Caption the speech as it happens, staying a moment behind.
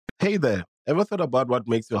Hey there, ever thought about what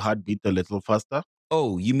makes your heart beat a little faster?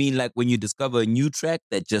 Oh, you mean like when you discover a new track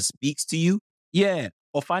that just speaks to you? Yeah,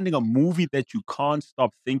 or finding a movie that you can't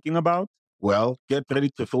stop thinking about. Well, get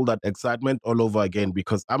ready to feel that excitement all over again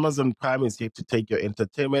because Amazon Prime is here to take your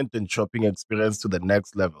entertainment and shopping experience to the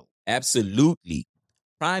next level. Absolutely.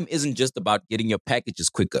 Prime isn't just about getting your packages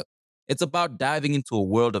quicker. It's about diving into a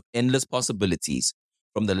world of endless possibilities,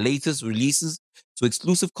 from the latest releases to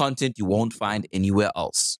exclusive content you won't find anywhere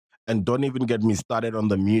else. And don't even get me started on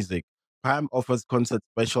the music. Prime offers concert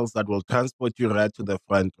specials that will transport you right to the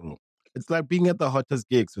front row. It's like being at the hottest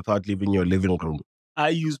gigs without leaving your living room. I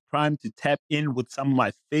use Prime to tap in with some of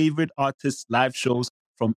my favorite artists' live shows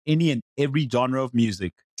from any and every genre of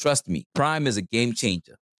music. Trust me, Prime is a game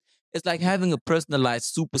changer. It's like having a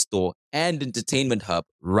personalized superstore and entertainment hub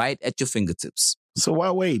right at your fingertips. So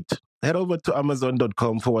why wait? Head over to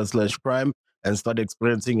amazon.com/prime and start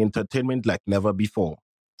experiencing entertainment like never before.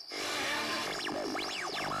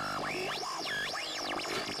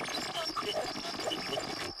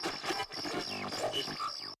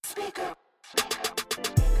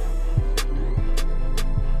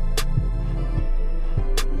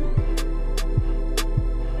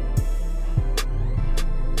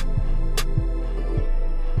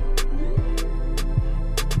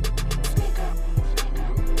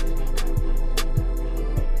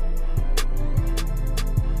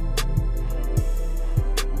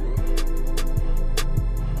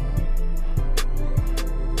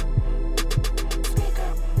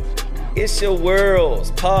 It's your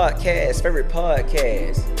world's podcast, favorite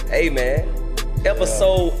podcast. Hey man,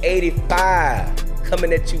 episode 85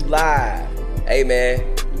 coming at you live. Hey man,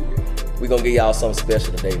 we gonna give y'all something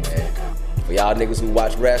special today, man. For y'all niggas who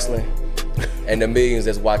watch wrestling and the millions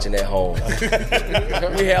that's watching at home.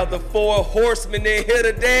 We have the 4 horsemen in here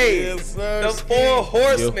today. Yes, sir. The 4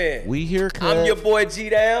 horsemen. We here, I'm your boy G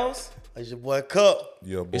Downs. It's your boy Cup.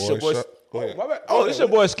 Your boy. It's your boy. Go ahead. Oh, it's your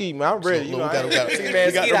boy Ski, man. I'm ready. See,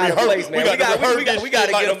 man, Skeet out of place, man. We got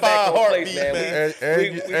to get him back on place, man. We got to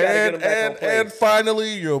get him back on place. And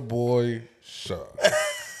finally, your boy Sean.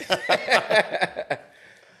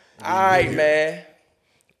 All right, man.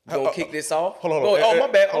 You gonna kick this off? Hold on. Oh, my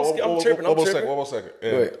bad. I'm tripping. One more second.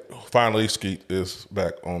 And finally, Skeet is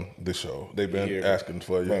back on the show. They've been asking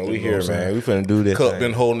for you. Man, we here, man. We finna do this. Cup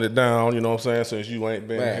been holding it down, you know what I'm saying, since you ain't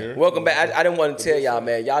been here. Welcome back. I didn't want to tell y'all,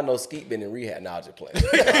 man. Y'all know Skeet been in rehab. Now, just playing.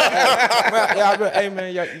 Hey,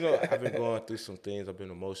 man, you know, I've been going through some things. I've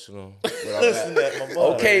been emotional. Listen to that, my boy.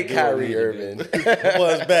 Okay, Kyrie Irving. My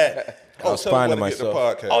boy's back. I was finding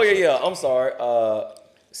myself. Oh, yeah. I'm sorry.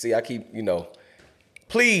 See, I keep,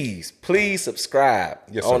 Please subscribe.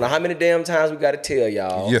 Yes, I don't sir. know how many damn times we got to tell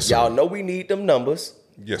y'all. Yes, sir. Y'all know we need them numbers.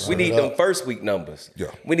 Yes, We sir. need them first week numbers.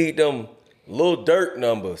 Yeah. We need them Lil Durk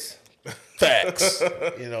numbers. Facts.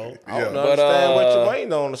 You know, I don't Yeah. understand what you're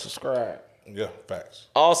waiting on to subscribe. Yeah, facts.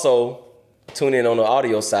 Also, tune in on the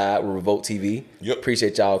audio side with Revolt TV. Yep.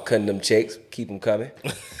 Appreciate y'all cutting them checks. Keep them coming.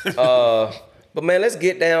 But, man, let's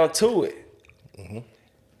get down to it. Mm-hmm.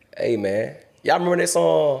 Hey, man. Y'all remember that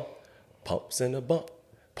song, Pumps in the Bump?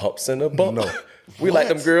 Pumps in the Bump? No. We like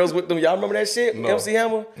them girls with them. Y'all remember that shit? No. MC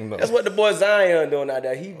Hammer? No. That's what the boy Zion doing out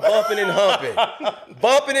there. He bumping and humping.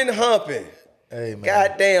 Bumping and humping. Hey, man.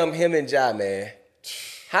 Goddamn him and Ja, man.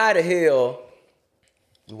 How the hell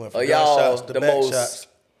We went are from y'all gunshots to the back most shots.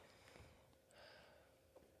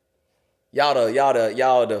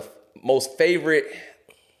 y'all the most favorite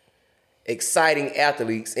exciting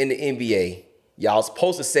athletes in the NBA. Y'all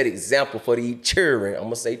supposed to set example for the children. I'm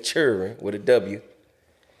gonna say children with a W.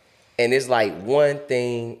 And it's like one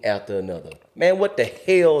thing after another. Man, what the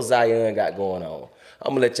hell Zion got going on?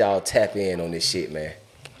 I'm gonna let y'all tap in on this shit, man.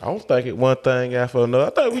 I don't think it one thing after another.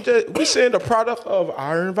 I think we seeing the product of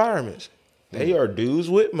our environments. They are dudes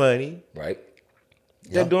with money. Right?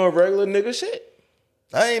 They're doing regular nigga shit.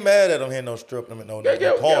 I ain't mad at him hitting no strip them and no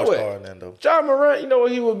porn star and that though. John Morant, you know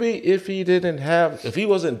what he would be if he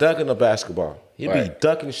wasn't dunking a basketball. He'd be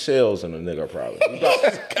ducking shells in a nigga probably.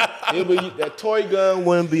 That toy gun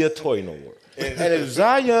wouldn't be a toy no more. And if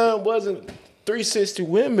Zion wasn't 360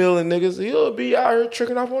 windmilling niggas, he'll be out here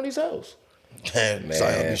tricking off on these hoes. Man,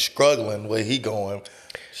 Zion be struggling the way he going.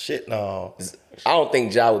 Shit, no. I don't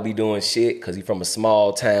think Ja would be doing shit because he's from a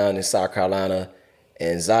small town in South Carolina.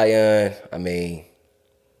 And Zion, I mean,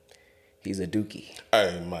 he's a dookie.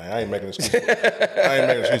 Hey, man, I ain't making excuses. I ain't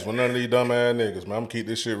making excuses for none of these dumb ass niggas, man. I'm gonna keep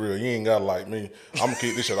this shit real. You ain't gotta like me. I'm gonna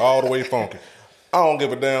keep this shit all the way funky. I don't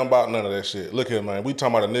give a damn about none of that shit. Look here, man. We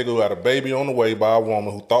talking about a nigga who had a baby on the way by a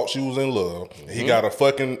woman who thought she was in love. He got he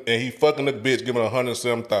fucking the bitch, giving her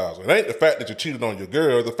 $107,000. It ain't the fact that you cheated on your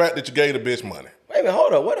girl, it's the fact that you gave the bitch money. Wait a minute,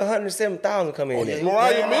 hold up. What $107,000 come in there?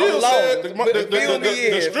 Mariah Mills said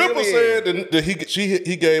the stripper said that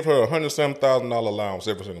he gave her $107,000 allowance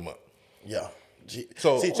every single month. Yeah.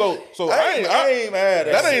 So I ain't mad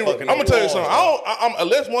at that. fucking I'm gonna tell you something. I'm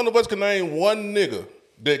Unless one of us can name one nigga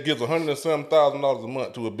that gives $107,000 a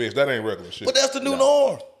month to a bitch, that ain't regular shit. But that's the new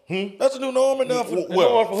norm. That's the new norm enough. Well,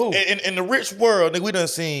 norm for who? In the rich world, nigga, we done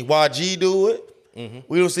seen YG do it.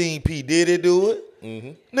 We done seen P. Diddy do it.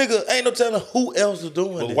 Nigga, ain't no telling who else is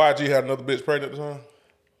doing it. But YG had another bitch pregnant at the time?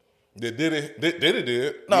 Diddy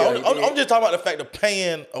did. No, yeah, I'm just talking about the fact of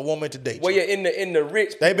paying a woman to date. Well, yeah, in the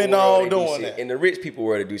rich, they been all doing that. In the rich people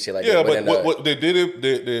world, they do shit like that. Yeah, but what did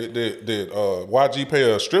YG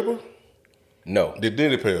pay a stripper? No. Did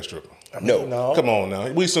Diddy pay a stripper? No. Come on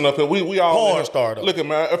now. We sitting up here. We all porn star though. Look at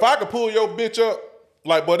man. If I could pull your bitch up,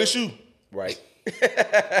 like, boy, this you. Right.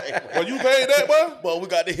 Well, you paid that, boy? But we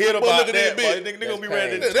got to hit about that, boy. Nigga gonna be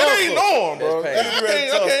ready to that ain't norm, bro.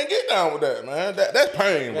 I can't get down with that, man. That's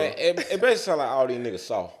pain, bro. It basically sound like all these niggas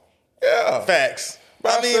soft. Yeah. Facts.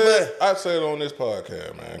 I said on this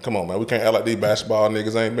podcast, man. Come on, man. We can't act like these basketball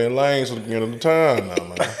niggas ain't been lame since the beginning of the time now,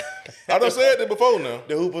 man. I done said that before now.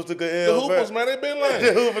 The Hoopers took a L. The Hoopers, man, they been lame.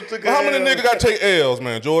 The Hoopers took a L. How many niggas got to take L's,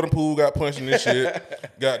 man? Jordan Poole got punched in this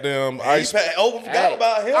shit. Goddamn Ice. Forgot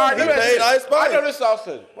about him. He paid Ice Spice. I know this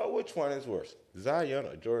also. But which one is worse? Zion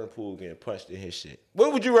or Jordan Poole getting punched in his shit?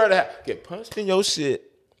 What would you rather have? Get punched in your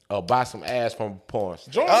shit or buy some ass from a porn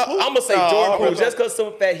star? I'm going to say Jordan Poole just because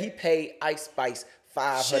some fact he paid Ice Spice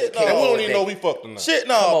 $500K. And we don't even know we fucked or not. Shit,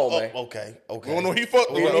 no. Come on, man. Okay. We don't know he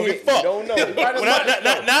fucked. We don't know he fucked. fucked. Don't know.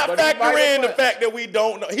 Not factor in the fact that we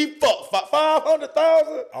don't know. He fucked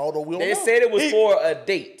 500,000. Although we don't They know. said it was for a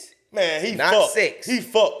date. Man, he Not fucked. sex. He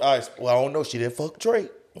fucked Ice. Well, I don't know. She didn't fuck Drake.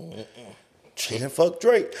 She didn't fuck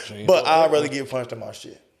Drake. But I'd rather get punched in my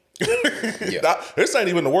shit. This ain't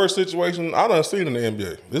even the worst situation I done seen in the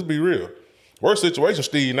NBA. Let's be real. Worst situation,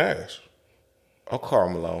 Steve Nash. Or Karl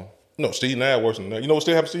Malone. No, Steve Nash worse than that. You know what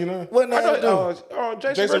still happened to Steve Nash? What I Nash know. do?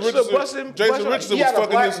 Jason Richardson. Jason Richardson he was had a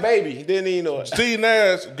fucking black his baby. He didn't even know it. Steve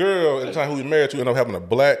Nash, girl at the time who he married to, ended up having a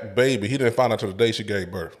black baby. He didn't find out until the day she gave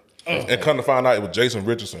birth. And come to find out it was Jason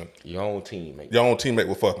Richardson. Your own teammate. Your own teammate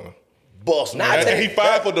was fucking her. Boss, man. And he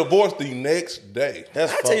filed for divorce the next day.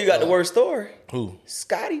 That's I tell you, got the worst story. Who?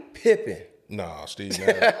 Scottie Pippen. Nah, Steve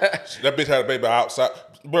Nash. That bitch had a baby outside.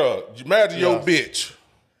 Bro, imagine your bitch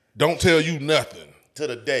don't tell you nothing. To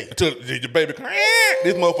the day. Until your baby,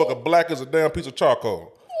 this motherfucker black as a damn piece of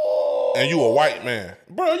charcoal. And you a white man.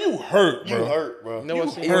 Bro, you hurt, bro. You hurt, bro. No,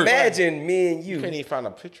 it's Imagine me and you. You can't even find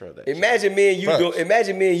a picture of that. Imagine me and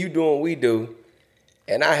you doing what we do,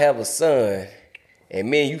 and I have a son, and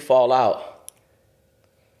me and you fall out,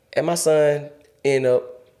 and my son end up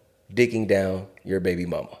dicking down your baby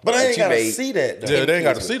mama. But I ain't got to see that, though. Yeah, they ain't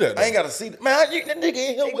got to see that, though. I ain't got to see that. Man, that nigga in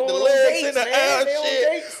here with the going on legs dates, in the man. air They on shit.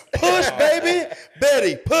 dates. Push, baby.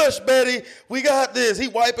 Betty, push, Betty. We got this. He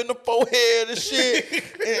wiping the forehead and shit.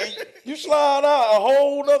 And you slide out a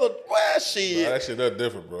whole nother shit. Nah, that shit, that's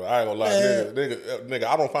different, bro. I ain't gonna lie. Nigga,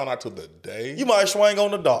 I don't find out till the day. You might swing on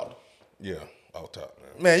the doctor. Yeah, off top, man.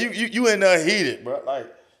 Man, you in there heated, bro. Like,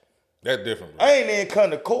 That's different, bro. I ain't even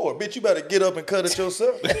cutting the cord. Bitch, you better get up and cut it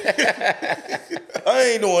yourself.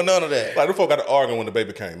 I ain't doing none of that. Like, the folk got to argue when the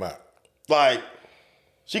baby came out. Like,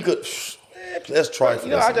 she could, man, that's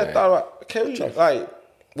trifling. You know, I just thought about, can we, like,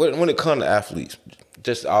 when it comes to athletes,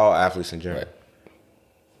 just all athletes in general,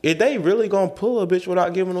 is they really gonna pull a bitch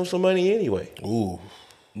without giving them some money anyway? Ooh.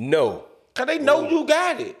 No. Cause they know you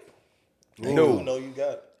got it. No, you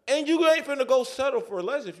got it. And you ain't finna go settle for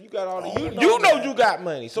less if you got all the, you know you got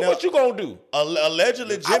money. So Now, what you gonna do?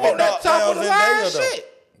 Allegedly, I Jimmy want that knocked top down of the line Zendaya, though.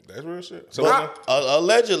 shit. That's real shit. So, But,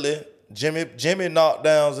 allegedly, Jimmy knocked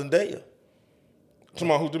down Zendaya.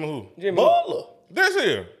 come on, who? Jimmy. Baller. This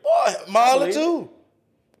here. Boy, Marlon too.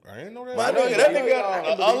 I ain't know that. My nigga, that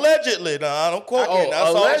nigga, allegedly, nah, I don't quote me. That's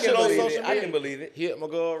all I shit can on believe social it. I media. can believe it. He hit my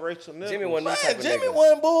girl Rachel Nichols. Jimmy wasn't that type Man, of Jimmy nigga.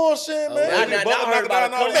 wasn't bullshit, man. I heard about a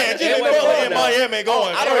couple. Man, Jimmy Butler in Miami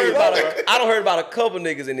going. I don't heard about a couple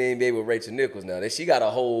niggas in the NBA with Rachel Nichols now. That she got a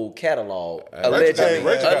whole catalog. Allegedly.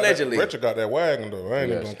 Rachel got that wagon, though. I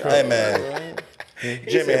ain't even gonna Hey, man.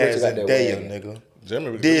 Jimmy has got that Zendaya, way. nigga.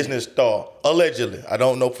 Jimmy, Disney star. Allegedly. I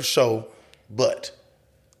don't know for sure, but.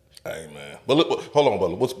 Hey, man. But look, hold on,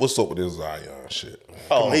 brother. What's up with this Zion shit, man?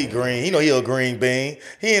 Oh, he green. You know he a green bean.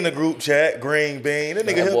 He in the group chat, green bean. That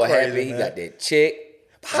nigga That here boy crazy, happy. He man. got that check.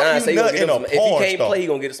 How say you he gonna nut get in him a some, if he porn can't star? play, he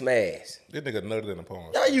gonna get a smash. This nigga nutted in the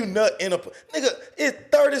porn. How you nut in a nigga? It's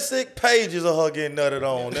 36 pages of her getting nutted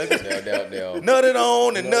on, nigga. Nutted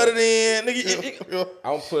on and nutted in, nigga.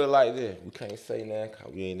 I'm gonna put it like this: we can't say that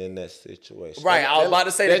 'cause we ain't in that situation. Right, I was about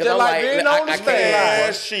to say that That's because I'm just like like, being on the I stand. can't.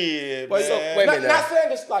 Man, shit, Wait, so, man. wait a not, minute not now.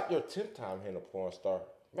 saying it's like your 10th time hitting a porn star.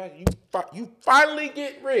 Man, you finally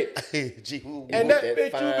get rich. Gee, And that that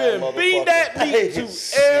bitch, fine you been motherfucker. beating that meat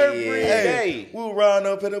to every day. we were riding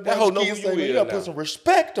up in a bunch hoe of know kids who you saying, you is gotta now. put some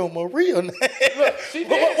respect on Maria's name. Look, she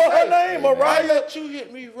what her name? I Mariah? let you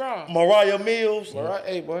hit me raw. Mariah Mills. All right,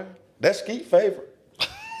 hey boy. That's Skeet's favorite.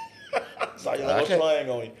 So you ain't gonna slang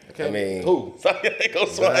on you. I mean, Who? So you ain't gonna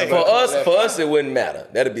slang for on you. us, it wouldn't matter.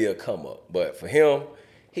 That'd be a come up. But for him,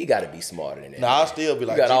 he got to be smarter than that. Nah, I'll still be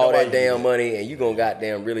like, you got Gee, all nobody that do damn money, and you gonna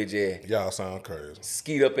goddamn really just Y'all sound crazy.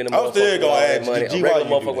 skeet up in the I'm motherfucker still with gonna all that ask you, money. G, A why regular you do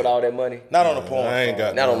motherfucker with that? all that money. Not on a porn I ain't star.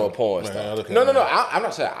 got Not on no- no porn Man, star. look at No, me. I'm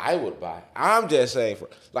not saying I would buy. I'm just saying,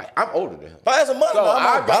 I'm older than him. But as a mother, So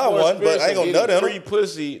I'm gonna buy more one, but experience I ain't of gonna nut getting in free them.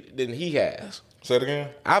 pussy than he has. Say it again.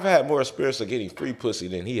 I've had more experience of getting free pussy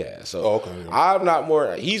than he has. So Oh, okay,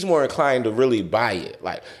 yeah. he's more inclined to really buy it.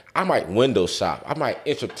 Like, I might window shop. I might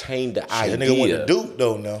entertain the That idea. nigga went to Duke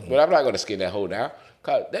though now. But I'm not gonna skin that hoe down.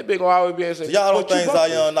 Cause that big gonna always be able to say, Y'all don't "What you think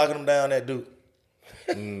bumping?" Zion knocking him down at Duke?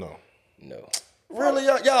 No. No. Really,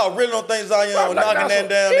 y'all really don't think Zion Like, knocking that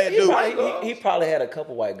down at Duke? He probably had a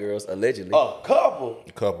couple white girls, allegedly. A couple.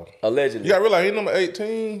 A couple. Allegedly. You gotta realize he number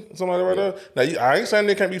 18, something like that right there. Now, I ain't saying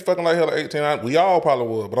they can't be fucking like hell at 18. We all probably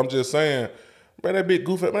would, but I'm just saying, man, that big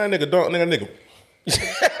goofy, man, that nigga dunk, nigga.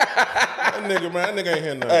 That nigga, man, that nigga ain't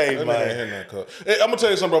hear nothing. Hey, that man. nigga ain't hear nothing. Cuz. Hey, I'm gonna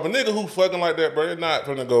tell you something, bro. If a nigga who fucking like that, bro, they're not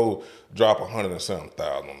finna go drop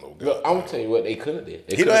 107,000 on no Look, I'm gonna tell you what they couldn't have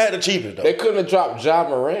did. He don't have the cheapest though. They couldn't have dropped Ja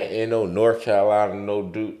Morant in no North Carolina, no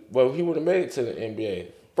Duke. Well, he would have made it to the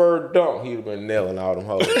NBA. Bird dunk, he'd have been nailing all them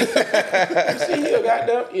hoes. You see, he a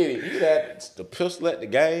goddamn idiot. He had the pistol at the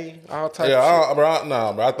game, all types Yeah, of shit.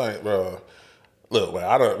 bro, I think, bro. Look,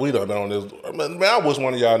 man, we done been on this. Man, I wish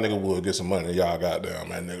one of y'all niggas would get some money. Y'all goddamn,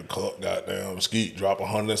 man, nigga Cook, goddamn, Skeet drop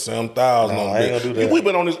 107,000 No, on I ain't this. gonna do that. We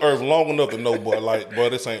been on this earth long enough to know, boy, like, boy,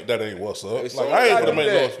 that ain't what's up. As Like, soon I as ain't I gonna do make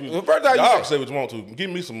no that, excuse. the first time you Y'all say- say what you want to. Give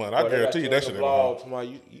me some money. I guarantee you that shit ain't gonna happen.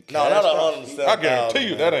 No, not 107,000. I guarantee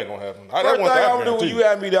you that ain't gonna happen. First thing I'm gonna do when you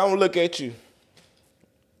at me, I'm gonna look at you.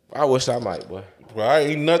 I wish I might, boy. Bro,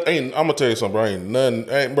 I'm gonna tell you something, bro.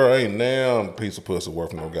 Ain't damn piece of pussy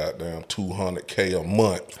worth no goddamn $200K a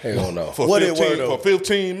month. Hell no. For What it 15 worth, though? for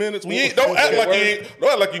 15 minutes. Don't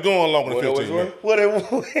act like you going longer than 15 minutes. What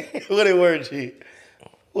it worth, G?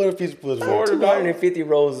 What a piece of pussy worth? 250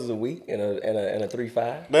 roses a week and a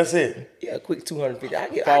 3-5. That's it. Yeah, a quick 250. I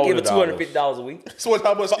give it $250 a week. So what?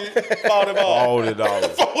 How much? Skid?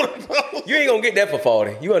 $40. You ain't gonna get that for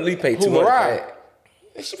 40. You gonna at least pay 200 for Mariah? that.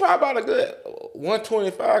 She probably about a good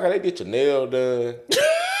 125. Cause they get your nail done.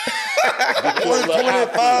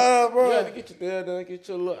 125, bro. Yeah, to get your nail done, get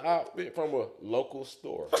your little outfit from a local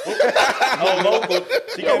store. Oh, local.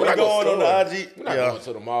 She got me going on the IG. You're not Yeah, going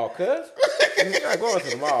to the mall, cuz. You're not going to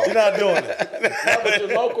the mall. you're not doing it. Yeah, but your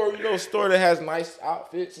local, store that has nice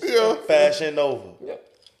outfits. And stuff. Fashion over. Yep.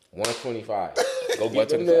 125. Go What get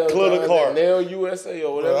to them the nails Clear the done, car. that Nail USA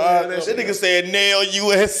or whatever. That nigga said nail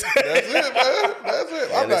USA. That's it, man. That's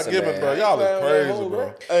it. I'm not listen, giving, man. bro. Y'all Man, is crazy, man,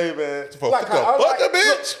 bro. Hey, man. For Like, fuck I was a like,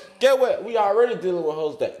 bitch. Get what? We already dealing with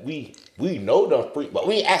hoes that we know them freak, but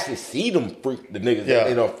we ain't actually see them freak, the niggas Yeah. that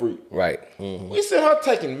they don't freak. Right. We see her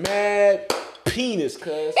taking mad penis,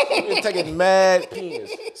 cuz. We taking mad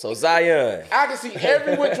penis. So Zion. I can see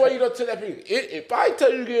every which way you don't take that penis. If I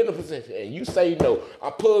tell you to get in a position and you say no,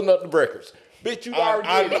 I'm pulling up the breakers. Bitch, you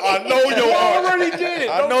already did it. I know your You arch. already did it.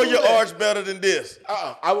 I Don't know do your that. arch better than this.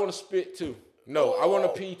 I want to spit too. No, I want to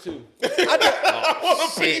pee too. I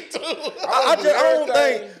don't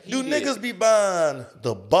think, do niggas be buying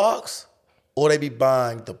the box or they be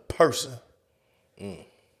buying the person?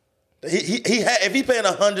 If he paying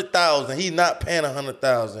 100,000, he not paying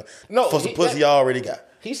 100,000 No, for some he- pussy he already got.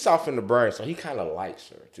 He's soft in the brain, so he kind of likes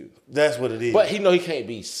her too. That's what it is. But he know he can't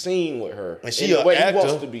be seen with her. and she in the an way actor. he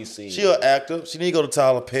wants to be seen. She an actor. She need to go to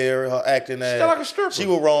Tyler Perry. Her acting ass. like a stripper. She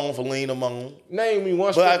was wrong for Lena Moon. Name me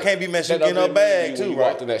one But I stripper. can't be mad she that getting her done bag mean to you too, when you right?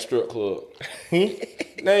 walked in that strip club.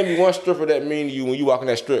 Name me one stripper that mean to you when you walk in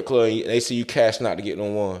that strip club and they see you cashing out to get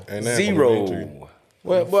them one. Ain't that mean to you? Zero.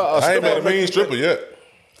 Well, I ain't met a mean stripper yet.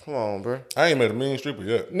 Come on, bro. I ain't met a mean stripper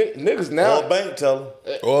yet. Niggas now. Or bank teller.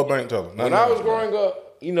 Or a bank teller. When I was growing up,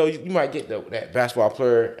 you might get that basketball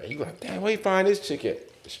player, and you like, damn, where you find this chick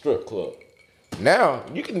at the strip club? Now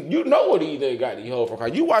you know what they got these hoes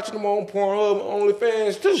from. You watching them on Pornhub,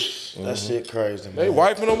 OnlyFans too. That shit crazy, man. They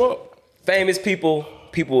wiping them up. Famous people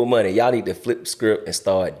people with money, y'all need to flip the script and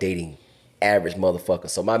start dating average motherfuckers.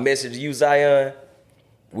 So my message to you, Zion,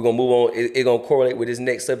 we're gonna move on. It's gonna correlate with this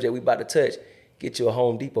next subject we about to touch. Get you a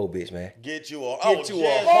Home Depot bitch, man. Get you a Home Depot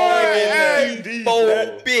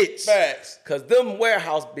bitch. Facts. Cause them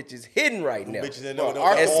warehouse bitches hidden right now. Bitches in there with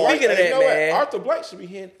Arthur And them Blank- speaking of you that, know what? man. Arthur Blank should be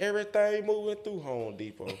hitting everything moving through Home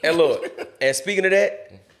Depot. And look, and speaking of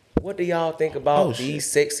that, what do y'all think about these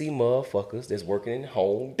sexy motherfuckers that's working in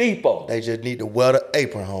Home Depot? They just need to wear the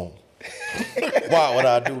apron home. Why would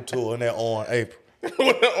I do to her in that orange apron?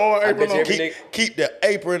 I bet you every, nigga, Keep the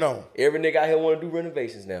apron on. every nigga out here want to do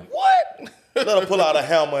renovations now. What? Let her pull out a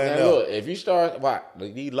hammer in Now there. look, if you start,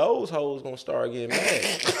 these Lowe's hoes gonna start getting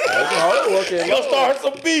mad. Gonna start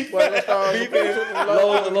some beef. Lowe's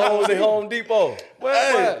and Home Depot.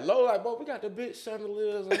 Well, Lowe's like, bro, we got the bitch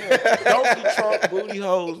chandeliers in there. Donkey trunk booty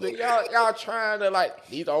hoes. Nigga, y'all trying to like,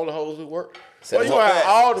 these the only hoes who work. Well, you want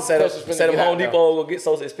all the customers finna Set them get Home out there. Depot will get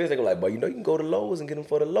so expensive. They go like, but you know you can go to Lowe's and get them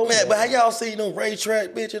for the low. Man, but how y'all seen them racetrack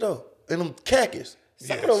bitches though? In them khakis.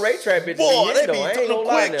 Some of them racetrack bitches Boy, be they in, though. be I ain't taking a gonna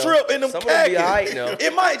lie quick now. trip in them Some of them be all right khakis. now.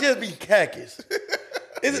 It might just be khakis.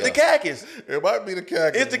 Is it the khakis? It might be the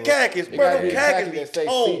khakis. It's the bro. khakis, It bro. gotta Them be the khakis khakis be that say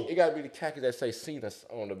on. it gotta be the khakis that say Cena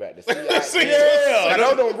on the back. Yeah, I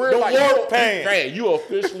know them real the like work you, pants. man, you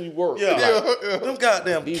officially work. Yeah, Like, them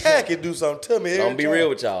goddamn These khakis do something to me. I'm every gonna be time. real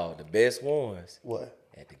with y'all. The best ones What?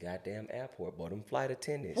 at the goddamn airport, boy. Them flight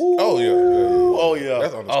attendants. Oh yeah. Oh yeah.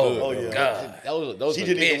 That's understood. Oh yeah. God. those She are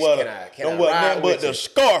just the need to wear can I don't wear ride nothing but with the you?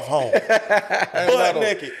 scarf home. Butt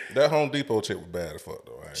naked. That Home Depot chick was bad as fuck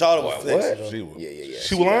though. I ain't- Charlotte was sexy. though. She was. Yeah.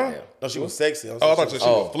 She was lying. goddamn. No, she was sexy. Oh, I thought she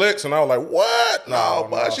was flexing. I was like, what? No,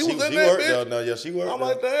 but she was in that worked bitch. there. No, yeah, she worked I'm there.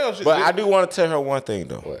 like, damn. She, But I do want to tell her one thing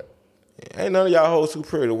though. What? Ain't none of y'all hoes too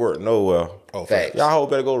pretty to work nowhere. Oh, Facts. Y'all hoes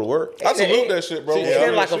better go to work. I salute that shit, bro. Ain't Yeah,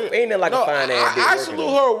 that like shit. ain't that like No, a fine ass bitch I working salute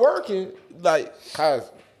though? her working, like, cause.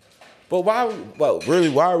 But why? Well, really,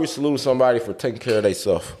 why are we saluting somebody for taking care of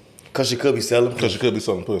themselves? Cause she could be selling. Because she could be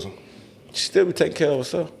selling pussy. She still be taking care of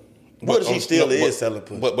herself. What if she still is selling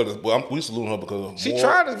pussy? But we salute her because She more-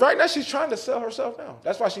 trying to right now. She's trying to sell herself now.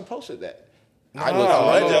 That's why she posted that. No, I no, look- no,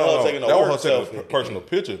 that's no, just her no. taking a That work was her taking a selfie. personal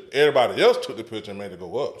picture. Everybody else took the picture and made it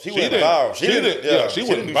go up. She went viral. She didn't. Yeah, she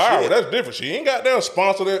went didn't do viral. shit. That's different. She ain't got down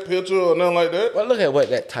sponsor that picture or nothing like that. But look at what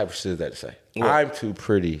that type of shit is that to say. What? I'm too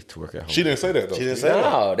pretty to work at home. She didn't say that though. She didn't say that.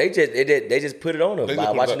 No, they just put it on her They by just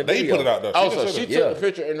put watching it the out, they video. put it out there. Oh, didn't so say she that. took Yeah. the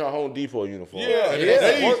picture in her Home Depot uniform. Yeah, Yeah.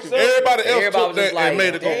 everybody else Everybody took was that just like, and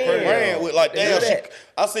made it go damn. crazy. Ran with like They damn. do that.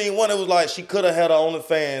 I seen one that was like she could have had her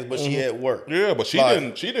OnlyFans, but she had work. Yeah, but she Like-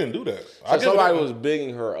 didn't. She didn't do that. So give her somebody that. was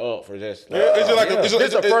bigging her up for just. Yeah, it's just like a- it's this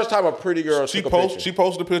is the it- first time a pretty girl She took a picture. She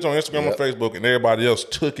posted a picture on Instagram and Facebook, and everybody else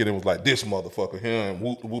took it and was like, "This motherfucker here," and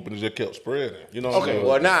whooping just kept spreading. You know what I'm Okay, saying?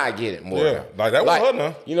 well now I get it more. Yeah, now. like, that was her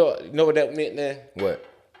now. You know what that meant, man? What?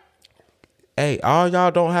 Hey, all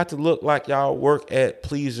y'all don't have to look like y'all work at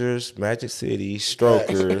Pleasers, Magic City,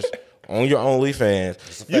 Strokers, on your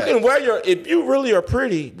OnlyFans. You can wear your, if you really are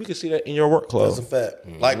pretty, we can see that in your work clothes. That's a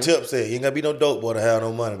fact. Like Tip said, you ain't gotta be no dope boy to have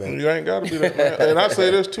no money, baby. You ain't gotta be that man. And I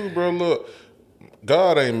say this too, bro. Look,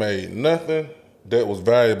 God ain't made nothing that was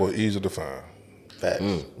valuable easy to find. Facts.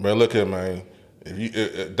 Man, look here, man. If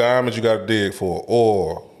you diamonds, you gotta dig for,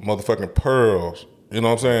 or motherfucking pearls. You know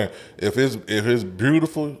what I'm saying? If it's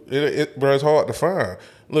beautiful, bro, it's hard to find.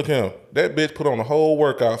 Look him. That bitch put on a whole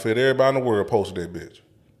work outfit. Everybody in the world posted that bitch.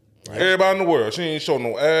 Everybody in the world. She ain't show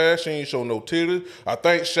no ass. She ain't show no titties. I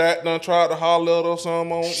think Shaq done tried to holler at her or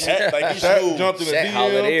something on. Shaq think he Shaq smooth. jumped in the Shaq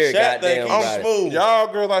hollered DM. there, Shaq think goddamn I'm right. smooth.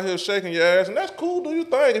 Y'all girls out here shaking your ass, and that's cool. Do you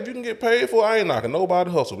think if you can get paid for it, I ain't knocking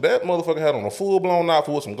nobody hustle. But that motherfucker had on a full blown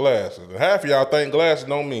outfit with some glasses, and half of y'all think glasses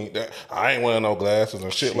don't mean that. I ain't wearing no glasses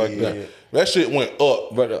and shit like that. That shit went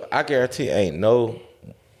up. But I guarantee ain't no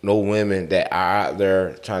women that are out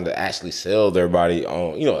there trying to actually sell their body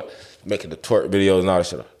on, making the twerk videos and all that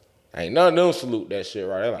shit. Ain't none of them salute that shit,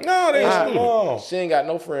 right? They're like, No, they ain't salute it. No. she ain't got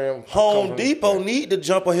no friend. Home Depot need to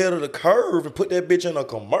jump ahead of the curve and put that bitch in a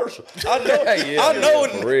commercial. I know, Yeah, I know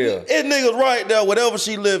for real. it niggas right there, whatever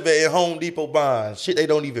she live at in Home Depot buying, shit they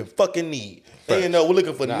don't even fucking need. They ain't know we're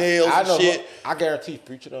looking for nails I and know shit. her- I guarantee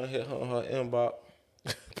Future done hit her on her inbox.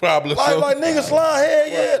 Probably so. Like niggas slime, hell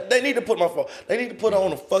yeah. They need to put my phone. They need to put her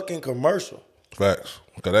on a fucking commercial. Facts.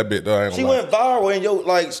 Cause that bitch, I ain't She gonna lie. went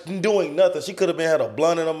viral and doing nothing. She could have been had a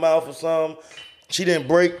blunt in her mouth or something. She didn't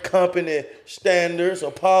break company standards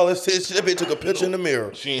or policies. That bitch took a picture in the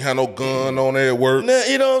mirror. She ain't had no gun on there at work. Now,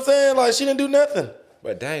 you know what I'm saying? Like she didn't do nothing.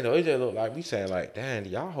 But dang though, it just look like we saying like, dang,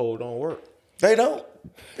 y'all hold on work. They don't.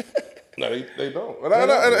 No, they don't.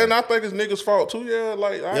 And I think it's niggas' fault too, yeah.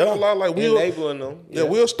 Like, I ain't gonna lie, like, enabling them. Yeah,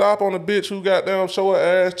 we'll stop on a bitch who got down, show her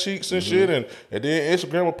ass cheeks and shit, and then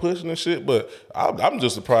Instagram will pushing and shit, but I'm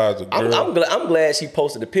just surprised the girl. I'm glad she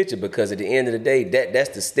posted the picture, because at the end of the day, that's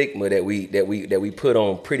the stigma that we put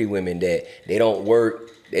on pretty women, that they don't work,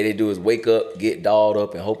 that they do is wake up, get dolled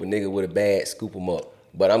up, and hope a nigga with a bag scoop them up.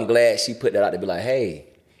 But I'm glad she put that out to be like, hey,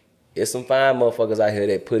 there's some fine motherfuckers out here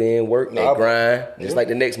that put in work, that grind, just like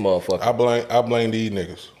the next motherfucker. I blame these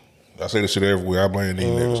niggas. I say this shit everywhere. I blame these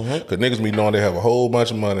niggas. Because niggas be knowing they have a whole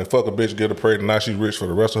bunch of money, and fuck a bitch, get her pregnant, now she rich for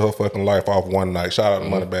the rest of her fucking life off one night. Shout out to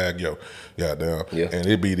Moneybag Yo. Goddamn. Yeah. And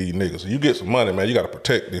it be these niggas. You get some money, man, you got to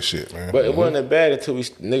protect this shit, man. But it wasn't that bad until we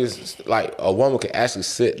niggas, like, a woman could actually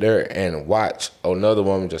sit there and watch another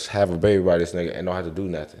woman just have a baby by this nigga and don't have to do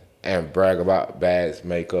nothing. And brag about bags,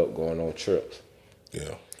 makeup, going on trips.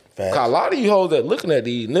 Yeah. Cause a lot of you hoes that looking at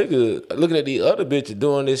these niggas, looking at these other bitches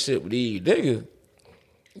doing this shit with these niggas,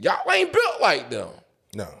 y'all ain't built like them.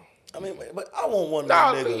 No. I mean, but I want one of them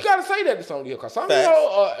niggas. You gotta say that to some of you, cause some of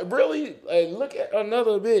y'all really look at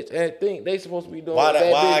another bitch and think they supposed to be doing why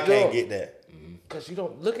that I bitch can't doing. get that? Cause you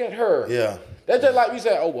don't look at her. Yeah. That's just like we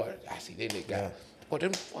said, oh boy, I see that nigga got. Boy,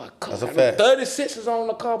 them That's a fact. 36s on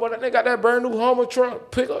the car, but they got that brand new Hummer truck,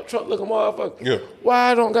 pickup truck looking motherfucker. Yeah.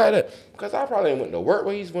 Why I don't got that? Because I probably went to work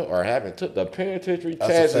where he's went or haven't took the penitentiary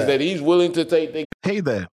chances that he's willing to take. Hey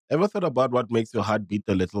there, ever thought about what makes your heart beat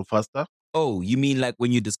a little faster? Oh, you mean like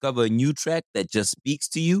when you discover a new track that just speaks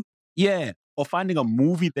to you? Yeah, or finding a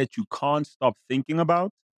movie that you can't stop thinking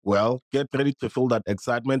about. Well, get ready to feel that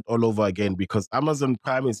excitement all over again, because Amazon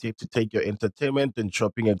Prime is here to take your entertainment and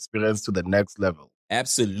shopping experience to the next level.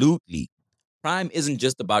 Absolutely. Prime isn't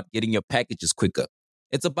just about getting your packages quicker.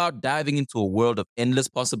 It's about diving into a world of endless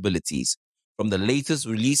possibilities, from the latest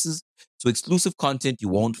releases to exclusive content you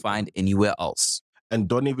won't find anywhere else. And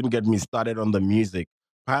don't even get me started on the music.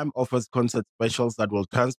 Prime offers concert specials that will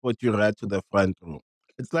transport you right to the front row.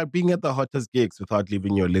 It's like being at the hottest gigs without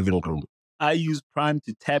leaving your living room. I use Prime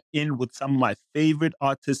to tap in with some of my favorite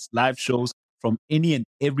artists' live shows from any and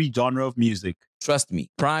every genre of music. Trust me,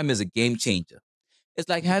 Prime is a game changer. It's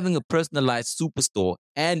like having a personalized superstore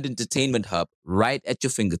and entertainment hub right at your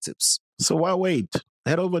fingertips. So why wait?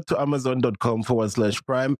 Head over to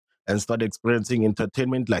amazon.com/Prime and start experiencing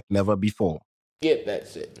entertainment like never before. Get that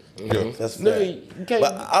shit. Yeah. That's Nigga, fact. you can't.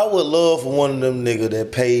 But I would love for one of them niggas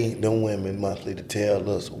that pay them women monthly to tell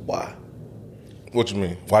us why. What you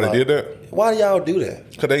mean? Why they did that? Why do y'all do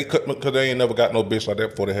that? Cause they ain't never got no bitch like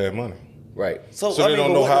that before they had money. Right. So they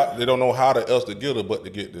don't know how else to get her but to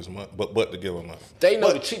get this money, but to give her money. They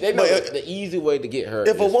know they know the easy way to get her.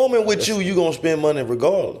 If a woman with you gonna spend money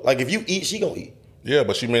regardless. Like if you eat, she gonna eat. Yeah,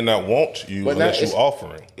 but she may not want you unless you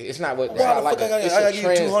offering. It's not what. Why the fuck I gotta give you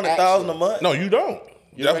 $200,000 a month? No, you don't.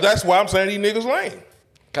 That's why I'm saying these niggas lame.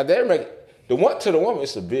 Cause they make to the woman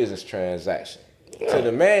it's a business transaction. Yeah. To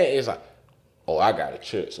the man it's like, oh, I got a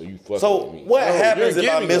check, so you fucking with me. So what happens if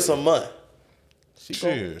I miss a month?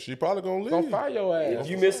 She probably gonna leave. Gonna fire your ass.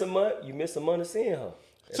 If you miss a month, you miss a month of seeing her.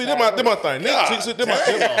 See, that's my thing. Nigga, see,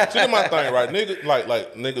 that's my thing, right? Nigga,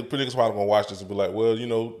 like niggas probably gonna watch this and be like, well, you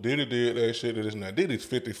know, Diddy did that shit, that is not. Diddy's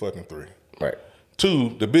 50-3. Right.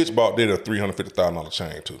 2, the bitch bought Diddy a $350,000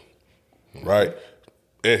 chain too. Right?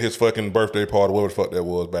 At his fucking birthday party, whatever the fuck that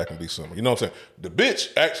was back in December. You know what I'm saying? The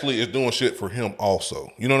bitch actually is doing shit for him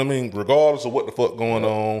also. You know what I mean? Regardless of what the fuck going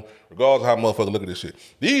on, regardless of how motherfuckers look at this shit.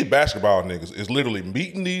 These basketball niggas is literally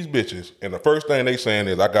meeting these bitches, and the first thing they saying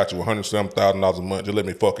is, I got you $107,000 a month, just let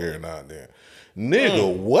me fuck every now and then.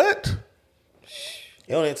 Nigga, what?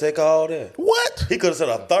 You don't even take all that. What? He could have said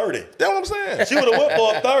a 30. That's what I'm saying. She would have went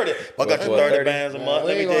for a 30. I got you 30 bands a month.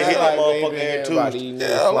 Let me just hit that motherfucker here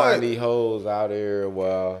too. Flying these hoes out here,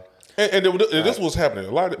 well. And this was happening.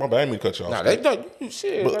 A lot of, my bad, I didn't mean to cut you off. Nah, they don't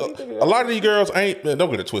shit. But a lot of these girls ain't, man,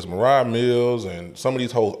 don't get it twisted. Mariah Mills and some of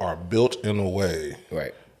these hoes are built in a way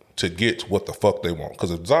to get what the fuck they want.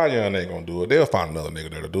 Because if Zion ain't gonna do it, they'll find another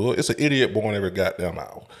nigga that'll do it. It's an idiot born every goddamn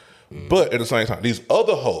hour. But at the same time, these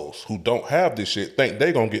other hoes who don't have this shit think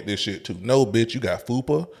they gonna get this shit too. No, bitch, you got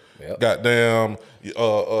FUPA. Yep. Goddamn,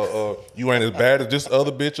 you ain't as bad as this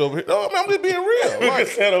other bitch over here. No, I mean, I'm just being real. Like,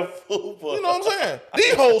 said a FUPA. You know what I'm saying?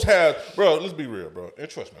 These hoes have, bro, let's be real, bro. And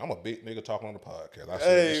trust me, I'm a big nigga talking on the podcast. I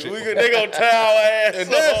say this shit they gonna towel ass. And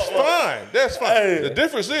that's fine. That's fine. Hey. The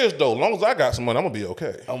difference is, though, as long as I got some money, I'm gonna be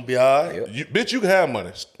okay. I'm gonna be all right. Yep. Bitch, you can have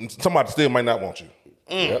money. Somebody still might not want you.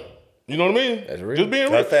 Yep. You know what I mean? That's real. Just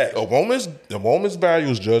being real. A woman's value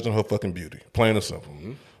is judged on her fucking beauty. Plain and simple.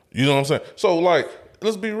 Mm-hmm. You know what I'm saying? So, like,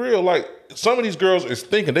 let's be real. Like, some of these girls is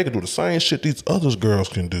thinking they can do the same shit these other girls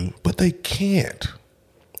can do, but they can't.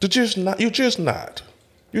 You're just not.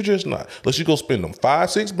 You're just not. Unless you go spend them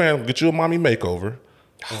 5-6 bands, get you a mommy makeover.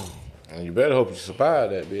 And you better hope you survive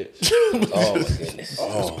that bitch. Oh my goodness.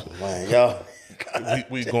 Oh man, y'all.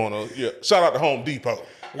 we going to shout out to Home Depot.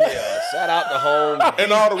 Yeah, shout out to Home.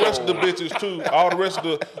 And all the rest of the bitches too. All the rest of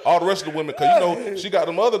the women. Cause you know, she got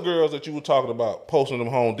them other girls that you were talking about posting them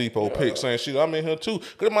Home Depot pics saying shit, I'm in here too.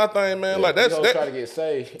 Cause my thing, man, like that's Try to that. get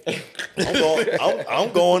saved.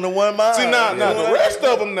 I'm going to one mile. See now the rest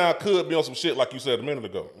of them now could be on some shit like you said a minute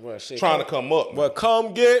ago. Well, shit, trying to come up. Well,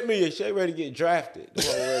 come get me. She ready to get drafted. Them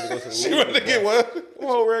hoe ready to go to the She league. ready to get what? Them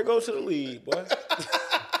hoe ready to go to the league, boy.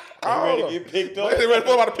 ready to get picked up. They ready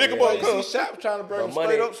for about to pick them up. You see Shaq trying to bring him money.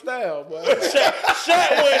 straight up style, boy.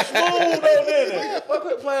 Shaq went smooth on that. Boy,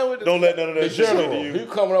 quit playing with the Don't let none of that shit general. get to you. You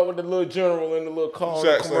coming up with the little general and the little car.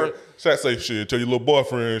 Shaq say shit. Tell your little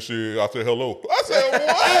boyfriend shit. I said hello. I said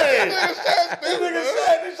what? This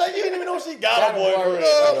nigga Shaq, you didn't even know she got a boyfriend.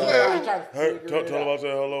 Tell him I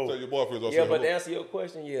said hello. Tell your boyfriend. I Yeah, said but to hello. answer your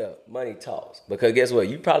question, money talks. Because guess what?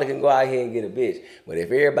 You probably can go out here and get a bitch. But if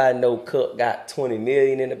everybody know Cook got 20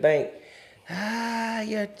 million in the bank,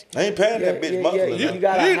 yeah. I ain't paying that bitch monthly. You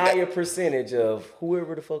got a higher percentage of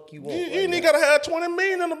whoever the fuck you want. You ain't gotta have 20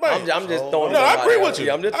 million in the bank. I'm just throwing. No, I agree out with there.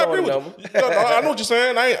 you. I'm just I agree throwing with them. you. I know what you're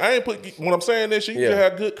saying. I ain't put what I'm saying is she Yeah. can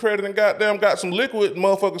have good credit and goddamn got some liquid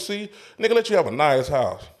motherfucker see. Nigga let you have a nice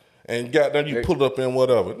house. And goddamn you pull it up in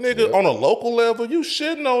whatever. Nigga, on a local level, you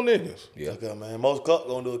shitting on niggas. Yeah. Okay, man. Most cup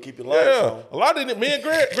gonna do is keep your lights Yeah. on. A lot of it, me and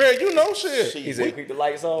Greg, you know shit. He said, keep the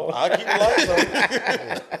lights on. I keep the lights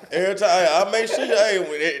on. Every time I make sure,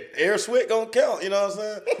 air sweat gonna count. You know what I'm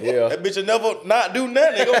saying? Yeah. That bitch will never not do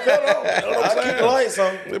nothing. They gonna cut on. You know what I'm I keep saying? the lights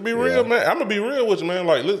on. To be real, man. I'm gonna be real with you, man.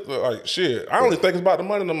 Like, listen, like shit. I don't even think it's about the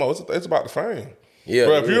money no more. It's about the fame. Yeah,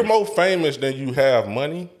 Bro, if it you're is. more famous than you have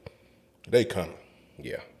money, they coming.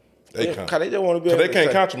 Yeah. They Cause coming. they just want to be. So able they to can't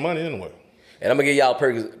say, count your money anyway. And I'm gonna give y'all a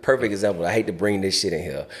perfect example. I hate to bring this shit in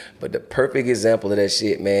here, but the perfect example of that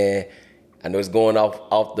shit, man. I know it's going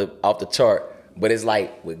off the chart, but it's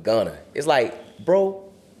like with Gunna. It's like,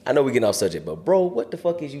 bro, I know we getting off subject, but bro, what the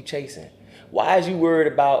fuck is you chasing? Why is you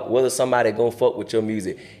worried about whether somebody gonna fuck with your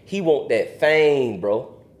music? He want that fame,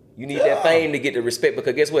 bro. You need that fame to get the respect,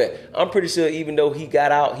 because guess what? I'm pretty sure even though he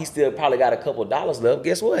got out, he still probably got a couple dollars left.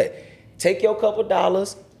 Guess what? Take your couple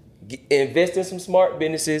dollars, invest in some smart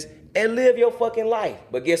businesses, and live your fucking life.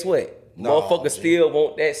 But guess what? Motherfuckers still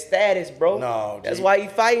want that status, bro. No, that's G. why he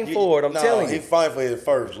fighting for it. I'm telling he you. fighting for his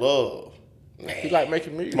first love. He like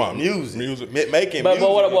making music. Come on, Music. Making But music.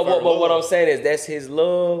 what is first I'm love. saying is that's his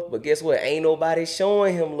love. But guess what? Ain't nobody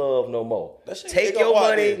showing him love no more. That shit Take nigga your out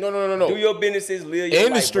money. there. No. Do your businesses. Live your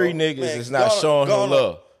Industry life, bro. niggas Man, is not showing him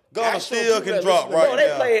love. Gunna Actual still people can that drop listen to right No, they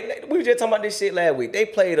now. played. We were just talking about this shit last week. They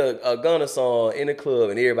played a Gunna song in the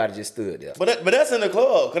club and everybody just stood there. But that's in the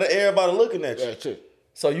club, cause everybody looking at you. Yeah, too.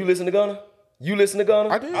 So you listen to Gunna? You listen to Gunna?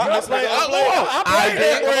 I did. I played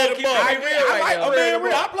that bread and butter. I'm being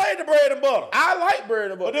real. I played the bread and butter. I like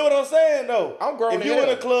bread and But butter. then what I'm saying though, I'm grown if as you in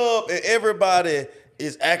hell. a club and everybody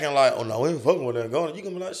is acting like, oh no, we ain't fucking with that Gunna, you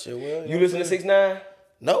gonna be like, shit, well, You listen to 6ix9ine?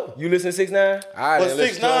 No. You listen to 6ix9ine? I But didn't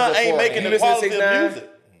listen to 6ix9ine him ain't before. making You the listen to quality of 6ix9ine? music.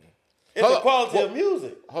 It's Hold the on. quality of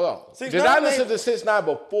music. Hold on. 6ix9ine Did I listen ain't- to 6ix9ine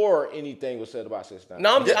before anything was said about 6ix9ine?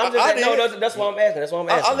 No, I'm just I no, did. that's what I'm asking. That's what I'm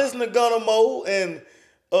asking. I listen to Gunna Mo and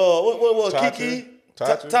what was Tati. Kiki,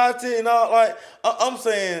 Tati. Tati, and all. Like I'm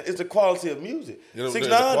saying, it's the quality of music. You know, 6ix9ine the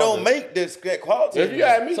quality. don't make that quality. If of you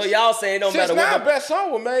had me, So y'all saying it don't matter 6ix9ine what. best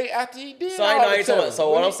song was made after he did. So I know I ain't talking about- so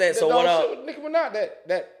what I'm saying- so what Nicki Minaj,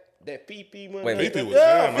 that Fifi money. Wait a minute. Fifi was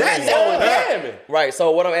Yeah, jamming. That I song ain't was gonna lie. jamming. Right.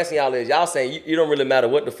 So what I'm asking y'all is, y'all saying you don't really matter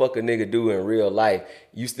what the fuck a nigga do in real life.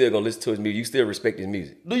 You still gonna listen to his music. You still respect his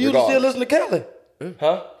music. Do you regardless. still listen to Kelly?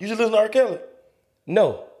 Huh? You just listen to R. Kelly?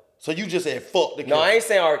 No. So you just said fuck the Kelly? No, I ain't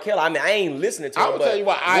saying R. Kelly. I mean, I ain't listening to him. I'ma but tell you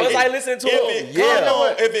what I was did. I listening to If him? it Yeah. come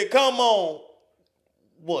on, if it come on,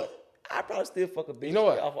 what? I probably still fuck a bitch. You know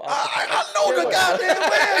what? I know the goddamn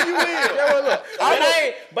way you is. Yeah, well, look.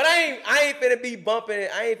 But I ain't finna be bumping.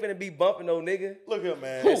 I ain't finna be bumping no nigga. Look here,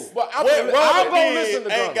 man. But I'm What gonna Robert listen did to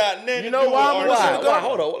Gunna. ain't got nothing You to know do why with I'm R. listening Kelly. to Gunna?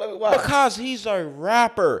 Hold on. Why? Because he's a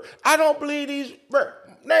rapper. I don't believe these. Bro,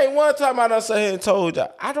 name one time I done sat here and told you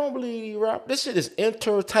I don't believe these rap. This shit is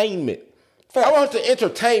entertainment. I want to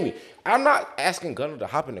entertain me. I'm not asking Gunna to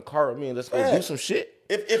hop in the car with me and let's go do some shit.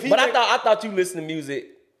 If he But make- I thought you listen to music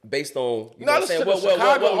based on. You know what I'm saying? listen to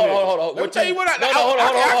Chicago Hold on. niggas. Let me tell you what I can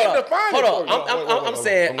define it Hold for on. you. I'm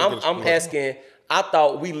saying, I'm asking. I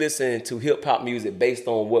thought we listened to hip hop music based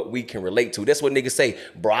on what we can relate to. That's what niggas say.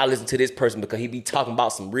 Bro, I listen to this person because he be talking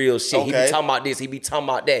about some real shit. He Okay. be talking about this. He be talking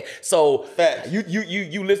about that. So Facts.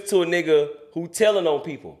 you listen to a nigga who telling on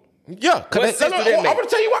people. Yeah, What because sense do that I'm make? gonna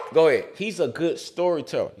tell you what. Go ahead. He's a good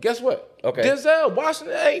storyteller. Guess what? Okay. Denzel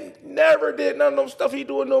Washington ain't never did none of them stuff he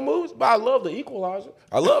do in no movies, but I love The Equalizer.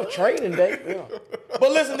 I love Training Day. Yeah.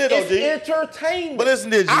 But listen to this, It's though, G. entertainment. But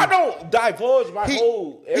listen to this, G. I don't divulge my He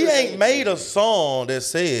whole. ain't everything. made a song that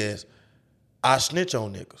says, I snitch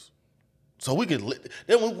on niggas. So we can,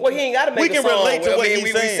 Well, he ain't got to make we a can song. relate to what we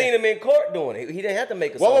he's saying. seen him in court doing it. He didn't have to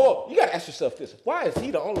make a song. Whoa. You gotta ask yourself this: why is he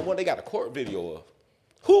the only one they got a court video of?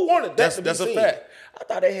 Who wanted that to be That's a seen? fact. I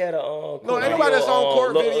thought they had a No, ain't nobody that's on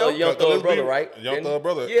court video. Young Thug Brother, right? Young Thug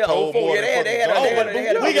Brother Yeah, told on more phone. than They had fucking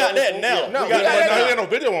a John. We got that phone. now. No, We got we that But now. he had no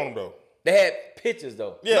video on him though. They had pictures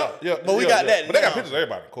though. Yeah, But we got that But they got now. pictures of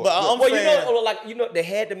everybody. Of course. But I'm Well, saying, they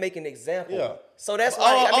had to make an example. Yeah. So that's All-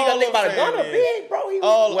 why I all think about I'm it. Gunna saying big, bro. He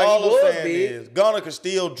all was I'm saying big. is Gunna could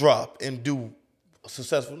still drop and do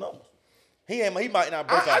successful numbers. He might not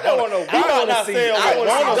break I out. don't want no- He might not sell I like want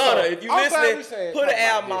to see Gunna Gunna. song. If you I'm glad we listening, saying put an talk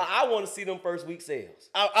about album out. this. I want to see them first week sales.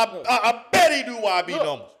 I bet he do YB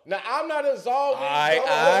numbers. Now I'm not absolving. Aight,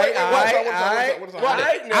 now.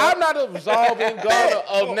 I'm not absolving Gunna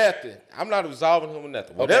of nothing. I'm not absolving him of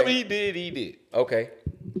nothing. Whatever he did, he did. Okay.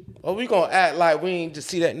 Or we gonna act like we ain't just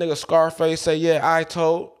see that nigga Scarface say, yeah, I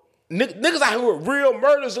told. Niggas out here with real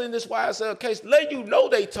murders in this YSL case, let you know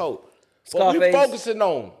they told. But we Scarface. focusing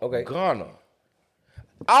on Gunna.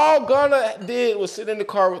 All Gunna did was sit in the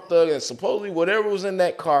car with Thug, and supposedly whatever was in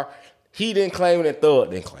that car, he didn't claim it and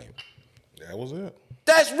Thug didn't claim it. That was it.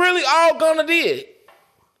 That's really all Gunna did.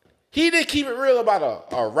 He didn't keep it real about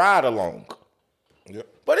a ride along. Yep.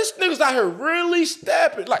 But this niggas out here really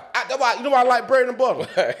stepping. Like, that's why, you know why I like bread and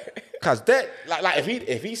butter? Cause that, like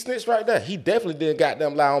if he snitched right there, he definitely didn't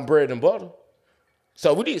goddamn lie on bread and butter.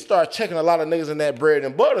 So we need to start checking a lot of niggas in that bread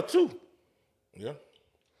and butter too. Yeah.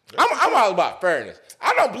 I'm all about fairness.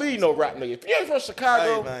 I don't believe no rap nigga. If you ain't from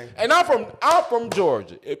Chicago, Hey, man. and I'm from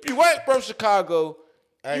Georgia. If you ain't from Chicago,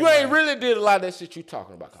 you ain't really did a lot of that shit you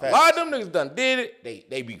talking about. A lot of them niggas done did it.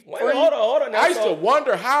 They be free. Wait, hold on. I used to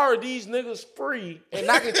wonder how are these niggas free, and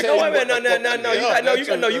I can tell No, you. wait a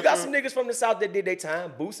minute, no. You got true. some niggas from the South that did their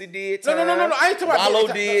time. Boosie did time. No. I ain't talking about Rollo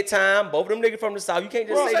that. did time. Both of them niggas from the South. You can't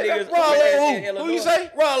just say niggas. Rollo Who you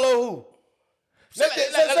say? Rollo who? Let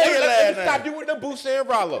your me last stop you with the Boosie and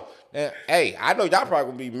Rollo. And, hey, I know y'all probably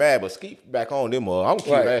gonna be mad, but Skeet back on them. I'm gonna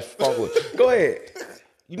keep Right. that fuck with you. Go ahead.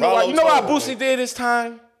 You know why? You know why Rollo Boosie did his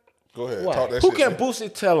time? Go ahead. Why? Talk that Who shit. can man.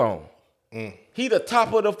 Boosie tell on? He the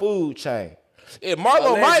top of the food chain. If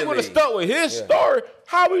Marlo Mike would have Allegedly. stuck with his story,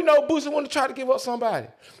 how we know Boosie want to try to give up somebody?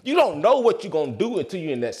 You don't know what you gonna do until you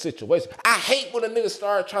in that situation. I hate when a nigga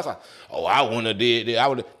start trying to say, oh, I wouldn't have did that. I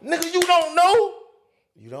would have. Nigga, you don't know.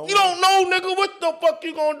 You don't know, nigga, what the fuck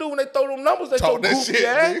you gonna do when they throw them numbers? They Talk so that goofy shit,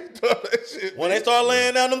 ass. man. Talk that shit. When they start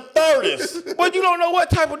laying down them 30s. But you don't know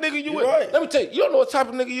what type of nigga you is. right. Let me tell you, you don't know what type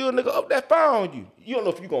of nigga you a nigga up that found you. You don't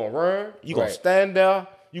know if you gonna run, you gonna Right. stand there,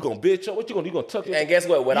 you gonna bitch up, what you gonna do? You gonna tuck your And guess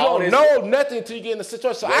what? With you all don't this- know nothing until you get in the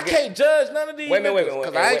situation. So I can't judge none of these Wait a minute.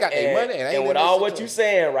 because I ain't got their money and I ain't And with in this all what you situation.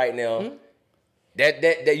 saying right now,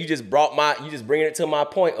 that you just bringing it to my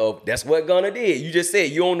point of that's what Gunna did. You just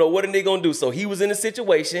said you don't know what a nigga gonna do. So he was in a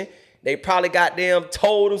situation. They probably goddamn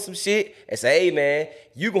told him some shit and say, hey man,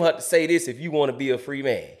 you gonna have to say this if you want to be a free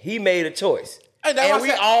man. He made a choice. Hey, that's why And I we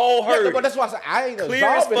said- all heard. Yeah, it. but that's why I said I ain't Clear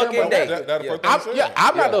as absolving him. fucking of day. nothing. That the first thing he said.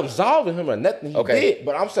 I'm not absolving him of nothing he Okay. did,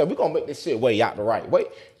 but I'm saying we're gonna make this shit way out the right way.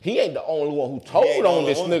 He ain't the only one who told ain't the on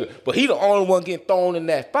only this one. nigga, but he the only one getting thrown in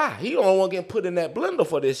that fire. He the only one getting put in that blender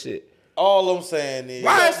for this shit. All I'm saying is,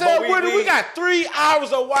 YSL but Woody, we we- got 3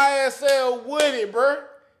 hours of YSL Woody, bro.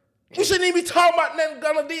 We shouldn't even be talking about nothing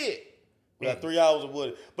Gunna did. we got 3 hours of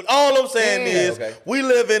wood. But all I'm saying is, okay. we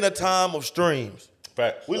live in a time of streams.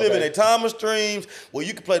 Facts. We live in a time of streams where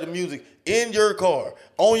you can play the music in your car,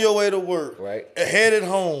 on your way to work, Right. headed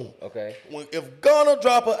home. Okay. If Gunna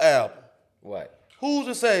drop an album, What? who's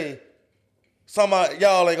to say somebody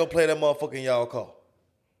y'all ain't gonna play that motherfucker in y'all car?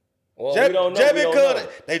 Well, we don't know. Just We don't because know.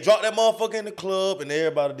 they dropped that motherfucker in the club and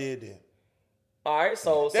everybody did that. All right,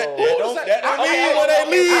 so That so- don't mean when they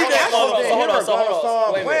leave that hold on, motherfucker. hold on, Gunna hold on.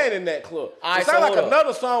 song Wait a playing minute. in that club. All right, It sound so like hold on.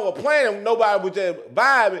 another song was playing and nobody was just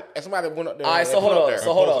vibing and somebody went up there. All right, and so hold put up on, there.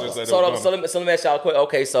 so hold Supposed on, to say so that was let me ask y'all quick.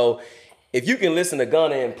 Okay, so if you can listen to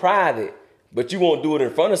Gunna in private, but you won't do it in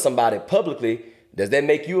front of somebody publicly, does that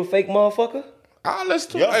make you a fake motherfucker? I'll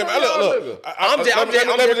listen to Yeah. it. Hey man, look. I'm just Let me just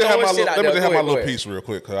throwing have my shit little, out let me there. just have Go my ahead, little go piece real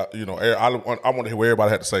quick, cause I want to hear what everybody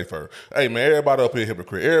had to say first. Hey man, everybody up here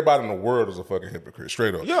hypocrite. Everybody in the world is a fucking hypocrite,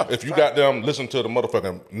 straight up. Yeah, If you got them listen to the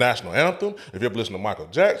motherfucking national anthem, if you ever listen to Michael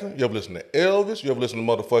Jackson, you ever listen to Elvis, you ever listen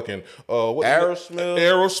to motherfucking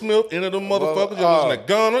Aerosmith, any of them motherfuckers. You ever listen to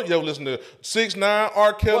Gunna, you ever listen to 6ix9ine,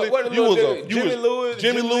 R. Kelly. What You was nigga, Jimmy Lewis,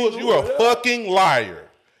 Jimmy Lewis. You a fucking liar.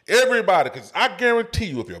 Everybody, because I guarantee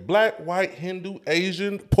you, if you're black, white, Hindu,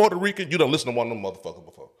 Asian, Puerto Rican, you don't listen to one of them motherfuckers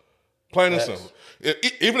before. Plain and simple.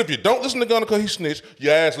 Even if you don't listen to Gunna because he snitched,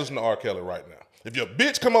 your ass listen to R. Kelly right now. If your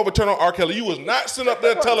bitch come over turn on R. Kelly, you was not sitting up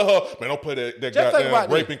there telling her, man, don't play that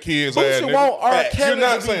goddamn raping kids ass Boosie nigga. want R. Facts. Kelly You're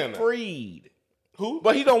not to saying be that. freed. Who?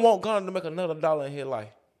 But he don't want Gunna to make another dollar in his life.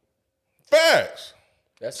 Facts.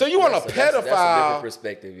 So you want a That's a pedophile? different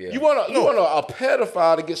perspective, yeah. You want a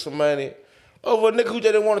pedophile to get some money over a nigga who just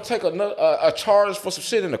didn't want to take a charge for some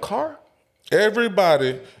shit in the car?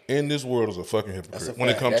 Everybody in this world is a fucking hypocrite when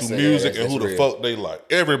it comes to music and who the fuck they like.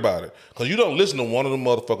 Everybody. Because you don't listen to one of them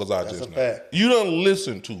motherfuckers I just named. You don't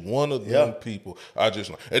listen to one of them people I just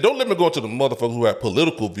named. And don't let me go into the motherfuckers who had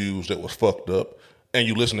political views that was fucked up and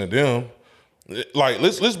you listen to them. Like,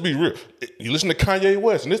 let's be real. You listen to Kanye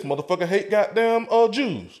West and this motherfucker hate goddamn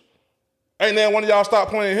Jews. Ain't there one of y'all stop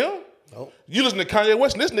playing him? Nope. You listen to Kanye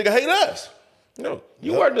West and this nigga hate us. No,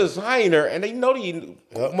 you are a designer, and they know you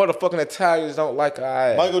motherfucking Italians don't like our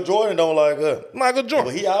ass. Michael Jordan don't like her. Michael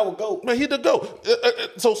Jordan. But he our GOAT. Man, he the GOAT.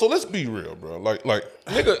 So let's be real, bro. Like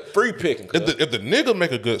Nigga, free picking. if the nigga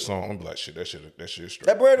make a good song, I'm gonna be like, shit is straight.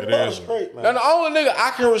 That bread and It butter is. straight, man. Now the only nigga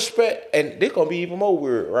I can respect, and this gonna be even more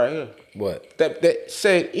weird right here. What? That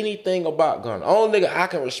said anything about Gunna. Only nigga I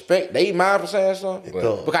can respect, they mind for saying something.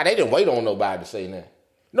 Thug. Because they didn't wait on nobody to say that.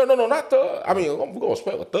 No, not Thug. I mean, we're gonna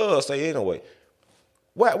respect what Thug say anyway.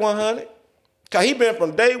 Whack 100. Cause he been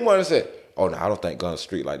from day one and said, oh no, I don't think Gunna's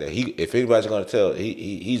street like that. If anybody's gonna tell,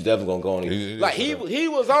 he's definitely gonna go on. He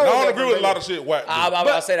was on. I don't agree with a lot of shit. Whack. I'm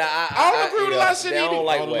about to say that. I don't agree with a lot of shit I either. don't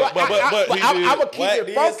like But Wack. I'm gonna keep Wack it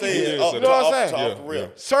did funky. say it. You know what I'm saying? Talk for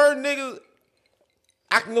real. Certain niggas,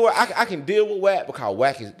 I can deal with Wack because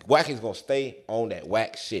Wack is gonna stay on that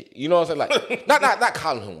Wack shit. You know what I'm saying? Like not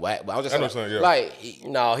calling him Wack, but I was just I know saying, what you're saying, like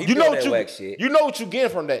No, he you know doing what that you Wack shit. You know what you getting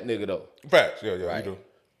from that nigga though. Facts. Yeah, you do.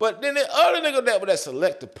 But then the other nigga that with that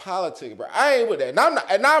selective politics, bro, I ain't with that.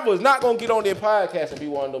 And I was not gonna get on their podcast and be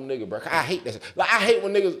one of them niggas, bro. I hate that shit. Like I hate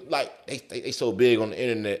when niggas like they so big on the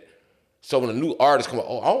internet. So when a new artist come out,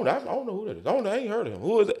 I don't know who that is. I ain't heard of him.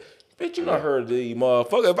 Who is that? Bitch, you done heard of these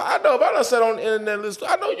motherfuckers. If I done sat on the internet list,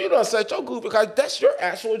 I know you done set your group because that's your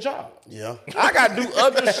actual job. Yeah. I gotta do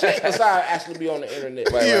other shit besides actually be on the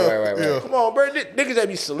internet. Right. Come on, bro. Niggas that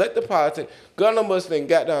be selective politics. Gunna must then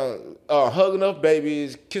got down hugging up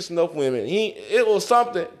babies, kissing up women. It was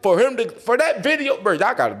something for that video, bro.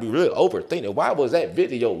 Y'all gotta be real overthinking. Why was that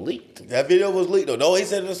video leaked? That video was leaked though. No, he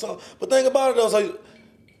said it in the song. But think about it though. So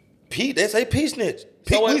Pete, they say P snitch.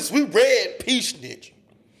 We read P snitch.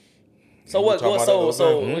 So what? talking about So that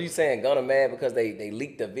so other what you saying? Gunna mad because they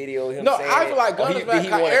leaked the video of him? No, saying I feel like that? Or Gunna's did he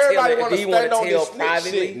mad. wanna Everybody tell- want to did he wanna stand on tell this snitch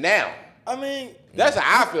privately? shit now. I mean, That's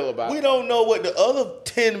how I feel about we it. don't know what the other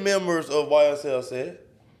 10 members of YSL said.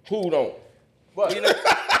 Who don't? But You know,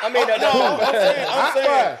 I mean, I'm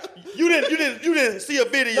saying you didn't see a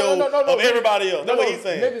video of everybody else. That's what he's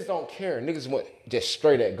saying. Niggas don't care. Niggas went just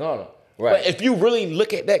straight at Gunna. Right. But if you really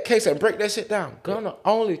look at that case and break that shit down, Gunna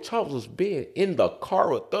only Charles was being in the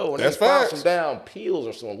car with Thug when That's they found facts. some down pills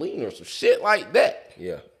or some lean or some shit like that.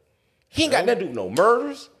 yeah. He ain't got nothing to do with no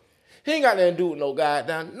murders. He ain't got nothing to do with no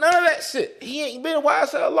goddamn none of that shit. He ain't been in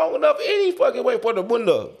YSL long enough any fucking way for the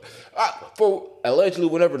window. For allegedly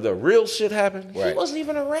whenever the real shit happened, he Right. wasn't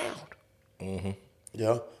even around.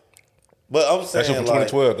 Yeah. But I'm saying That shit from like,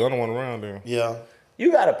 2012. The other one around there. yeah.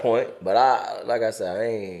 You got a point, but like I said, I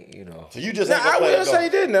ain't, So you just Now, ain't I gonna play will that say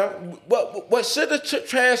though. this now. What should have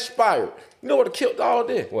transpired? You know what have killed all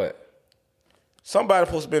this? What? Somebody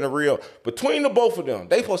supposed to be in a real between the both of them.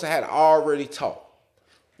 They supposed to have already talked.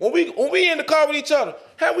 When we in the car with each other,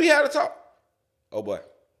 have we had a talk? Oh boy,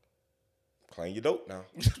 clean your dope now.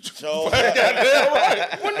 So, When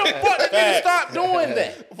the fuck did niggas stop doing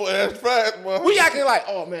that? Boy, that's fact, boy. We acting like,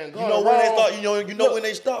 oh man, you know when they start. You know when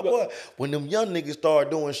they stop. What? When them young niggas start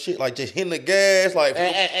doing shit like just hitting the gas, like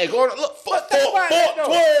and going look. Fuck that.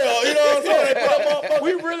 12. You know what I'm saying? They put them up,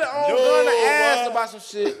 We really on No, Gunna ass why? about some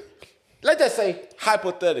shit. Let's just say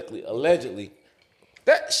hypothetically, allegedly,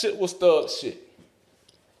 that shit was Thug shit.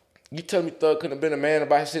 You tell me Thug couldn't have been a man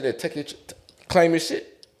about his shit and claim his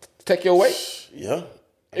shit, take your weight. Yeah.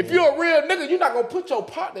 If you're a real nigga, you're not gonna put your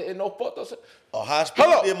partner in no fucked up shit. A high speed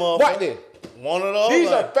Hold them up, right motherfucker. there. One of those. These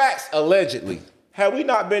like, are facts, allegedly. Had we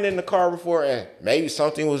not been in the car before and maybe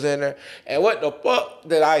something was in there, and what the fuck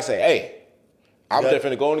did I say? Hey, I'm just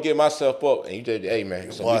finna go and get myself up, and you just, hey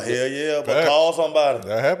man. So Well, hell yeah, but call somebody.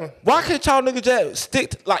 That happened. why can't y'all niggas just stick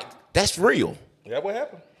to, like, that's real? That what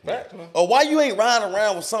happened. Fact. Or why you ain't riding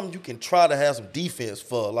around with something you can try to have some defense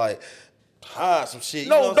for, like hide some shit. You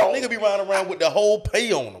No, know what I'm saying? don't. Nigga be riding around with the whole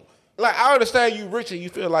pay on them. Like, I understand you rich and you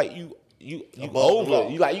feel like you Above the over law.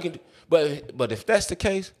 it. You like, you can, but if that's the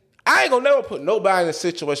case, I ain't gonna never put nobody in a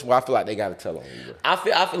situation where I feel like they gotta tell on you, bro.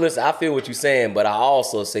 I feel what you're saying, but I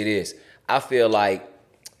also say this. I feel like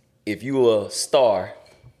if you a star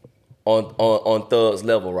on Thug's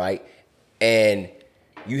level, right, and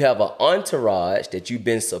you have an entourage that you've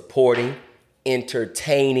been supporting,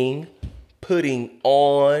 entertaining, putting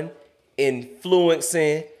on,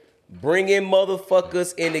 influencing, bringing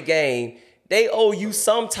motherfuckers in the game, they owe you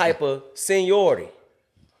some type of seniority.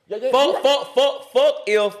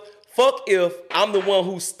 Fuck if I'm the one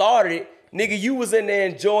who started it. Nigga, you was in there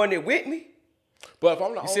enjoying it with me. But if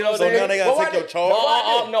I'm the see only what I'm one, saying? Now they gotta but take why your they-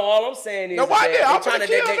 charge. No, all I'm saying is No, why did? I'm finna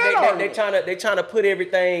kill that argument. they trying to put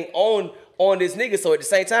everything on this nigga. So at the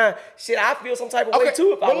same time, shit, I feel some type of way Okay,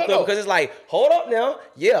 too if I but was look, Thug, because it's like, hold up now,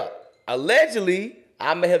 yeah, allegedly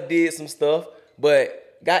I may have did some stuff,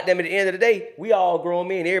 but goddamn, at the end of the day, we all grown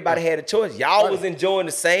men. Everybody had a choice. Y'all was enjoying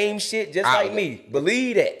the same shit just like me.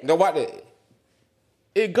 Believe that. No, why that?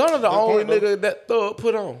 It Gunna the only point, though. nigga that Thug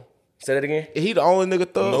put on. Say that again. He the only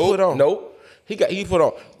nigga Thug put on. Nope. He put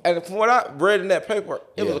on. And from what I read in that paper,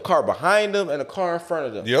 it was a car behind them and a car in front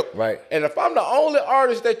of them. Yep. Right. And if I'm the only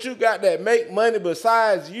artist that you got that make money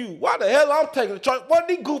besides you, why the hell I'm taking the charge? What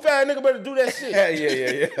these goof ass nigga better do that shit?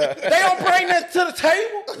 Yeah. They don't bring that to the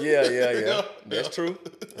table. Yeah. That's true.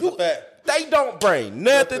 They don't bring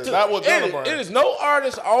nothing to not what Gunna bring. It is no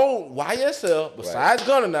artist on YSL besides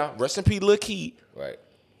Gunna now. Rest in peace, Lil Key. Right.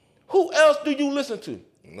 Who else do you listen to?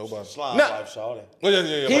 Nobody. Slime Nah. life, shawty. Well,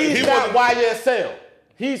 yeah. He's He not wasn't- YSL.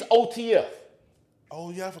 He's OTF.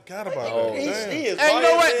 Oh yeah, I forgot about that. He Damn. is And you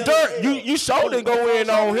know what, YSL. Dirt? You sure didn't go in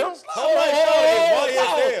on him.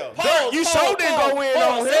 Dirt, you sure didn't go in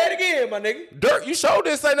on Say it him. again, my nigga. Dirt, you sure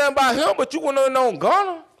didn't say nothing about him, but you went in on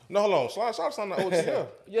Gunna. No, hold on. Slime signed the OTL.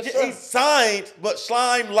 Yes, He's signed, but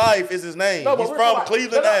Slime Life is his name. No, but He's we're from talking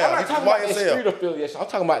Cleveland about, now. I'm He's not from talking about their street YSL. affiliation. I'm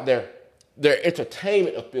talking about their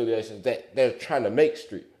entertainment affiliations that they're trying to make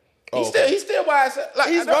street. He's still YSL. Like,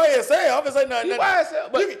 He's I know- YSL. I'm gonna say nothing. He YSL,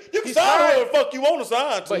 but you can he sign signed- whoever the fuck you want to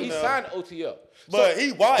sign to. But he now. signed OTL. But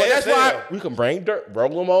he But that's why YSL. we can bring Dirt, bro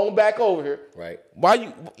him on back over here. Right.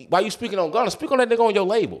 Why you speaking on Gunna? Speak on that nigga on your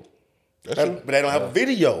label. But they don't have a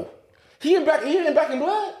video. He in Back in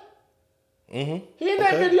Blood. Mm-hmm. He in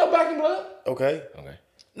that video Back in Blood. Okay.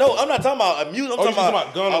 No, I'm not talking about a music. I'm you talking talking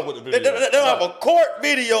about Gunna with the They video. don't have a court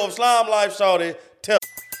video of Slime Life Shawty. Tell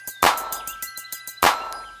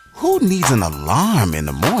Who needs an alarm in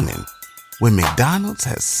the morning when McDonald's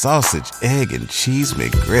has sausage, egg, and cheese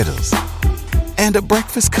McGriddles and a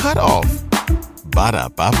breakfast cutoff?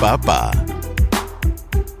 Ba-da-ba-ba-ba.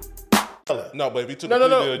 No, but if he took No, the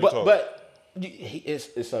plea deal, you told him. but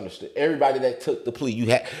it's understood. Everybody that took the plea, you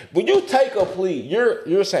had when you take a plea,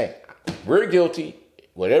 you're saying we're guilty.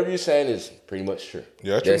 Whatever you're saying is pretty much true.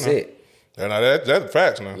 Yeah, That's true now. it. Yeah, now that's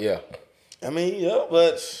facts now. Yeah. I mean, yeah,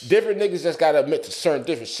 but Different niggas just gotta admit to certain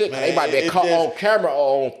different shit. Man, They might it be caught just- on camera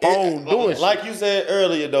or on phone doing like shit. you said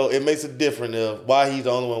earlier, though, it makes it different of why he's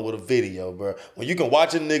the only one with a video, bro. When you can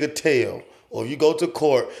watch a nigga tell, or if you go to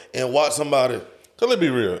court and watch somebody. So let's be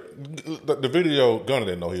real. The video, Gunna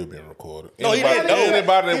didn't know he was being recorded. No, he didn't know.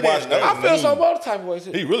 Anybody He that watched didn't know. that I feel knew. some other type of way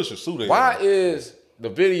too. He really should sue that. Why guy. is the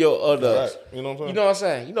video of the Right. You know what I'm saying? You know what I'm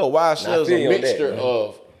saying? You know why I is feel a you on that, mixture man.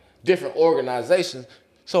 of different organizations.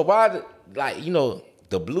 So why the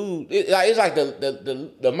blue it's like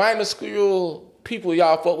the minuscule people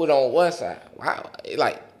y'all fuck with on one side. Why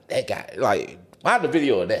like that guy why the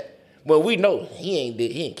video of that? Well, we know he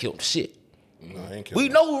ain't killed shit. No, he ain't We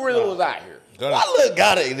know who really was out here. Gunna. Why little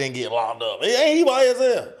guy that didn't get locked up? Ain't he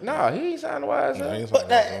YSL? Nah, he ain't signed the YSL. Nah, he ain't But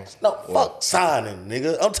signed that, no, fuck signing,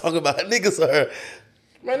 nigga. I'm talking about niggas are.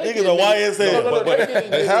 Man, they Niggas get are niggas- YSL. No, But they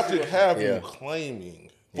get they have niggas- to have Yeah. you claiming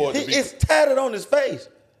for it to be. It's tatted on his face.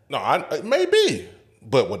 No, it may be.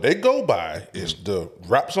 But what they go by is the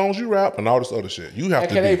rap songs you rap and all this other shit. You have And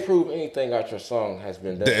to can be. they prove anything out your song has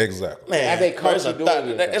been done? Exactly. Man, Have they caught it's you a doing thou-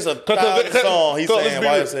 anything? It's a thousand song he's let's saying be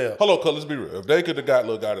real. YSL. Hold on, cuz let's be real. If they could have got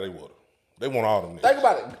Lil Gotti, they would have. They want all them niggas. Think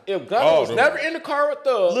about it. If Gunna Oh, was them- never in the car with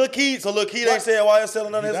Thug, Lil Keith, so Lil Keith ain't saying YSL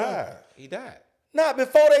and none He of that song? died. he died. Not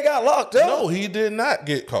before they got locked up. No, he did not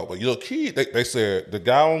get caught. But Lil Key, they said, the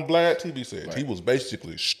guy on Vlad TV said he was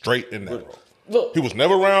basically straight in that role. Look. He was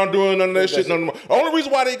never around doing none of that shit. The only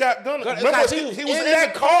reason why they got Gunna, remember, he was in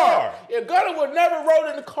that car. If Gunna would never rode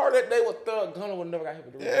in the car that day with Thug, Gunna would never got hit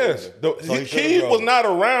with the Yes. He was not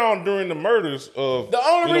around during the murders of... The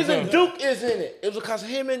only reason Duke is in it is because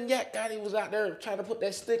him and Yak Gotti was out there trying to put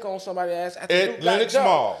that stick on somebody's ass after At Duke got Lennox jumped.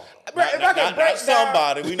 Mall. Not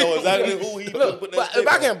somebody. We know exactly who he put that But stick if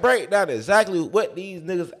I on. can break down exactly what these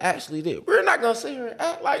niggas actually did, we're not gonna sit here and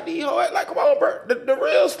act like these hoes. Like, come on, bro. The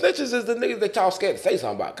real snitches is the niggas that y'all scared to say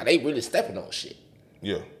something about, cause they really stepping on shit.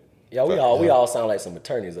 Yeah. Yeah, we all sound like some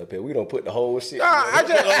attorneys up here. We don't put the whole shit. I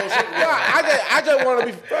just want to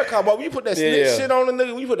be fair, cause when you put that snitch Yeah. shit on the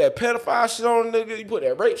nigga, when you put that pedophile shit on the nigga, you put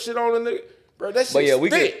that rape shit on the nigga, bro. That shit But yeah, we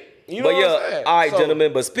stick. get. You know But what yeah, I'm saying? all right, So,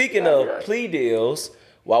 gentlemen. But speaking of right. plea deals,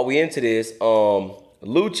 while we into this,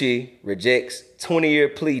 Lucci rejects 20-year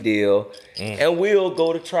plea deal and will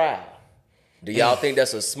go to trial. Do y'all think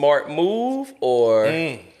that's a smart move or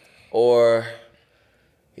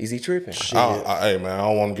is he tripping? Hey, man, I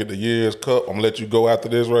don't want to get the years cut. I'm going to let you go after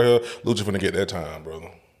this right here. Lucci finna get that time, brother.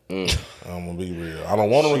 I'm going to be real. I don't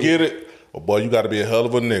want him to get it, but boy, you got to be a hell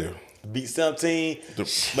of a nigga. Beat 17,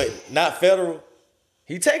 but not federal.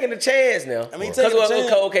 He taking a chance now. I mean, he taking a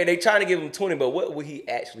chance. Okay, they trying to give him 20, but what will he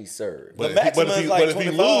actually serve? But maximum if is he like loses,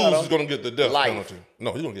 25, he's going to get the death Life. penalty.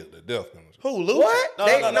 No, he's going to get the death penalty. Who, Lucci? What?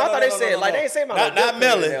 I thought they said like they ain't say about not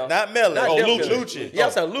Melon. Not Melon. Not Oh, death Lucci. penalty. Yeah,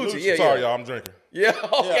 I'm saying Lucci. Yeah, Sorry, yeah. y'all, I'm drinking. Yeah,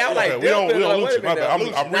 okay. I'm like, we don't Lucci. My bad.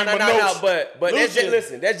 I'm reading my notes. But that's just, Lucci.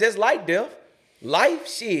 listen, that's just like death. Life,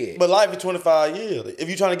 shit. But life is 25 years. If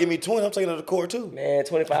you trying to give me 20, I'm taking it to court too. Man,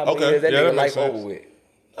 25 Okay, years, that yeah, nigga that life makes sense. over with.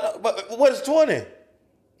 But what is 20?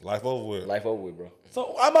 Life over with. Life over with, bro.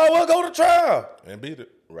 So I might well go to trial. And beat it.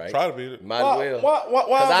 Right. Try to beat it. Might as well.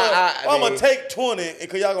 Why I'm I going mean- to take 20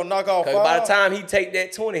 because y'all going to knock off 5? Cause by the time he take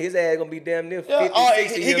that 20, his ass gonna be damn near 50, Yeah,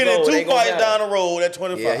 60 he years getting old. It 2 ain't gonna fights matter. down the road at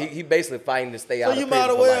 25. Yeah, he basically fighting to stay out So of you prison might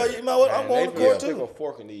as for well, life. I'm going to court Take a too.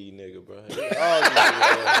 fork in these nigga, bro.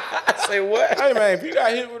 I say what? Hey man, if you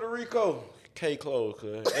got hit with a Rico, K close,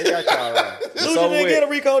 cuz they got y'all right. Lucci over didn't with. get a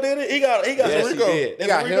Rico, did he? He got Yes, some he Rico. did. They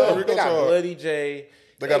got Rico. him. They got charge. Bloody J.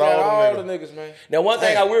 They got all the them niggas, man. Now, one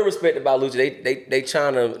thing I will respect about Lucci, they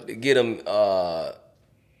trying to get him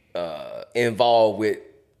involved with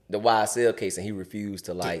the YSL case, and he refused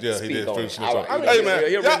to like Yeah, he speak did. on Finish it. the All talk. right. Hey, man.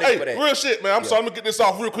 He'll Y'all, renege for that. real shit, man. I'm sorry. I'm going to get this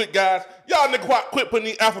off real quick, guys. Y'all nigga quit putting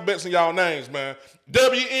these alphabets in y'all names, man.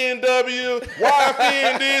 WNW,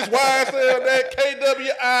 YFN this, YSL that,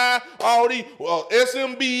 KWI, all these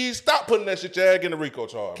SMBs. Stop putting that shit your in the RICO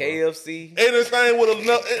charge. Bro. KFC. Anything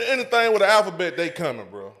with an alphabet, they coming,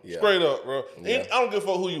 bro. Yeah. Straight up, bro. Yeah. I don't give a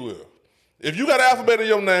fuck who you is. If you got an alphabet in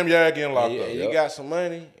your name, you're getting locked up. And you got some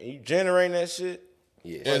money, and you generating that shit.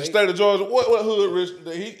 Yeah. In the state of Georgia, what hood rich?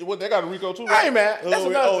 They got a RICO too, right? Hey man, that's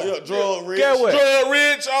another thing. drug rich. Get what? Drug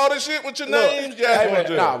rich, all this shit with your names. Yeah, Hey,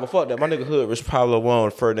 man, nah, but fuck that. My nigga Hood Rich Pablo one the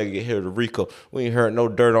first nigga get here to Rico. We ain't heard no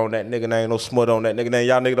dirt on that nigga name, no smut on that nigga name.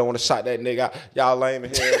 Y'all nigga don't want to shot that nigga out. Y'all lame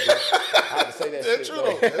in here. Bro. I had to say that shit. true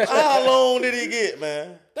Bro. though. How long did he get,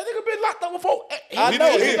 man? That nigga been locked up before. I He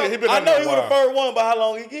know been- he he been was out the there a while. first one, but how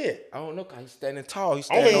long he get? I don't know, cause he's standing tall. He's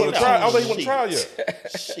I don't think standing he on went them to trial. I don't think he 10. went to trial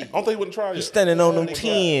yet. I don't think he went to trial He's yet. standing on them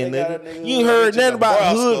 10, They got a nigga. You ain't heard nothing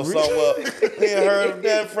about Nebraska Hood or Rich. somewhere. We ain't heard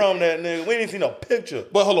nothing from that nigga. We didn't see no picture.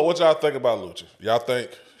 But hold on, what y'all think about Lucci? Y'all think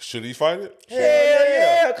should he fight it? Hell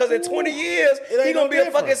yeah, because in 20 years, ain't he gonna no be a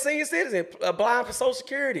different. fucking senior citizen, applying for Social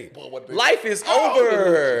Security. what they- Life is How old is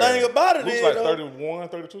over. The thing about it Looks is, like though, 31,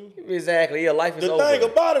 32. Exactly, yeah, life is the over. thing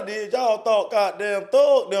about it is, y'all thought goddamn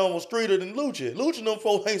Thug down was streeter than Lucci. Lucci them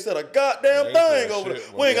folks ain't said a goddamn They ain't thing said over shit,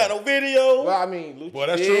 there. boy. We ain't got no video. Well, I mean, Lucci Boy,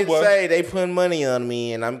 that's did true, boy. say they putting money on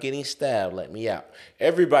me and I'm getting stabbed. Let me out.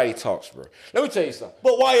 Everybody talks, bro. Let me tell you something.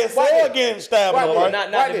 But YSL getting stabbed Why on did? right?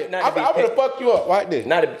 not Why to- did? not to be I'm gonna pick- fuck you up. Why did?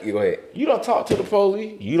 Not a, go ahead. You don't talk to the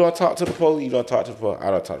police. You don't talk to the police. You don't talk to the police. I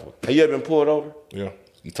don't talk to the police. Have you ever been pulled over? Yeah.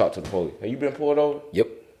 You talk to the police. Have you been pulled over? Yep.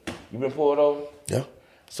 You been pulled over? Yeah.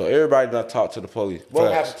 So everybody done talk to the police.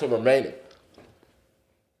 What Facts. happened to remaining?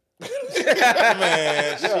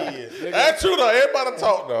 Man, shit. That's true though. Everybody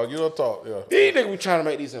talk though. You don't talk. Yeah. These niggas be trying to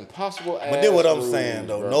make these impossible ass But then what I'm rules, saying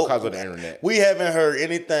though, bro, no, because of the internet. we haven't heard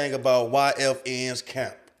anything about YFN's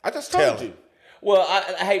camp. I just Tell told him. you. Well,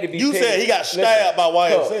 I hate to be You petty. said he got stabbed by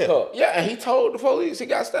YSL. Cup. Yeah, and he told the police he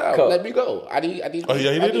got stabbed. Cup. Let me go. I need. Oh,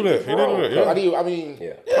 yeah, he did do that. He did do that, yeah. I mean,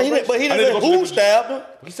 Yeah. Yeah, but he I need to didn't go say who sleep with stabbed him.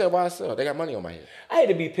 He said YSL. They got money on my head. I hate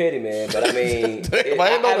to be petty, man, but I mean, Damn, I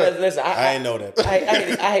didn't know that. Listen, I ain't know that.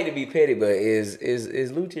 I hate to be petty, but is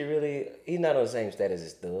Lucci really? He's not on the same status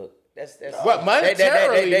as Thug. That's But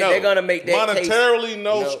monetarily, no. they're gonna make that case. Monetarily,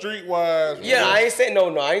 no. No. Streetwise. Yeah, I ain't saying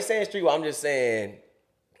no. I ain't saying street. I'm just saying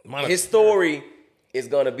Monet- his story is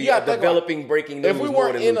going to be Yeah, a developing breaking news. If we more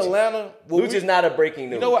weren't than in Lucci. Atlanta, Lucci's not a breaking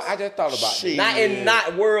news. You know what? I just thought about Shit. it.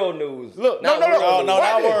 Not world news. Look, not no, world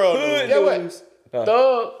not news. world Hood news. Yeah, news.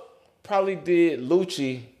 Thug probably did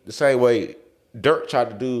Lucci the same way Dirk tried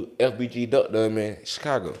to do FBG Duck Dumb in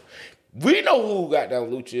Chicago. We know who goddamn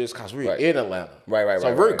Lucci is because we're in Atlanta. Right.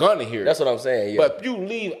 So we're gonna hear it. That's what I'm saying. Yeah. But if you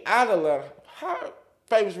leave out of Atlanta, how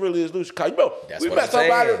famous really is Lucci? Because That's we what met I'm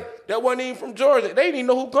somebody saying. that wasn't even from Georgia. They didn't even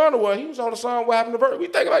know who Gunna was. He was on the song What Happened to Bert. We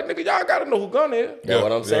think like, nigga, y'all gotta know who Gunna is. That's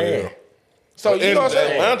what I'm saying. Yeah. So you In know what I'm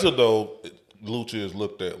saying? Atlanta, though, Lucci is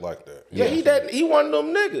looked at like that. Yeah, he one of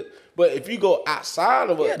them niggas. But if you go outside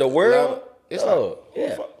of Yeah, the world. it's Oh,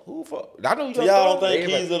 like, who fuck? I know you So don't y'all don't Thug. think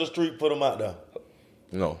Keys of the Street put him out there?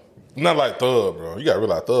 No. Not like Thug, bro. You got to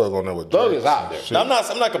realize Thug on there with Thug Drake. is out there. Shit. Now,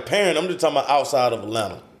 I'm not comparing. I'm just talking about outside of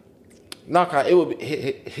Atlanta. It would be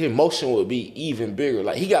his emotion would be even bigger.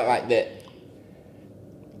 Like he got like that.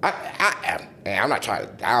 I'm not trying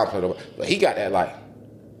to downplay him, but he got that like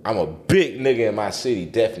I'm a big nigga in my city.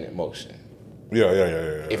 Definite motion, Yeah.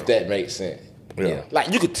 if that makes sense. Yeah.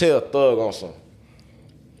 Like you could tell Thug on some.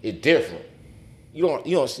 It's different. You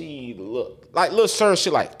don't see the look like little certain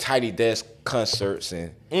shit like Tiny Desk concerts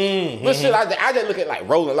and little shit like that. I just look at like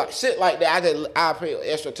rolling like shit like that. I pay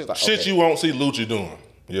extra attention. Like, Shit okay. you won't see Lucci doing.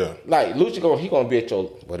 Yeah. Like Lucci he gonna be at your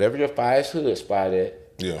whatever your Fire's Hood spot at.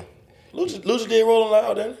 Yeah. Lucci did Rolling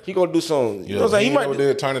Loud, didn't he? He gonna do some. You know what I'm He saying? He never might.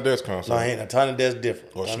 did Tiny Desk concert. No, he ain't. A Tiny Desk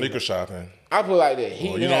different. Or sneaker shopping. I put it like that. He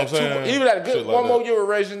Well, you know had what I'm saying? He had a good Shit like one more that. year with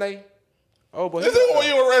Regine. Oh, but Is it when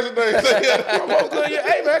you were resident? one more good year.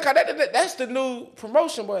 Hey man, 'cause that's the new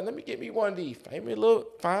promotion. But let me get me one of these famous little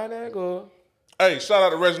fine and girl. Hey, shout out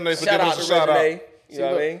to Resonate for Shout giving out us to a shout Regine. out. You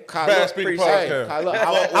know what I mean? Bad Speaker Podcast. I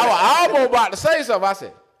was almost about to say something. I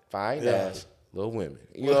said, fine ass, little women.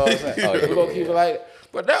 You know what I'm saying? Oh, yeah. We're gonna keep it like that.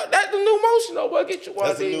 But that's the new motion though. But get you one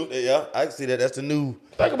That's of the these. new. Yeah, I can see that. That's the new.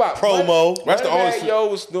 Think about it. Promo. That's the only Moneybagg Yo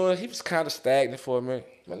was doing. He was kind of stagnant for a minute.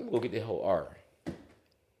 Man, let me go get that whole R.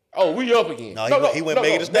 Oh, we up again. No, he went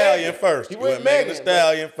Megan Thee Stallion first. He He went went Megan Thee Megan,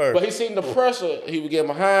 Stallion first. But he seen the pressure he would get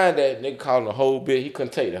behind that nigga calling the whole bit. He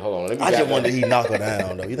couldn't take that. Hold on, let me. I get just that. wonder he knocked her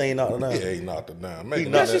down though. You think he knocked her down? Yeah, he knocked it down.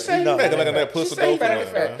 Megan knocked Thee it- he knocked Megan it looking at that She pussy say he dope for better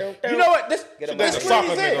that, than man. fat. You know what? This Get this a leads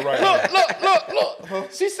soccer in. nigga right now.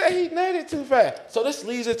 Look. She said he nutted too fast. So this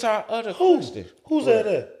leads into our other question. Who said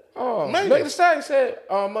that? Oh, Megan. Megan Thee Stallion said,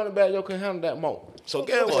 Moneybagg Yo can handle that more. So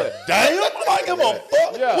guess what? Damn, I give a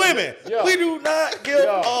fuck. Yeah. Women, Yeah. we do not give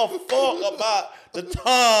Yeah. a fuck about the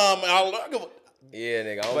time. I give a Yeah,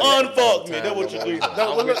 nigga. unfuck me. That's what you do.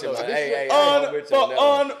 I'm with you, man. Hey, I'm with you on that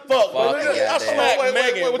one. Unfuck. Fuck I yeah, smack Wait,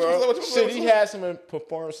 Megan, what you bro. said? Should he have some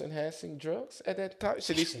performance enhancing drugs at that time?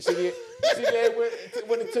 Should he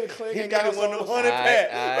went into the clinic He and got got him one of them some? honey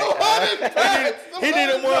packs. He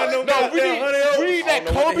didn't want them No, we goddamn honey need that I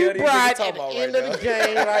don't know what the hell Kobe these Bryant niggas talking at the about end right of the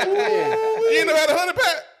game right there. You ain't never had a 100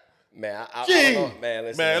 pack? Man, I Gee. don't know. Man,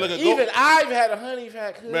 listen. Man, look at Even I've had a honey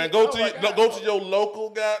pack. Man, go to your local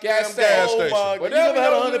goddamn Gas gas station. station. Oh my God. You never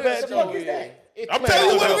had a 100 pack too? I'm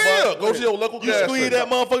telling you what it is. Go to your local You gas squeeze station. that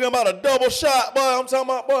motherfucker about a double shot, boy. I'm talking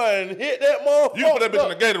about, boy, and hit that motherfucker. You can put that bitch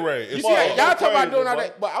in the Gatorade. You It's see, y'all talking about crazy, doing all boy.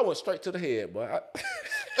 that, but I went straight to the head, boy.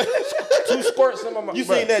 2 squirts in my. You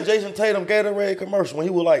seen that Jason Tatum Gatorade commercial when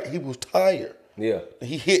he was tired. Yeah.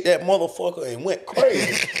 He hit that motherfucker and went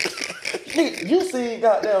crazy. You seen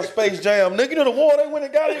goddamn Space Jam, nigga. You know the war they went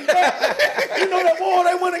and got him back. You know that war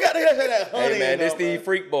they went and got that honey. Hey, man, this these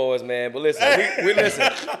freak boys, man. But listen, we listen.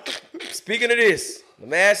 Speaking of this, let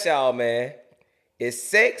me ask y'all, man. Is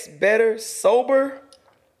sex better sober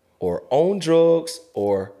or on drugs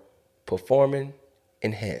or performing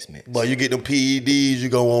enhancement? But you get them PEDs, you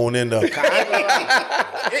go on in there.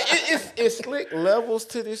 It's slick levels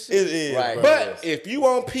to this shit. It is, Right. bro. But if you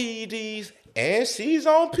on PEDs and she's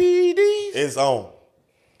on PEDs, It's on.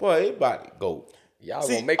 boy, it about to go. Y'all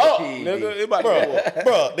See, gonna make a PED. Nigga, it about to go up.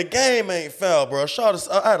 Bro, the game ain't foul, bro. I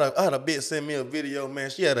had a bitch send me a video,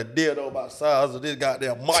 man. She had a dildo about the size of this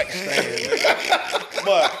goddamn mic stand. nigga.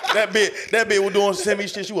 But that bitch was doing send me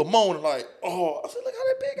shit. She was moaning like, oh. I said, look how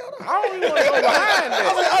that bitch got. I don't even want to go behind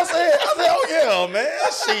that. I said, oh yeah, man.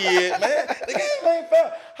 Shit, man. The game ain't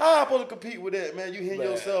foul. How I supposed to compete with that, man? You hitting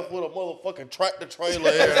yourself with a motherfucking tractor trailer.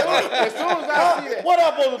 As soon as I see that. What I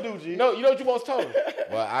supposed to do, G? No, you know what you supposed to tell me?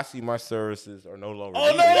 Well, I see my services are no longer Oh,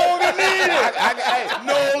 needed. no longer needed. Hey,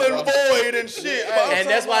 Null and void and shit. And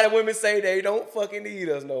that's why the women say they don't fucking need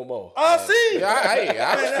us no more. I see. yeah, I Man,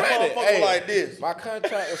 that respect it. motherfucker Hey, like this. my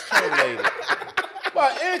contract was terminated.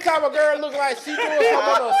 But anytime a girl look like she doing something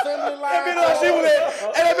on the assembly line, That be like she was in,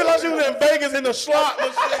 and that be like she was in Vegas in the slot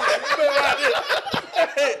machine. You know, like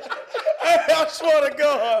this. Hey, I swear to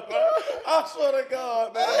God, bro. I swear to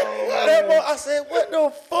God, man. That boy, I said, what the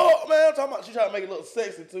fuck, man? I'm talking about she tried to make it look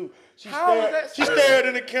sexy too. She stared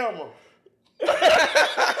in the camera.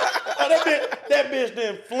 that bitch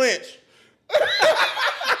didn't flinch.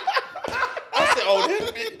 I said, oh,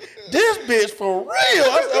 this bitch for real.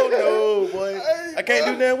 I said, oh no, boy. I can't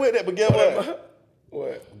do nothing with that, but guess what?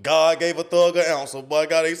 What? God gave a thug an ounce. So, boy,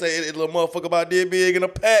 God, they say it little motherfucker about this big in a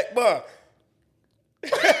pack, boy.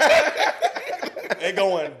 They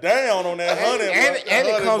going down on that honey. And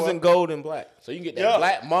it comes in gold and black. So you can get that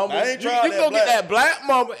black mamba. I ain't tried You that go black. get that black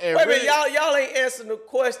mamba and Wait a really... minute, y'all ain't answering the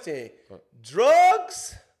question.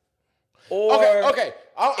 Drugs or Okay.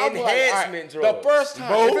 I'm enhancement like, all right, drugs? the first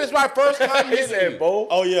time, if it's my first time He hitting said you, both.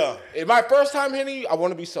 Oh, yeah. if my first time hitting you, I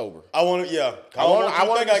want to be sober. I want to, yeah. I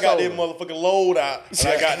wanna be I got this sober. motherfucking load out that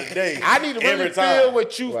I got today. I need to really every feel time.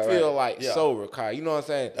 what you feel like Yeah. sober, Kai. You know what I'm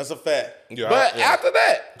saying? That's a fact. Yeah, But after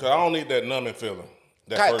that, because I don't need that numbing feeling.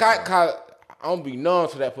 That first time. Kai, I'm gonna be numb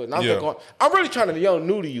to that person. Yeah. I'm really trying to be young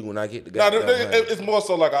new to you when I get the Nah, goddamn honey. it's more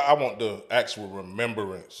so like I want the actual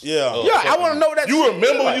remembrance. Yeah. of Yeah, I fucking want to know that. You shit remember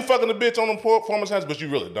feel when you like. fucking the bitch on them performance hands, but you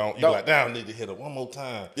really don't. You Don't. like, damn, I need to hit her one more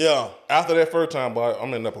time. Yeah. After that first time, boy,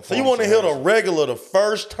 I'm in that performance. So you want to hit hands. a regular the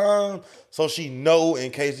first time so she know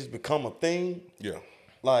in case it's become a thing? Yeah.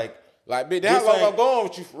 Like, Like, bitch, This how long ain't- I'm going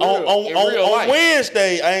with you for real? on in real life.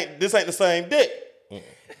 Wednesday, this ain't the same dick.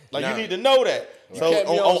 Like, Nah. you need to know that. So kept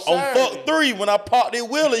me on on Saturday. fuck 3, when I popped it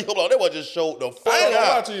Willie, you know, that was just showed the fuck I ain't gonna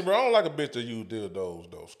lie out. to you, bro. I don't like a bitch that use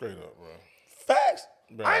dildos, though. Straight up, bro. Facts.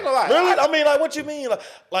 Bro. I ain't gonna lie. Really? I mean, like, what you mean?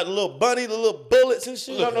 Like the little bunny, the little bullets and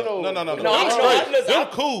shit? No. No, Them I'm straight. listen, Them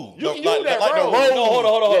cool. You can like- use that like the road. road. No,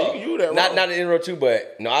 hold on. Yeah, you can use that Not road. to interrupt you,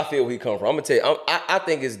 but no, I feel where he come from. I'm gonna tell you, I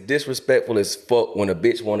think it's disrespectful as fuck when a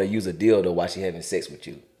bitch want to use a dildo while she having sex with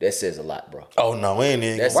you. That says a lot, bro. Oh, no, we ain't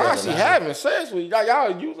even. That's Why it. is she having sex with you? Like,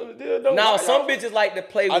 y'all using the dildo? Now, Why some y'all- bitches like to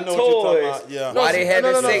play I with know what you're talking toys about, yeah. while they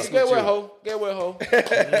having sex Get with with you. hoe. Get with hoe.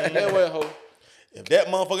 Get with hoe. If that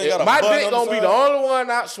motherfucker got a My button dick on gonna be side, the only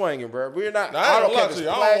one out swinging, bro. We're not. Now, I ain't gonna lie care if to it's you.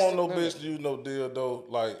 I don't want no plastic, bitch to use no dildo.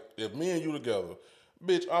 Like, if me and you together,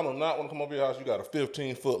 bitch, I do not want to come over your house. You got a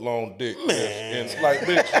 15-foot long dick. Man. And like,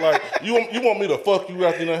 bitch, like, you want me to fuck you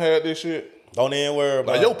after you done had this shit? don't even worry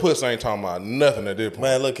about Like, it. your pussy ain't talking about nothing at this point.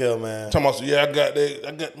 Man, look here, man. Talking about, yeah,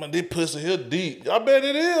 I got my this pussy here deep. I bet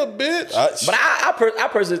it is, bitch. But I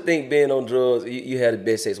personally think being on drugs, you had the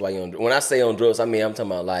best sex while you're on drugs. When I say on drugs, I mean I'm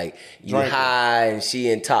talking about like you Drinking. high and she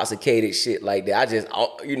intoxicated, shit like that. I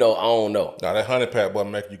don't know. Now that honey pack boy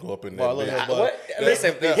make you go up in there. Boy, look bitch. here, boy. What?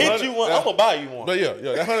 Listen, that Hit honey- you one. that- I'm gonna buy you one. But yeah,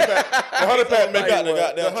 that honey pack, the honey pack make got you the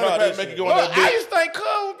goddamn that honey try pack this make you shit. go Look, in that I bitch. used to think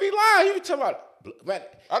Cub would be lying. He was talking about, man.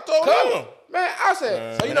 I told Cub, him. man, I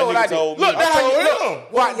said, so you Man, know what that I nigga did? told Look, me. that's how you I told look.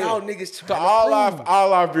 him. What Y'all y'all niggas to trying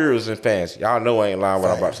all our viewers and fans, y'all know I ain't lying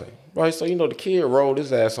what I'm about to say. Right, so you know the kid rolled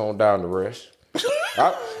his ass on down the rush.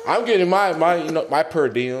 I'm getting my per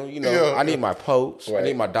diem. You know, Yeah. I need my Pokes. I Right.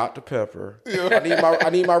 need my Dr. Pepper. I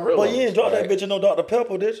need my real. Boy, you ain't drop that bitch in no Dr.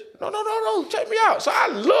 Pepper, did you? No. Check me out. So I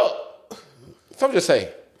look. So I'm just saying,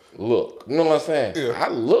 look. You know what I'm saying? Yeah. I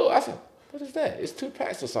look. I said, what is that? It's 2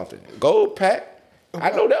 packs or something. Gold pack. I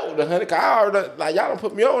know that was the honey. Cause I already, like, y'all don't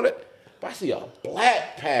put me on it. But I see a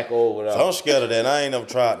black pack over there. I'm scared of that. I ain't never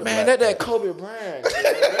tried the Man, black that Kobe Bryant.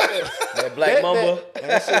 That black mamba.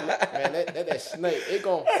 That snake. It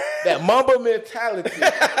gon' that mamba mentality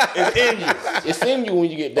is in you. It's in you when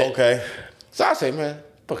you get that. Okay. So I say, man,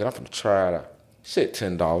 fuck it, I'm finna try it out. Shit,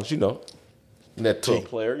 $10, you know. And that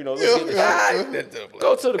 2-player, you know. Let's get the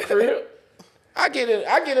go to the crib. I get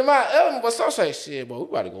in my element, but some say, shit, boy, we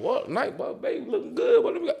about to go up tonight, boy, baby, looking good.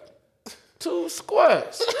 But we got 2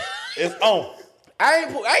 squares. It's on. I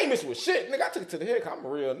ain't messing with shit, nigga. I took it to the head, 'cause I'm a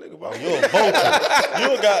real nigga, bro. You a vulture.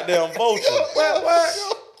 You a goddamn vulture. What?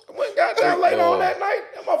 I went goddamn later on that night.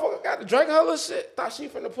 That motherfucker got to drink her little shit. Thought she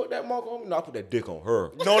finna put that mark on me. No, I put that dick on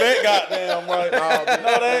her. No, that goddamn right. No,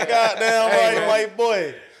 that goddamn Hey, right, man. white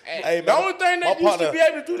boy. Hey, The man, only thing my that used to partner- be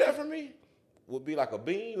able to do that for me would be like a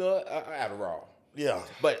bean or Adderall. Yeah.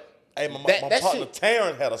 But Hey, my that partner shit-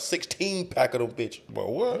 Taryn had a 16-pack of them bitches. But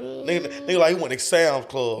what? Nigga like he went to Sam's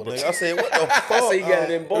Club. Nigga. I said, what the fuck? So you got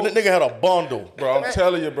it in both. That nigga had a bundle. Bro, I'm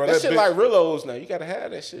telling you, bro, that that shit bitch, like Rillos now. You gotta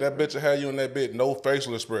have that shit. that bitch will have you in that bitch, no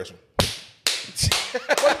facial expression.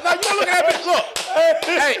 But now you gonna look at that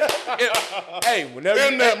bitch. Look, hey, whenever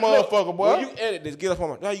In you that look, motherfucker, boy. when you edit this, get up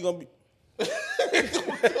on my. Now you gonna be. But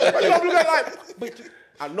you gonna look at like, but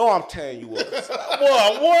I know I'm tearing you up.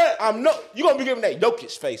 What? I'm no. You gonna be giving that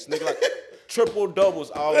Jokic face, nigga, like triple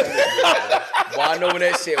doubles all over. Boy, I know when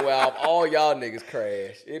that shit went off, all y'all niggas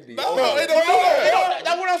crash. It be over. It don't do that.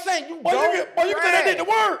 That's what I'm saying. You Boy, don't. you think that did the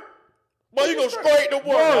work? Boy, you gonna scrape the work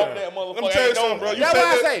off that motherfucker. Let me tell you Ain't something, no- bro. You That's said what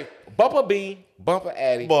I that- say. Bumper B, Bumper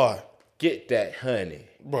Addy. Boy. Get that honey.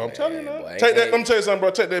 Bro, I'm telling you now. boy, Take that. Let me tell you something, bro.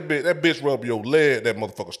 Take that bitch. That bitch rub your leg. That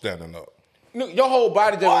motherfucker standing up. Look, your whole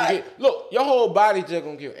body just gonna get. Look, your whole body just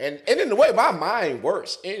gonna get. And in the way my mind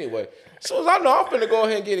works anyway. As soon as I know I'm finna go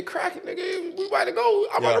ahead and get it cracking, nigga, we about to go.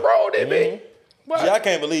 I'm on the road, that bitch. Gee, I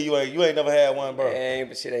can't believe you ain't never had one, bro. Dang,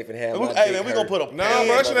 but shit ain't finna have Hey man, we gonna put a Nah, bro,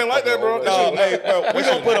 that shit ain't like that, bro. No, hey, bro, we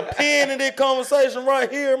gonna put a pin in this conversation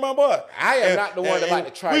right here, my boy. I am not the one that like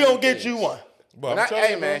to try. We gonna new get things. you one. Bro, Hey,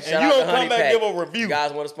 telling man. And you gonna come back and give a review. You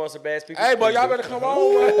guys want to sponsor Bad Speakers? Hey, boy, y'all better come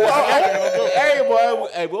on. Hey, boy,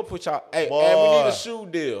 hey, we'll put y'all. Hey, Boy. and we need a shoe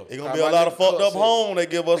deal. It's gonna be a lot of fucked up home. They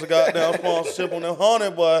give us a goddamn sponsorship on them honey,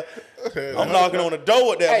 boy. I'm knocking on the door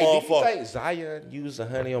with that Hey, do you motherfucker. think Zion used the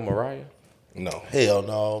honey on Mariah? No. Hell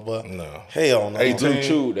no, but No. hell no. 18. Blue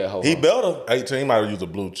Chew, that whole. He better. 18 might have used a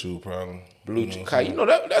blue chew, probably. Blue Chew. You know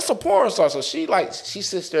that's a porn star. So she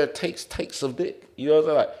sits there and takes of dick. You know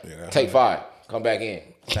what I'm saying? Like, take 5, come back in.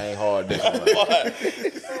 Same hard dick.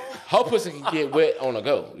 Her pussy can get wet on the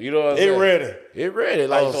go. You know what I'm saying? ready. It ready.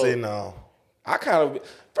 Like, Oh, so see, no. I kind of.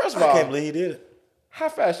 First of I all, can't believe he did it. how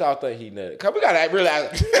fast y'all think he nutted? Cause we gotta really.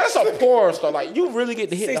 That's a porn star. Like you really get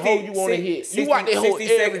to hit the hole you want to hit. You want the whole 60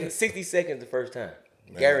 seconds. 60 seconds the first time,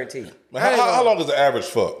 guaranteed. Man, how long is the average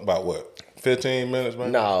fuck? About what? 15 minutes,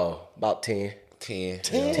 man? No, about 10. 10.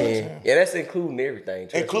 10. Yeah, that's including everything.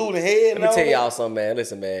 trust me. Including head. Let me tell y'all something, man.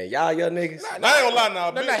 Listen, man. Y'all young niggas. I ain't gonna lie now,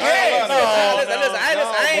 bitch. head.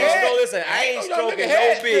 I ain't stroking no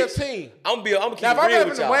bitch. 15. I'm gonna keep Now if it I'm real having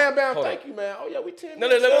with the y'all. wham bam, Hold on. thank you, man. Oh yeah, we 10. No,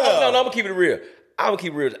 I'm gonna keep it real. I'm gonna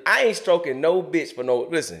keep it real. I ain't stroking no bitch for no.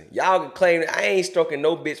 Listen, y'all can claim that I ain't stroking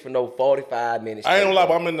no bitch for no 45 minutes. I ain't gonna lie,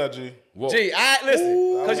 straight, but I'm in that G. Gee,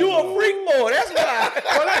 listen, cause you a freak boy. That's why.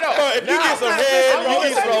 Bro, if you get some head, you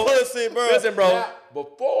get some pussy, bro. Listen, bro. Now,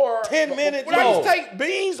 before 10 minutes, would I just bro. take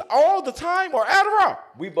beans all the time or Adderall?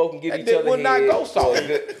 We both can give That each dick other would not head. go for soft. a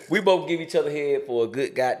good- We both give each other head for a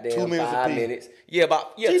good goddamn 2 minutes 5 apiece. minutes. Yeah,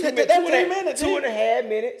 about Gee, 2 that- minutes. that's 2 3 minutes, 2.5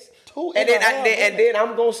 minutes. 2 And and then, a half and then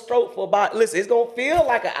I'm gonna stroke for about. Listen, it's gonna feel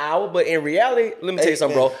like an hour, but in reality, let me tell you 8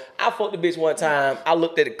 something, bro. minutes. I fucked the bitch one time. I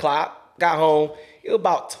looked at the clock, got home. It was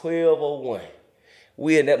about 12:01.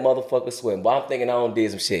 We in that motherfucker sweating, but I'm thinking I done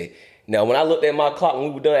did some shit. Now, when I looked at my clock when we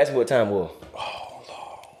were done, ask me what time it was.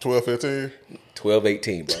 12, 15.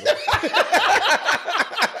 12:18, bro.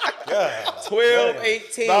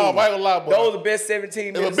 12:18. Nah, I ain't gonna lie, bro. Those are the best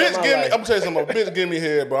 17 If a minutes bitch of my give me, life. I'm gonna tell you something. If a bitch give me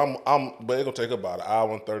head, bro, but it gonna take about an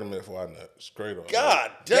hour and 30 minutes before I nut. Straight up.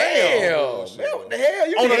 God Damn, damn. man, what the hell?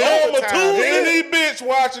 You On the did normal overtime, Tuesday, man. any bitch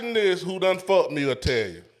watching this who done fucked me will tell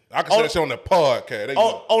you. I can say that shit on the podcast. They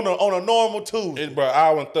know. On a normal Tuesday. It's bro,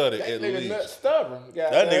 hour and 30 That at nut least. stubborn.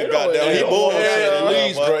 That nigga got down. He Yeah, bullshit. at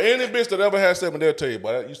least, boy. bro. Any bitch that ever had semen, they'll tell you,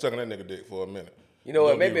 but you sucking that nigga dick for a minute. You know what?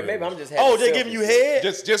 Don't be Maybe real. I'm just having Oh, they giving you head?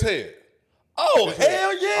 Just head. Oh,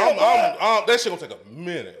 hell yeah, boy. That shit gonna take a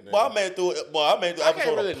minute. Boy, I made through I can't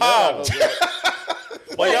episode really of Power. nut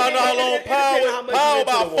no Boy, y'all know how long It Power depends was? how much Power you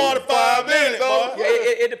about into the woman. 45 minutes, boy.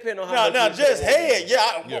 Yeah, it depends on how much. Now, you just into the woman. head.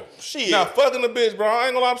 Yeah. Yeah. Shit. Now, fucking the bitch, bro. I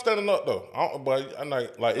ain't gonna lie, I'm standing up though. But I'm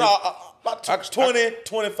like, No, about 20,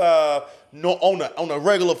 25 on a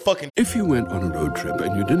regular fucking. If you went on a road trip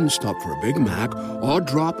and you didn't stop for a Big Mac or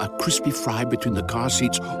drop a crispy fry between the car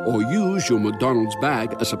seats or use your McDonald's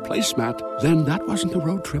bag as a placemat, then that wasn't a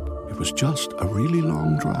road trip. It was just a really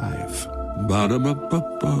long drive.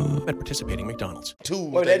 Ba-da-ba-ba-ba. At participating McDonald's. Wait,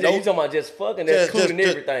 you talking about just fucking? That's including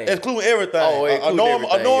everything. Including everything. Oh, including a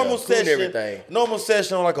everything, normal yeah. session. Including everything. Normal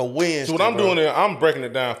session on like a Wednesday. So what I'm bro. doing is I'm breaking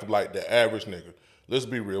it down for like the average nigga. Let's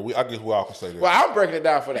be real. I guess we all can say this. Well, I'm breaking it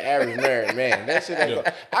down for the average married man. That shit ain't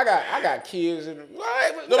go. I got kids and No,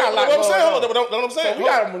 what I'm saying. Hold on, what I'm saying. So we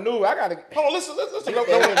got to maneuver. I got to. Hold on, listen. Hold on,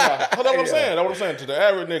 what I'm saying. That's what I'm saying. To the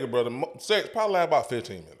average nigga, brother, sex probably last about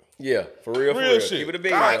 15 minutes. Yeah, for real. Real shit. Keep it a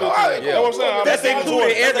big. All right, man. all right. Yeah. That's what I'm saying. That's I'm- including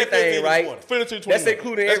That's everything, right? 20 to 20 That's minutes.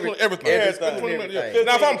 including That's everything. everything. Everything. 20 minutes, yeah. Everything.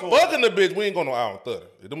 Now, if I'm fucking the bitch, we ain't going no hour and 30.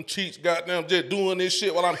 If them cheats goddamn just doing this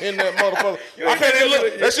shit while I'm hitting that motherfucker, I can't even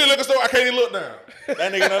look. That shit looking so I can't even look down. That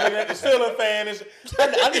nigga done looking at the ceiling fan. And shit.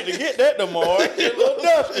 I need to get that tomorrow. Get a little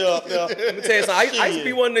dusty up there. Let me tell you something. I used to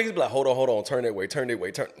be one of the niggas be like, hold on, turn that way.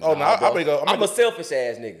 Oh, no, bro. I make a- I'm a selfish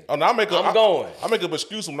ass nigga. Oh, now I make I'm going. I make up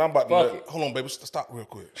excuse when I'm about to. Fuck Let, it. hold on, baby. Stop real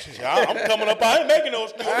quick. I'm coming up. I ain't making no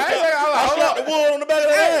excuse. I shot the wood on the back of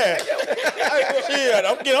the hand. Shit,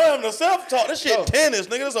 I'm having a self-talk. This shit tennis,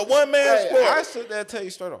 nigga. This a one-man Hey, sport. I sit there and tell you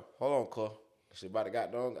straight up. Hold on, Cole. Shit about to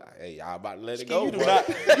got done. Hey, y'all about to let it go. You do bro.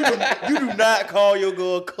 not. You do not call your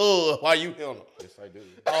girl cuz while you him. Yes, I do.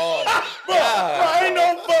 Bro, ain't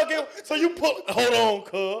no fucking. So you put. Hold on,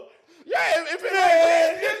 cuz. Yeah, if it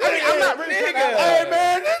ain't, I'm not really. Hey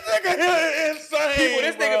man, this nigga here is insane. lame.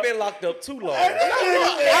 This nigga been locked up too long.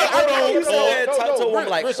 You said talk to a woman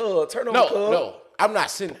like, listen, turn on, no. I'm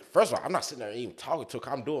not sitting. First of all, I'm not sitting there even talking to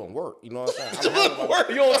her. I'm doing work. You know what I'm saying?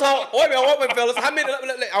 You don't talk. Wait a minute, fellas. How many?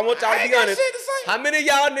 I want y'all to be honest. shit to say. How many of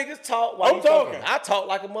y'all niggas talk while you talking? I talk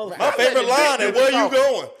like a motherfucker. My favorite line is, where you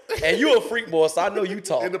going? And you a freak boy, so I know you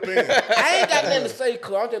talk. Independent. I ain't got nothing to say,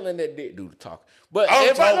 cuz I'm just letting that dick do the talking. But I'm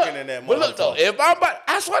if I talking look, in that But look though, motherfucker. if I'm about,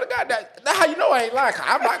 I swear to God, that's how you know I ain't lying. Cause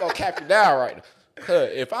I'm not gonna cap you down right now. Cause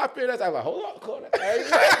if I feel that, I'm like, hold up, cuz. I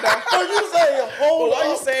ain't right now. So you saying hold Why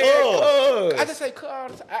you up, saying I just say cuz.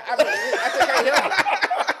 I just can't help it.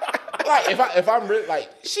 Like if I'm really like,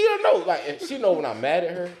 she'll know. Like if she know when I'm mad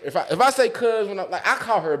at her. If I say cuz when I'm like, I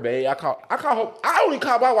call her babe. I call her. I only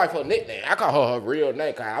call my wife her nickname. I call her real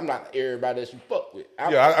name. Cause I'm not everybody that she fuck with.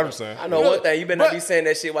 Yeah, I understand. I know one thing. You better not be saying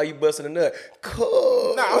that shit while you busting a nut.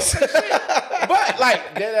 Cool. Nah, but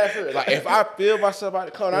like that ass her. Like if I feel myself out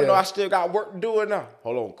the corner, I know I still got work to do it now.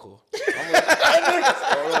 Hold on, cool.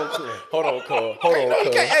 Hold on, cool.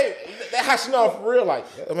 Hey, that how she know for real. Like,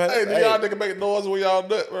 man, Hey, do y'all nigga make noise when y'all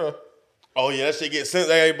nut, bro? Oh yeah, that shit get sent.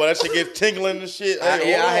 Hey, but that shit get tingling and shit.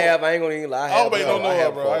 Hey, I have. I ain't gonna even lie. I don't make no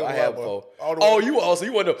noise, bro. I have before. All the Oh, way- you also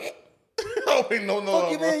you want to? I don't make no noise,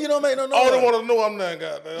 Fuck you, bro. man. You don't make no noise. I don't want to know I'm not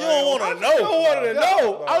goddamn. You don't want to know. You don't want to know.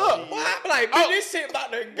 Look, I'm like, bitch, this shit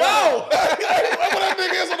about to go. Remember that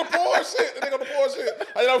nigga is on the porn shit? The nigga on the porn shit.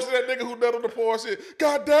 I never see that nigga who nut on the porn shit.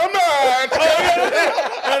 God damn it.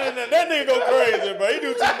 That nigga go crazy, bro. He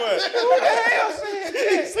do too much. what the hell saying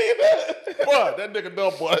You see that? Boy, that nigga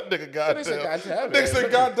dumb boy. That nigga goddamn. That nigga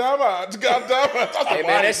said God damn it. God damn it. Hey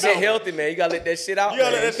man, that shit healthy, man. You gotta let that shit out. You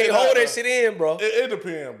gotta Man. let that You shit can't hold out, that man. shit in, bro. It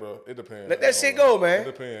depends, bro. It depends. Let that shit go, man. It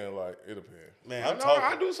depends. Like, it depends. Man, I I'm know, talking.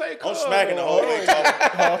 I do say I'm cuz. smacking the whole thing.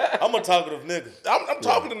 I'm a talkative nigga. I'm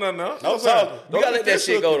talking to nothing now. I'm talking. You gotta let that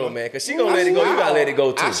shit go though, man. Cause she gonna let it go. You gotta let it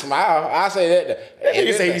go too. I smile. I say that.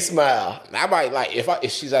 You say you smile. I might like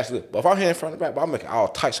if she's actually, but if I'm here in front of the back, but I'm making all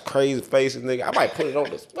types of crazy faces, nigga. I might put it on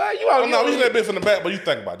this. Well, you Oh, already no, you let bit from the back, but you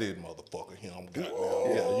think about this motherfucker. Him, goddamn.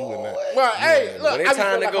 Yeah, you in that. Well, hey, look, When it's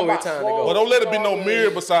time to go, it's time to go. But don't let it be no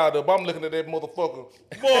mirror beside her. But I'm looking at that motherfucker.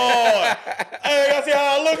 Boy, hey, I see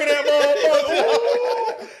how I look at that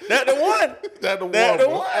motherfucker. That the one. That the one. That the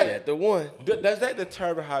bro. one. Yeah, the one. Does that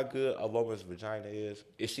determine how good a woman's vagina is?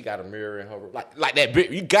 If she got a mirror in her room, like that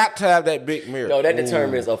big, you got to have that big mirror. No, that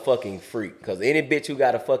determines a fucking freak. Cause any bitch who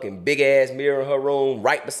got a fucking big ass mirror in her room,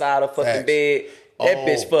 right beside her fucking Facts. bed, that Oh.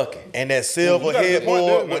 bitch fucking. And that silver You got a good point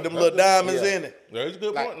headboard there, with them man. little diamonds in it. That's a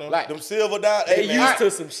good point, now. like Them silver diamonds. They Hey, man, used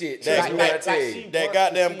to some shit. That's Like- what I like- tell like you. she- that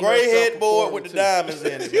goddamn See gray herself headboard with the performing, diamonds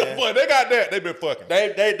in it, Yeah, man. boy, they got that. They been fucking.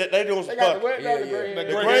 They doing some fuck. the Yeah, gray That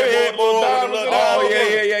hair. Gray headboard with the little Oh diamonds in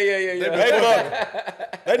it. yeah. They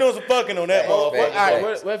fucking. They doing some fucking on that All motherfucker.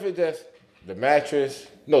 right, what if it's just the mattress?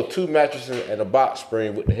 No, 2 mattresses and a box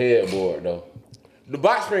spring with the headboard though. The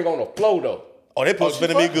box spring on the floor though. Oh, they supposed to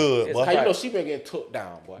be good, boy. How you know she been getting took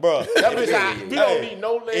down, boy? Bro, That bitch, you don't need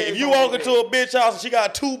no legs. if you walk into a bitch house and she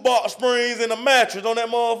got 2 box springs and a mattress on that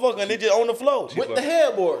motherfucker and they just on the floor. with the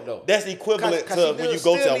headboard though. That's equivalent 'Cause to she when you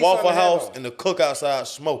still go to a needs Waffle something to House have on. and the cook outside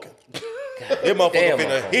smoking. That motherfucker Damn,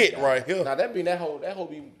 finna motherfucker. hit right here. Now that whole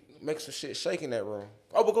be make some shit shake in that room.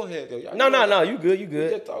 Oh, but go ahead though. Y'all- No. You good. You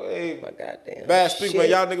good. Just talk, hey, My goddamn. bad speak, man.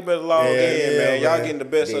 Y'all nigga better log in, Yeah, man. Y'all man. getting the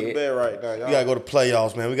best of the Big. bed right now. Y'all. We gotta go to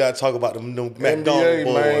playoffs, man. We gotta talk about them McDonald's NBA,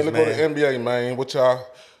 boys, man. Let's man. go to NBA, man. What y'all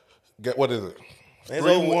get? What is it? It's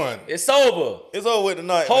 3-1. It's over. It's over with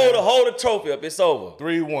tonight. Hold man. the trophy up. It's over.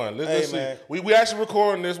 3-1. Let's Hey, see. man. We actually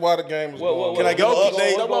recording this while the game is going. Can I give an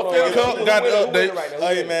update? Phil Cup got the update.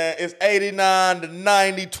 Hey, man, it's 89 to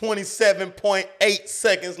 90, 27.8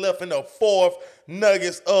 seconds left in the fourth.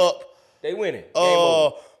 Nuggets up. They winning. Game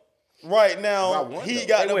over. Right now, By one, he though.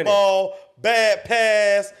 got They the winning. ball. Bad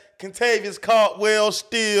pass. Contavious Caldwell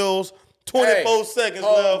steals. 24 Hey, seconds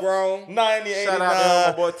homegrown. left. 90, Shout out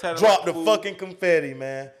to my boy 89. Tanner Drop the McCool. fucking confetti,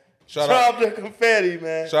 man. Shout Drop the confetti,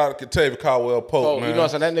 man. Shout out to Kentavious Caldwell Pope, Oh, man. you know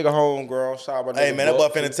what I'm saying? That nigga homegrown. Shout out my Hey, nigga man, that boy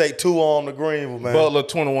Buck. finna take 2 on the Greenville, man. Butler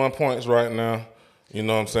 21 points right now. You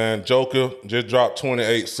know what I'm saying? Joker just dropped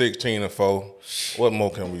 28, 16 and 4. What more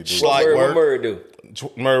can we do? Like What work. Murray do?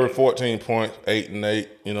 Murray 14 points, 8 and 8.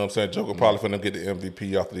 You know what I'm saying? Joker probably finna get the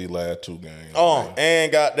MVP after these last 2 games. Oh, and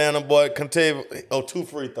goddamn the boy Contavious. Oh, 2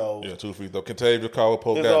 free throws. Yeah, 2 free throws. Kentavious Caldwell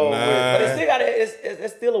Pope It's got over with. 9. But it's still got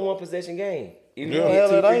it's still a 1 possession game. Even Yeah. if you Hell,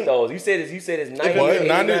 get 2 it free ain't. throws. You said it's 90. Well, it's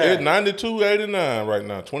 90, 89. it's 92-89 right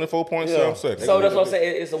now. 24.7 seconds. So that's what I'm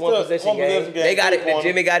saying. It's a 1 possession one game. possession game, They got it. 3-pointer.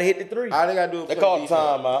 Jimmy got to hit the 3. All they gotta do is They play called the defense.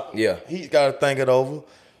 timeout. Yeah. He's got to think it over.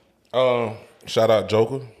 Shout out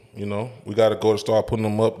Joker. You know, we got to go to start putting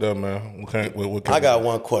them up there, man. We can't. We can't I got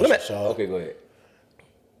one question, Shaw. Okay, go ahead.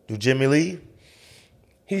 Do Jimmy leave?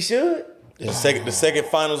 He should. The second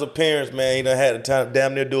finals appearance, man, he done had the time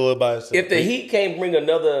damn near do it by himself. If the Heat can't bring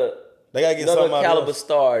another caliber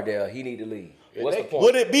star there, he need to leave. What's the point?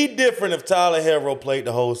 Would it be different if Tyler Hero played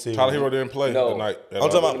the whole series? Tyler Hero didn't play tonight. I'm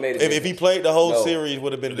talking about if he played the whole series,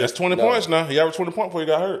 would have been different. That's 20 points now. He averaged 20 points before he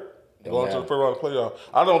got hurt. Going to the first round of the playoff.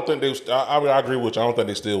 I don't think they. I agree with you. I don't think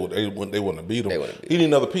they still would. They wouldn't have beat him. He need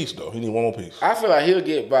another piece though. He need one more piece. I feel like he'll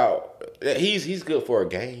get about. He's good for a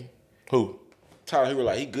game. Who? Tyler Hero,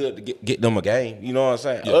 like he good to get them a game. You know what I'm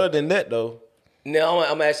saying? Yeah. Other than that though. No,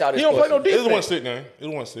 I'm gonna ask y'all this question. He don't play no defense. It was 1-6 game. It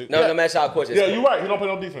was 1-6. No, let me ask y'all a question. Yeah, you're right. He don't play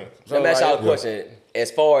no defense. Let me ask y'all a question.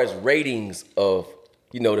 As far as ratings of,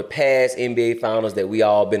 the past NBA finals that we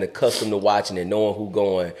all been accustomed to watching and knowing who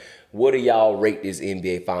going, what do y'all rate this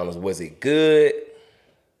NBA finals? Was it good?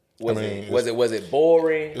 Was it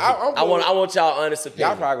boring? I want y'all honest opinion.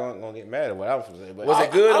 Y'all probably gonna get mad at what I was gonna say. But was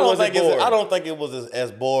it good or was it boring? I don't think it was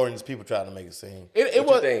as boring as people trying to make it seem. It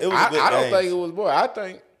was. It was I don't think it was boring. I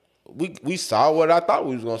think we saw what I thought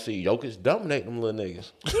we was gonna see. Jokic dominate them little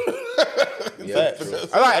niggas.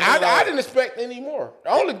 I didn't expect any more.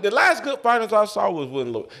 The last good finals I saw was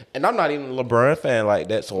when, and I'm not even a LeBron fan like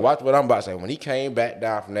that. So watch what I'm about to say. When he came back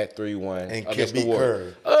down from that 3-1 and against the beat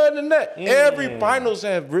Warriors. Curry. Other than that, every finals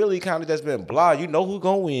have really kind of just been blah. You know who's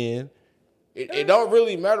gonna win. It don't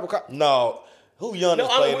really matter because who Giannis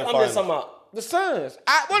playing in the finals? I'm just talking about. The Suns.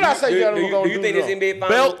 What did I say? Do you think this NBA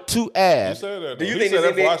finals belt to ass? You said that. Do you think this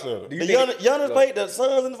NBA? Giannis played the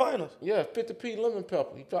Suns in the finals? Yeah, 50p lemon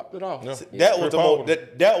pepper. He dropped it off. Yeah. That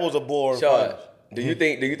was a boring finals. Do you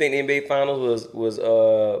think the NBA finals was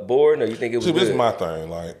boring, or you think it was good? This is my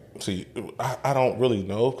thing. I don't really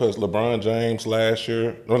know because LeBron James last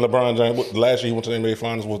year he went to the NBA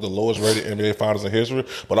finals, was the lowest rated NBA finals in history.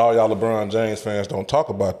 But all y'all LeBron James fans don't talk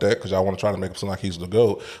about that because y'all want to try to make him seem like he's the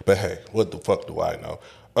GOAT. But hey, what the fuck do I know?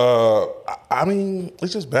 I mean,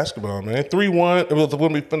 it's just basketball, man. 3-1. It was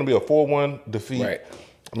going to be a 4-1 defeat. Right.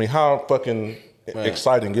 I mean, how fucking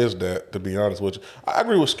exciting is that, to be honest with you? I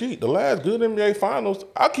agree with Skeet. The last good NBA Finals,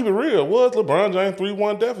 I'll keep it real, was LeBron James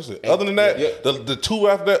 3-1 deficit. Other than that, the two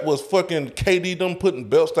after that was fucking KD them putting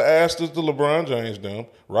belts to asses to LeBron James them,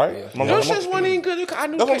 right? Yeah. Those shits wasn't even good. I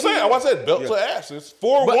knew that's what I'm saying. I said belt to asses.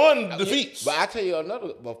 4-1 defeats. But I tell you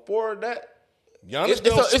another, before that, Giannis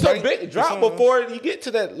it's a big drop before you get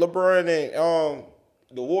to that LeBron and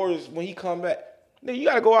the Warriors when he come back. Nigga, you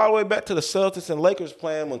got to go all the way back to the Celtics and Lakers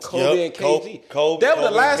playing when Kobe and KG. That was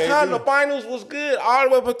the last time the finals was good, all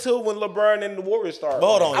the way up until when LeBron and the Warriors started.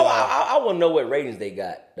 Hold on, I want to know what ratings they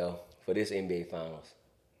got, though, for this NBA finals.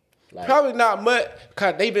 Probably not much,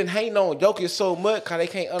 because they been hating on Jokic so much, because they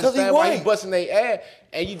can't understand why he busting their ass,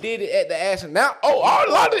 and you did it at the ass. And now, a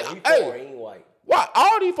lot of why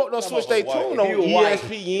all these folks don't switch their tune on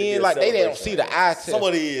ESPN like they don't see the eye test.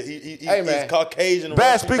 Somebody is. He's Caucasian.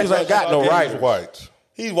 Bad speakers ain't got no writers.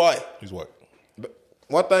 He's white. But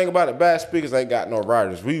one thing about it, bad speakers ain't got no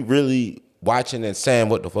writers. We really watching and saying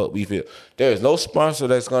what the fuck we feel. There is no sponsor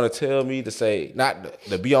that's gonna tell me to say not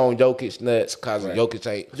to be on Jokic nuts because Jokic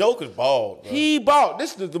ain't. Jokic bald. Bro. He bald.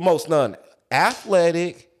 This is the most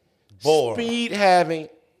athletic, speed having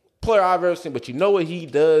player I've ever seen. But you know what he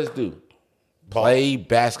does do? Play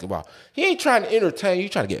basketball. He ain't trying to entertain you.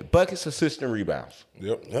 He's trying to get buckets, assists, and rebounds.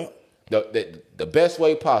 Yep. The best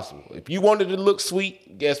way possible. If you wanted to look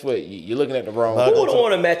sweet, guess what? You're looking at the wrong. Who would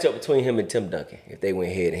want a matchup between him and Tim Duncan if they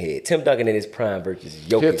went head to head? Tim Duncan in his prime versus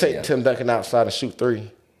Jokic. He'll take Tim Duncan outside and shoot three.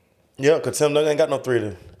 Yeah, because Tim Duncan ain't got no three.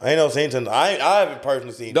 I ain't never seen Tim. I haven't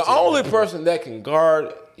personally seen. The only person that can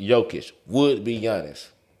guard Jokic would be Giannis.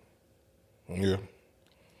 Yeah,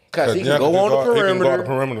 because he can go on the perimeter. He can guard the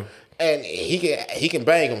perimeter. And he can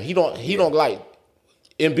bang him. He don't like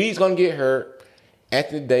Embiid's gonna get hurt.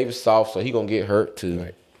 Anthony Davis soft, so he gonna get hurt too.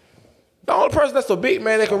 Right. The only person that's a big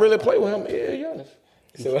man that can really play with him is Giannis.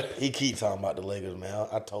 So he keep talking about the Lakers, man.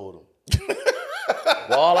 I told him.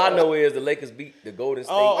 Well, all I know is the Lakers beat the Golden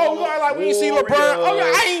State. Like when you see LeBron.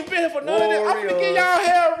 I ain't been here for none of this. I'm gonna get y'all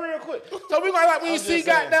hell real quick. So we gonna like when you see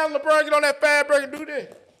goddamn LeBron get on that fast break and do this.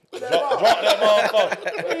 Drop that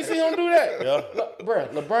motherfucker. When you see him do that, yeah.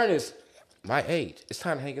 LeBron is my age. It's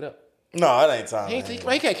time to hang it up. No, it ain't time. He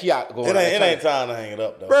can't keep out going. It ain't time to hang it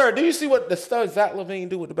up though. Bro, do you see what the stud Zach LaVine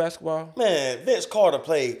do with the basketball? Man, Vince Carter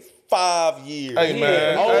played 5 years. Hey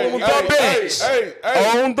man, on the bench.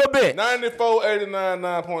 On the bench. 94-89,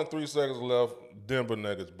 9.3 seconds left. Denver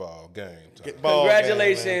Nuggets ball game time.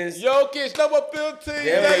 Congratulations, Jokic, number 15.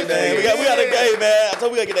 Everything. We got a game, man. I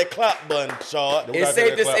told we gotta get that clap button, Shaw. It's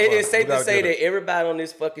safe to say that everybody on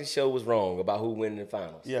this fucking show was wrong about who win the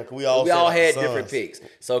finals. Yeah, because we all had different picks.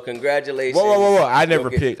 So congratulations. Whoa! I never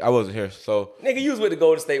picked. I wasn't here. So nigga, you was with the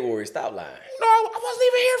Golden State Warriors. Stop lying. No, I wasn't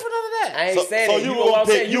even here for none of that. I ain't saying so it. you You gonna know what I'm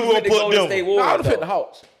pick- saying? you You gonna with the put Golden them. State No, I Warriors, would pick the though.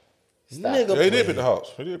 Hawks. Nigga, Yeah, he did pick the Hawks.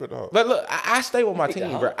 He did pick the Hawks. But look, I stay with my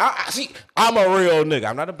team, bro. I see, I'm a real nigga.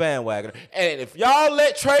 I'm not a bandwagoner. And if y'all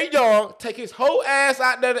let Trey Young take his whole ass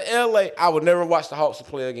out there to L.A., I would never watch the Hawks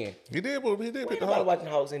play again. He did pick the Nobody Hawks. watching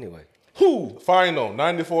Hawks anyway. Who? Final,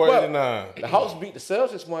 94-89. The Hawks beat the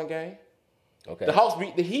Celtics one game. Okay. The Hawks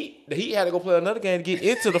beat the Heat. The Heat had to go play another game to get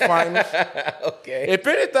into the finals. Okay. If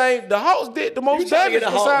anything, the Hawks did the most You trying to damage get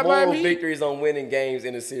the Hawks beside moral Miami Heat. victories on winning games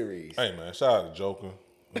in the series. Hey, man, shout out to Joker.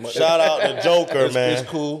 shout out to Joker, man. It's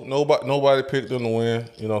cool. Nobody picked them to win.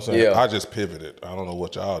 You know what I'm saying? Yeah. I just pivoted. I don't know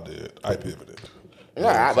what y'all did. I pivoted.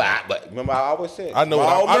 Yeah, but remember, I always said I know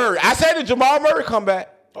Jamal I- Murray. I said the Jamal Murray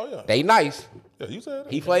comeback. Oh, yeah. They nice. Yeah, you said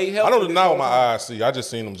it. He played I healthy. don't know this what my whole time. eyes see. I just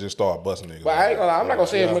seen them just start busting niggas. But I ain't gonna lie, I'm not gonna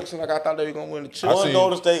say Yeah. it mixing like I thought they were gonna win the chip. I Once seen-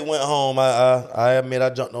 Golden State went home, I admit I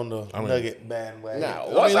jumped on the Nugget bandwagon. Now,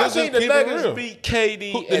 I once mean, I let's seen just the keep it Nuggets real. beat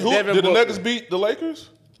KD Who- and Devin did the Booker. Nuggets beat the Lakers?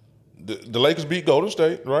 The Lakers beat Golden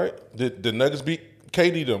State, right? Did the Nuggets beat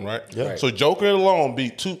KD them, right? Yeah. Right. So Joker alone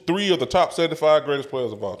beat 3 of the top 75 greatest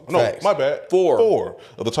players of all time. No, Facts. my bad. 4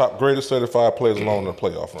 of the top greatest 75 players alone in the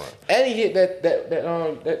playoff run. And he hit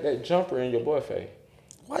that jumper in your boy face.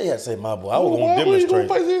 Why you had to say my boy? I was Why gonna you gonna demonstrate.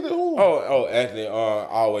 face either who? Oh, Anthony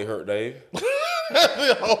always hurt Dave.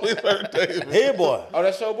 Always hurt David. Head boy. Oh,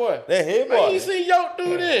 that's your boy. That head I boy. ain't seen Yo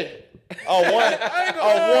do this. Oh,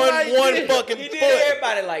 one did. fucking He foot. did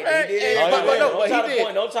everybody like that. He did everybody like that. Don't try to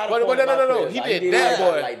point. Don't try to point. But no. my players. He Like, did that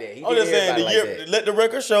everybody boy. like that. He I'm did just saying the everybody year. like that. Let the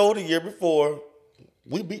record show the year before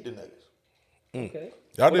we beat the Nuggets. Okay.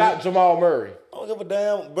 Y'all Without did. Jamal Murray. I don't give a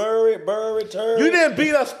damn. Bury, turn. You didn't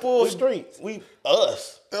beat us full strength. We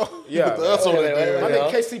us. Yeah. That's what they Wait, did. My wait,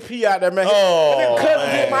 nigga KCP out there, man. Oh, That nigga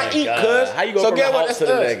couldn't get my eat, cuz. How you go So from get the what? Hawks That's to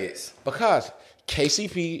the us. Nuggets? Because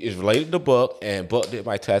KCP is related to Buck, and Buck did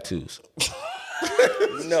my tattoos.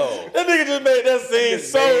 No. That nigga just made that scene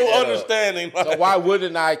just made that so up. understanding. So why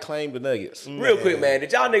wouldn't I claim the Nuggets? Real quick, man.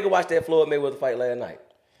 Did y'all nigga watch that Floyd Mayweather fight last night?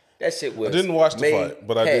 That shit was. I didn't watch the made fight,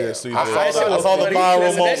 but I did see hell. the- That shit I was saw the funny. viral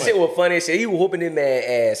Listen, moment. That shit was funny as shit. He was whooping his man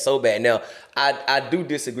ass so bad. Now, I do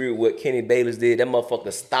disagree with what Kenny Bayless did. That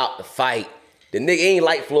motherfucker stopped the fight. The nigga ain't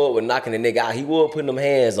like Floyd with knocking the nigga out. He was putting them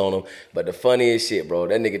hands on him. But the funniest shit, bro,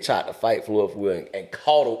 that nigga tried to fight Floyd and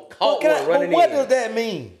caught one running What in. does that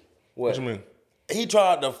mean? What you mean? He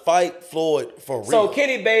tried to fight Floyd for real. So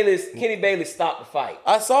Kenny Bayless stopped the fight.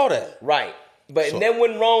 I saw that. Right. But that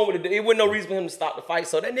wasn't wrong with it. It wasn't no reason for him to stop the fight.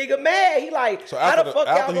 So that nigga mad. He like, So how after, the fuck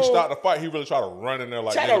after y'all he gonna stopped the fight, he really tried to run in there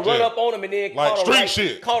like try nigga to run just- up on him and then like caught street a right,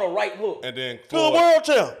 shit. caught a right hook. And then To the world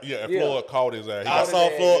champ. Yeah, and Yeah. Floyd caught his ass. He I got- saw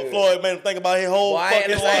man, Floyd. dude. Floyd made him think about his whole Boy, I ain't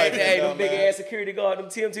fucking the same life. thing. you know, Them big man. ass security guard, them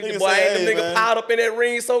TMT. Nigga Boy, say, ain't them hey, nigga man. piled up in that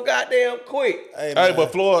ring so goddamn quick. Hey, Hey, man.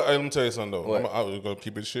 but Floyd, hey, let me tell you something though. What? I'm gonna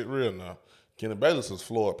keep it shit real now. Kenny Bayless is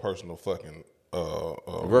Floyd's personal fucking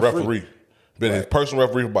referee. Been his personal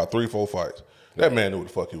referee for about 3-4 fights. That man knew what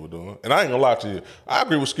the fuck he was doing. And I ain't gonna lie to you. I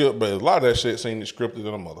agree with Skip, but a lot of that shit seemed scripted in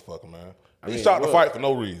a motherfucker, man. He stopped the fight for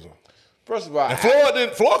no reason. First of all, And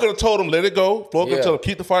Floyd could have told him, let it go. Floyd could have told him,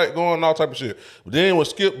 keep the fight going and all type of shit. But then when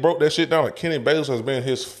Skip broke that shit down, like Kenny Bayless has been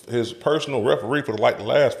his personal referee for the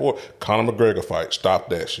last 4. Conor McGregor fight, stop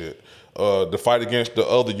that shit. The fight against the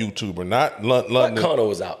other YouTuber, not But London. Conor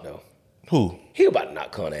was out though. Who? He about to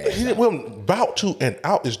knock Conor ass. He didn't, well, about to and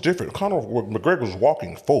out is different. Conor McGregor was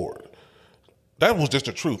walking forward. That was just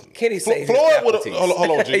the truth. Kenny saved his Floyd would have. faculties.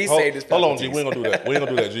 Hold on, G. He saved his Hold on, G. faculties. We ain't gonna do that. We ain't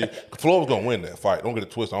gonna do that, G. Floyd was gonna win that fight. Don't get it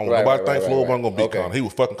twisted. I don't Right, nobody right, think right, Floyd right, wasn't gonna beat okay. Conor. He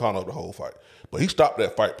was fucking Conor up the whole fight. But he stopped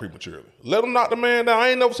that fight prematurely. Let him knock the man down. I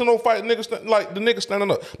ain't never seen no fight like the nigga standing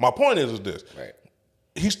up. My point is this. Right.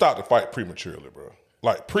 He stopped the fight prematurely, bro.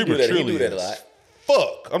 Like do that- prematurely. he do that a is lot.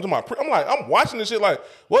 Fuck. I'm talking about. I'm watching this shit like,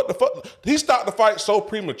 what the fuck? He stopped the fight so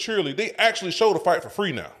prematurely. They actually show the fight for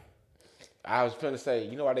free now. I was trying to say,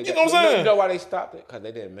 you know why they You know what I'm saying? You know why they stopped it? Because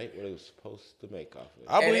they didn't make what they was supposed to make off of it.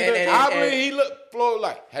 I believe and- that. I believe he looked Floyd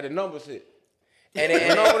like had the numbers hit. And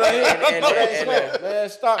Man,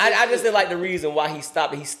 stop. I just didn't like the reason why he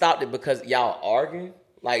stopped it. He stopped it because y'all arguing.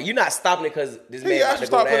 Like, you're not stopping it because this He man about actually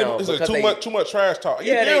to go stopped putting down. this because is too much trash talk.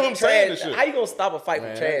 You Yeah, hear they him saying trash. this shit. How you gonna stop a fight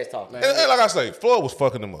from trash talking? And like I say, Floyd was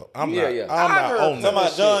fucking him up. I'm Yeah, not. yeah. I'm not on Talking that.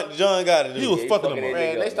 about John got it. He was he fucking fucking him up. that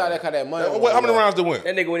Man, they started that kind of money. How many rounds they went?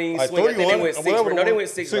 That nigga went in Like swing. I think they 3-1, went 6 Whatever rounds. the No, they one- went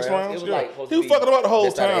 6 6 rounds. It was yeah. like supposed He to was be fucking him up the whole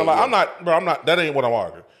just out of time. eight, Like yeah. I'm not, bro. I'm not. That ain't what I'm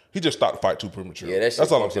arguing. He just stopped the fight too prematurely. Yeah, that shit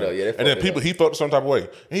That's all I'm fucked it saying. up. Yeah, that and then fucked it people, up. he felt some type of way.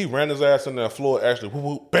 And he ran his ass in there. Floyd actually, whoop,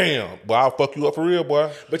 whoop, bam. But I'll fuck you up for real,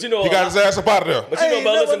 boy. But you know, he got his ass up out of there. But you know, Hey,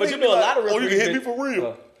 but never listen, but think you know, a like, lot of oh, you referees can hit been- me for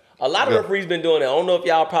real. A lot of Yeah. referees been doing that. I don't know if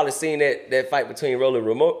y'all probably seen that fight between Rolly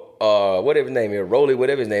whatever his name is, Rolly,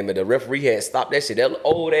 whatever his name is, the referee had stopped that shit. That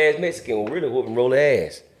old ass Mexican was really whooping Rolly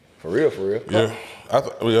ass. For real. Yeah. Yeah. I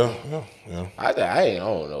don't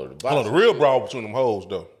know. I know the real brawl between them hoes,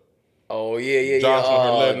 though. Oh, yeah.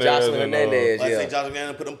 Jocelyn Hernandez, Like I say, Jocelyn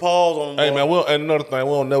Hernandez put them paws on them. Hey, man, and another thing,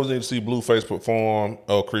 we don't never need to see Blueface perform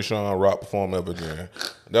or Krishan Rock perform ever again.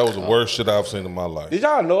 That was the worst shit I've seen in my life. Did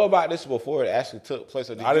y'all know about this before it actually took place?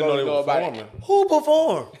 Or did I didn't know they know were about performing. it? Who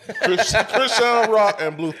performed? Krishan Rock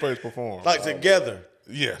and Blueface performed. Like together.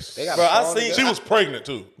 Yes. They got Bro, I song seen. She was pregnant,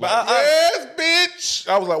 too. Like, I- yes, bitch.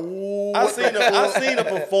 I was like, whoa. I seen a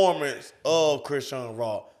performance of Krishan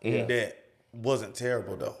Rock that wasn't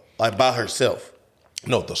terrible though. Like by herself.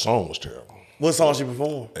 No, the song was terrible. What song she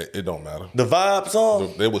performed? It don't matter. The vibe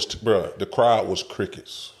song? The crowd was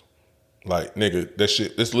crickets. Like, nigga, that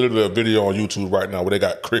shit, it's literally a video on YouTube right now where they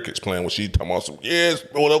got crickets playing when she talking about some, yes,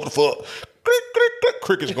 whatever the fuck. Click, click, click,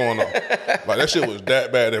 crickets going on. Like, that shit was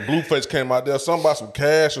that bad. That Blueface came out there, something about some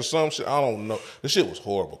cash or some shit. I don't know. This shit was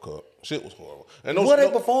horrible, cuz. Shit was horrible. And What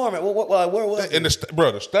they performing? Where was it? And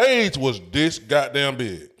the stage was this goddamn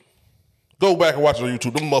big. Go back and watch it on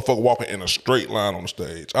YouTube. Them motherfuckers walking in a straight line on the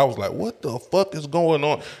stage. I was like, what the fuck is going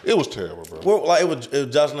on? It was terrible, bro. It was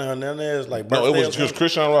Jocelyn Hernandez, like No, it birthday was or just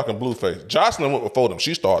Krishan Rock and Blueface. Jocelyn went before them.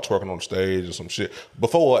 She started twerking on the stage or some shit.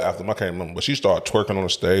 Before or after them, I can't remember. But she started twerking on the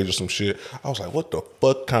stage or some shit. I was like, what the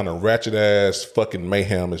fuck kind of ratchet ass fucking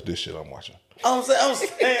mayhem is this shit I'm watching? I'm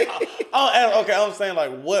saying,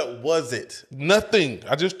 like, what was it? Nothing.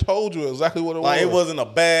 I just told you exactly what it was. Like, it wasn't a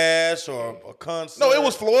bash or a concert? No, it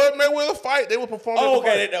was Floyd Mayweather fight. They were performing. Oh,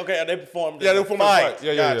 okay, they performed. Yeah, they performed the fight.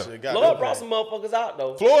 Yeah. Gotcha. Lord brought some motherfuckers out,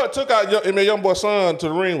 though. Floyd took out Young Boy's son to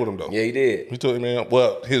the ring with him, though. Yeah, he did. He took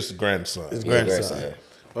his grandson. His grandson.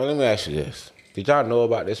 Well, let me ask you this. Did y'all know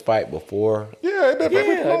about this fight before? Yeah, they've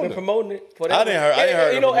been promoting it. For I didn't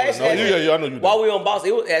heard. You know, actually, I know you did. while we on Boss,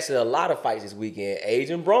 it was actually a lot of fights this weekend.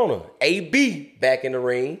 Agent Broner, AB back in the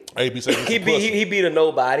ring. AB said he's he beat a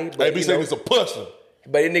nobody. But, AB said he's a pussy.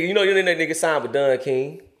 But that nigga signed with Don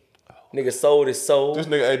King. Nigga sold his soul. This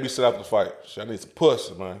nigga AB said after the fight, shit, I need some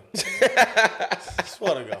pussy, man.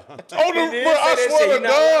 Swear to God. I swear to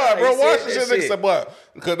God, bro. Watch this shit. Nigga said, boy,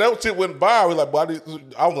 because that shit went viral. Like, boy,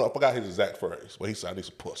 I forgot his exact phrase, but he said, I need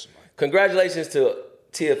some pussy, man. Congratulations to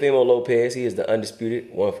Teofimo Lopez. He is the undisputed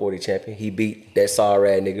 140 champion. He beat that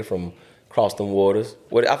sorry ass nigga from across them waters.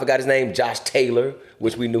 I forgot his name, Josh Taylor,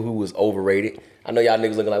 which we knew who was overrated. I know y'all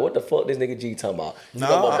niggas looking like, what the fuck this nigga G talking about? No,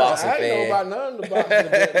 I'm a boxing I ain't know fan. about none of the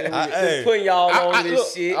boxing. Just putting y'all on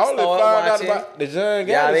this shit. I only start found out watching. about the John Yeah, I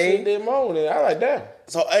Gallagher mean- shit this morning. I like that.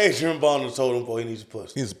 So Adrian Bonner told him, boy, he needs a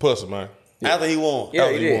pussy. He's a pussy, man. After he won. Yeah,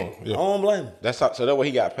 After he did. won, yeah. I don't blame him. So that way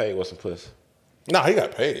he got paid with some pussy. Nah, he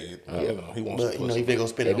got paid. You know, he wants But, some you know, pussy. he gonna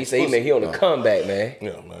spend it Yeah, on he say pussy. he on the comeback, man.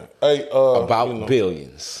 Yeah, man. Hey, About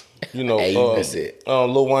billions. That's it.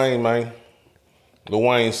 Lil Wayne, man. Lil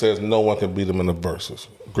Wayne says no one can beat him in the verses.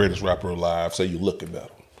 Greatest rapper alive. Say you looking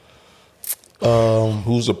at him.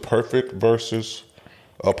 Who's the perfect versus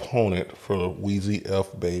opponent for Weezy F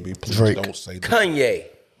Baby? Please Drake. don't say that.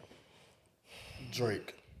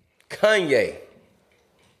 Kanye.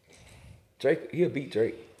 Drake, he'll beat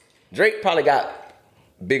Drake. Drake probably got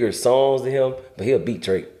bigger songs than him, but he'll beat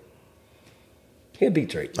Drake. He'll beat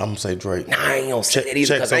Drake. I'm gonna say Drake. Nah, I ain't gonna say that either,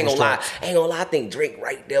 check because I ain't gonna lie. some I ain't gonna lie. I think Drake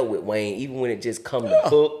right there with Wayne, even when it just come to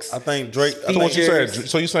hooks. I think Drake. So what you saying?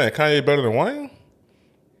 Features. So you saying Kanye better than Wayne?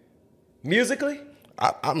 Musically?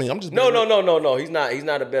 I mean, I'm just No. He's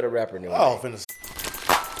not a better rapper than Wayne. Oh, finna.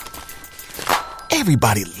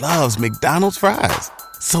 Everybody loves McDonald's fries.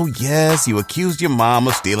 So yes, you accused your mom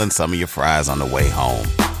of stealing some of your fries on the way home.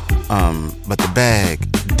 But the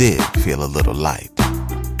bag did feel a little light.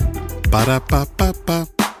 Ba-da-ba-ba-ba.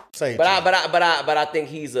 Say But I think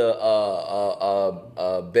he's a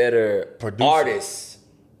better Producer. artist.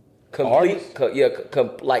 Complete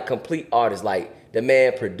complete artist. Like the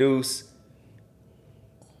man produce.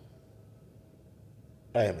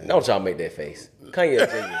 Hey, man. Don't y'all make that face. Kanye a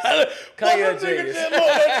genius. Kanye a genius.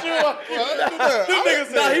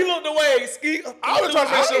 Nah, he looked away. I was trying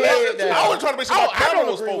to make sure. I was trying to make sure my camera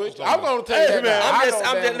was focused on I'm me. gonna tell you that. I'm just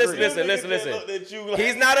listen.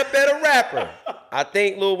 He's not a better rapper. I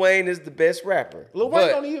think Lil Wayne is the best rapper. Lil Wayne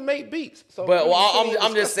don't even make beats. So But we well, can't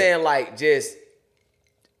I'm just discuss it. saying, like, just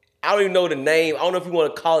I don't even know the name. I don't know if you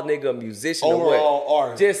want to call a nigga a musician Overall or what.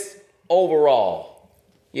 artist. Just overall,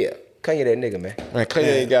 yeah. Kanye that nigga, man. Man,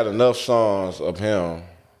 Kanye ain't got enough songs of him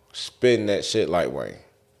spitting that shit like Wayne.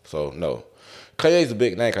 So no, Kanye's a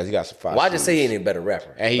big name because he got some fire. Well, I just say he ain't a better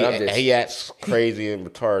rapper. and But I'm just- he acts crazy and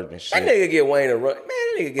retarded and that shit. nigga get Wayne a run. Man,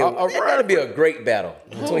 that nigga A that'd be a great battle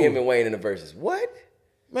between him and Wayne in the verses. What?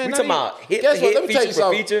 Man, We not talking even- about hit guess for what? hit, Let me tell you feature for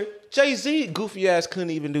something. feature. Jay-Z, goofy ass,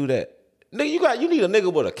 couldn't even do that. Nigga, you need a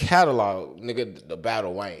nigga with a catalog, nigga, to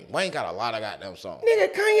battle Wayne. Wayne got a lot of goddamn songs.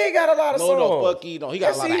 Nigga, Kanye got a lot of songs. No, the fuck he don't. He got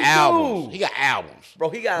Yes, a lot of he albums. do. He got albums. Bro,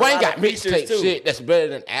 he got a Wayne lot got of features mixtape too. shit that's better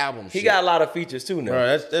than album He shit. got a lot of features too now.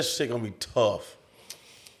 Bro, that shit gonna be tough.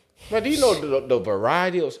 Man, do you know the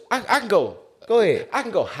variety of... I can go... Go ahead. I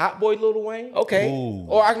can go Hot Boy Lil Wayne. Okay.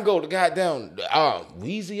 Or I can go to goddamn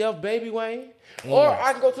Weezy F Baby Wayne. Or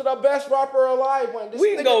I can go to the best rapper alive Wayne. This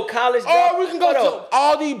We can nigga- go college Or drop. we can go Hold to up.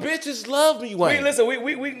 All These Bitches Love Me Wayne. Listen,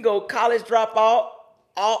 we can go college dropout.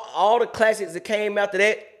 All the classics that came after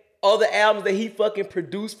that. Other albums that he fucking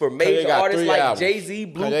produced for major got artists 3 like albums. Jay-Z,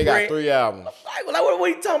 Blueprint. They got 3 albums. Like, what are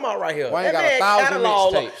you talking about right here? Wayne That got man 1,000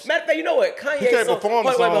 catalog. mixtapes. Matter of fact, you know what? Kanye He can't song- perform the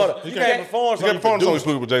wait, hold songs. up. He You can't can't perform the songs he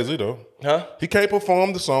produced with Jay-Z though. Huh? He can't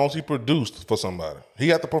perform the songs he produced for somebody. He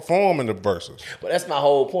had to perform in the verses. But that's my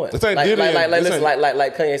whole point. This ain't like, Diddy and- this listen, ain't-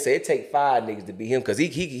 like Kanye said, it take 5 niggas to be him because he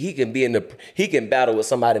can be he can battle with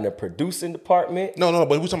somebody in the producing department. No,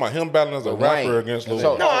 but we talking about him battling as a rapper against Lil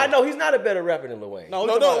Wayne. No, I know he's not a better rapper than Lil Wayne. No,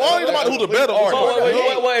 I ain't talking about who the better artist.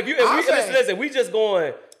 Well, if we saying- listen, we just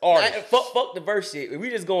going fuck the verse shit. If we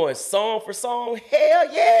just going song for song,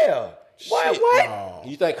 hell yeah. What?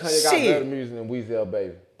 You think Kanye got Shit. better music than Weezy F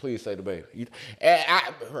Baby? Please say the Baby.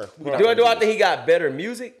 Do I think he got better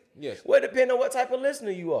music? Yes. Well, it depends on what type of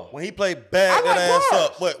listener you are. When he played Bag I That like Ass bars.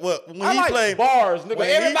 Up. What? When I he like played bars, nigga. When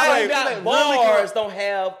he Everybody played- who got really bars don't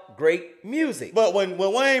have great music. But when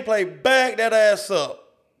Wayne played Bag That Ass Up,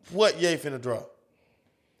 what Ye finna drop?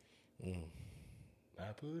 I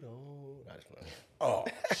put on.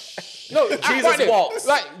 No, Jesus Walks.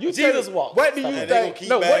 Like you Jesus tell- Walks. What do you And they gonna think? keep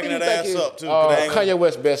No, what bagging do you that think ass is up, too, 'cause they ain't gonna- Kanye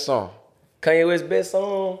West's best song? Kanye West's best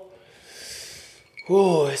song.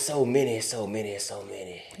 Oh, it's so many.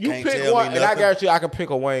 You Can't pick tell one, me and I nothing. guarantee you I can pick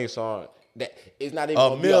a Wayne song that is not even A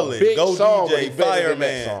gonna be Millie, a big Go song, DJ, but it's better than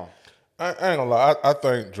that Fireman. song. I ain't gonna lie. I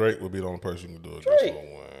think Drake would be the only person who can do it. Just Lil Wayne.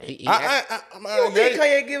 He You don't think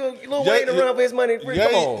Kanye give Lil Wayne a run for his money? Free?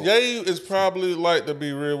 Come on. Ye is probably like, to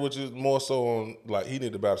be real, which is more so on like he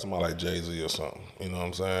need to battle somebody like Jay-Z or something. You know what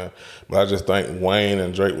I'm saying? But I just think Wayne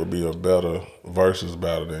and Drake would be a better versus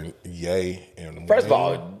battle than Ye and First of Wayne.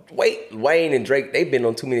 all, Wayne and Drake, they've been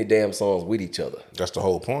on too many damn songs with each other. That's the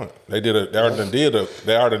whole point. They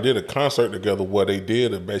already did a concert together where they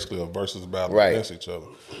did basically a versus battle Right. against each other.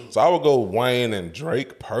 So I would go Wayne and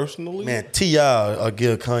Drake personally. Man, T.I. will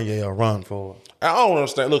give Kanye a run for it. I don't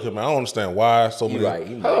understand. Look at me. I don't understand why so You many.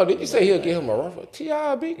 right. Hold on, did you say he'll give him a run for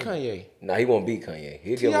T.I. beat Kanye? Nah, he won't beat Kanye.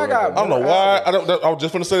 He'll give T.I. him a got- run for I don't know it. why. I was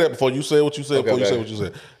just gonna say that before you said what you said. Okay, before you okay. said what you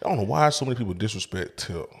said. I don't know why so many people disrespect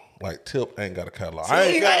Tip. Like Tip ain't got a catalog. I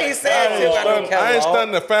ain't saying Tip got no I ain't catalog.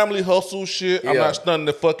 stunning the family hustle shit. I'm Yeah. not stunning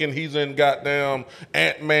the fucking he's in goddamn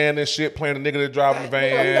Ant-Man and shit playing the nigga that driving the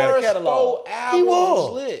van. got catalog. He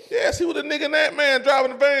was. lit. Yes, he was the nigga in Ant-Man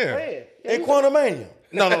driving the van. In Quantumania.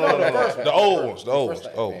 No. The old ones. The old ones.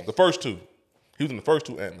 first Oh, Ant-Man. the first two. He was in the first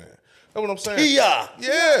two Ant-Man. That's what I'm saying. T.I.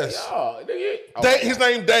 Yes. Oh, nigga. Dave, his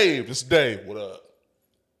name Dave. It's Dave. What up?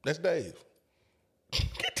 That's Dave.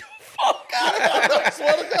 I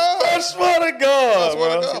swear to God. I swear to I God, swear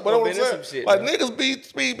to bro. God. But been what I'm in saying, some shit, like man. niggas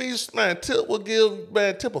be man, Tip will give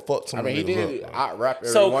man Tip a fuck some I mean, he niggas did up. out rap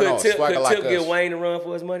everyone So on could Tip Swagger Like give Us. Wayne a run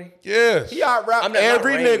for his money? Yes. He out rap I'm not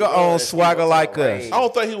every Wayne, nigga bro. on That's Swagger what I'm Like talking Us. about, I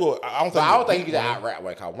don't think he will. But I don't think he can out rap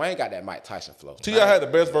Wayne, cause Wayne got that Mike Tyson flow. T.I. had the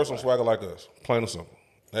best verse on Swagger Like Us. Plain and simple.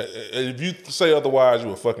 If you say otherwise, you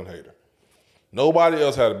a fucking hater. Nobody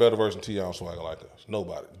else had a better verse than T.I. on Swagger Like Us.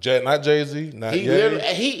 Nobody. Not Jay-Z, not He Ye. literally,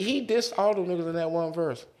 he dissed all them niggas in that one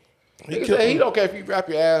verse. Nigga killed said he them. don't care if you rap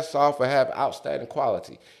your ass off or have outstanding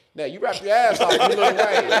quality. Now you rap your ass off, you Lil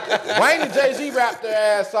Wayne. Wayne and Jay-Z rap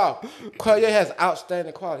their ass off. Kanye has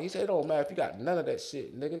outstanding quality. He said it don't matter if you got none of that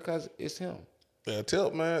shit, nigga, cause it's him. Yeah,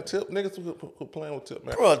 Tip, man. Tip, niggas who playing with Tip,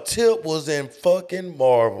 man. Bro, Tip was in fucking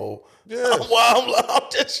Marvel. Yes. Wow,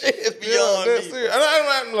 this shit is Yeah, beyond that's me. it. And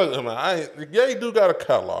I look, man, Ye do got a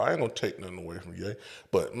catalog. I ain't gonna take nothing away from Ye.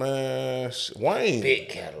 But man, Wayne. Big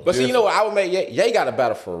catalog. But see, you know what? I would make Ye got a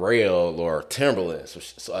battle for Pharrell or Timberland.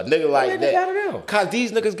 So a nigga like they got that. them? Cause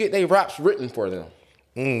these niggas get their raps written for them.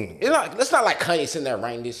 It's not like Kanye sitting there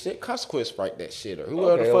writing this shit. Consequence write that shit or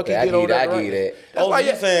whoever the fuck okay, I he get give on you that. that, I give you that. That's why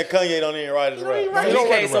you saying Kanye don't even write his rap.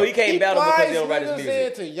 He can't battle because he don't write his music.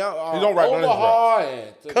 Into young, He don't write none of his Omaha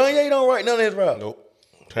and to- Kanye don't write none of his rap. Nope.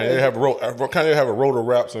 Kanye have wrote a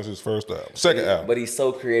rap since his first album, second album. But he's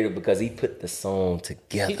so creative because he put the song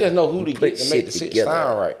together. he just know who to Put get to make the shit together.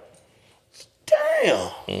 sound right.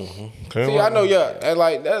 Damn. See, I know, yeah, and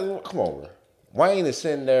like that. Come on, bro. Wayne is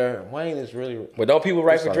sitting there. Wayne is really. But don't people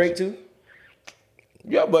write for Drake too?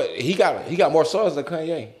 Yeah, but he got more songs than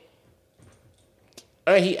Kanye.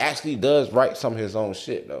 And he actually does write some of his own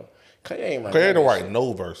shit though. Kanye ain't write. Kanye don't write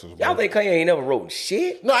no verses. Bro. Y'all think Kanye ain't never wrote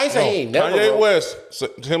shit? No, I ain't saying he ain't never. Kanye wrote.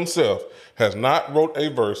 West himself has not wrote a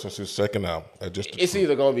verse since his second album. It's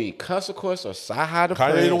either gonna be Consequence or Sci-Hi the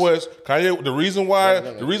Prince. Kanye West. Kanye. The reason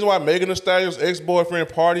why Megan Thee Stallion's ex-boyfriend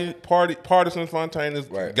Partisan Fontaine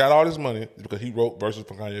got all this money is because he wrote verses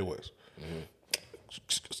for Kanye West.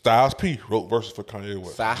 Styles P wrote verses for Kanye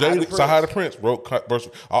West. Sci-Hi the Prince wrote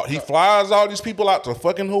verses. He flies all these people out to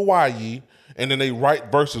fucking Hawaii, and then they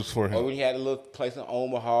write verses for him. Or when he had a little place in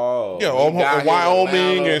Omaha.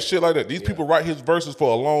 Wyoming and shit like that. These people write his verses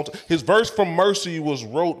for a long time. His verse from Mercy was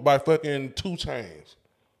wrote by fucking 2 Chainz.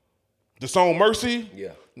 The song Mercy?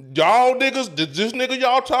 Yeah. Y'all niggas, this nigga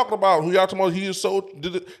y'all talking about, who y'all talking about, he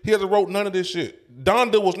hasn't wrote none of this shit.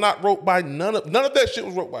 Donda was not wrote by none of that shit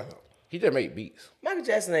was wrote by him. He just make beats. Michael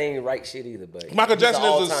Jackson ain't write shit either, but Michael Jackson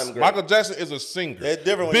is a singer. That's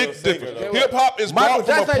different. Big difference. Hip hop is Michael brought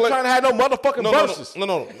Jackson from a ain't trying to have no motherfucking verses. No.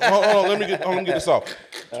 Hold on. Let me get this off.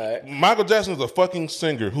 right. Michael Jackson is a fucking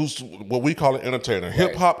singer who's what we call an entertainer.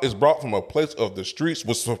 Hip hop is brought from a place of the streets,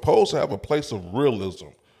 was supposed to have a place of realism.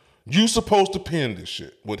 You supposed to pen this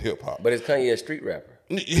shit with hip hop. But is Kanye a street rapper?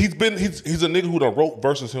 He's a nigga who done wrote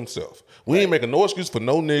verses himself. We ain't making no excuse for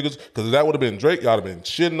no niggas, because if that would have been Drake, y'all would have been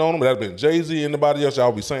shitting on him. That'd have been Jay-Z, anybody else, y'all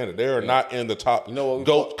would be saying that they're not in the top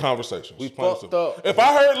GOAT conversations. We fucked up. If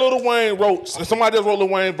I heard Lil Wayne somebody else wrote Lil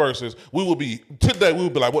Wayne verses, we would be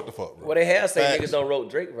like, what the fuck, bro? Well, they have said niggas don't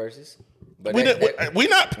wrote Drake verses. But we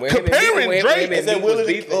not comparing Drake. Is that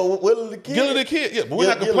Willie the Kid? Gillie the Kid, yeah.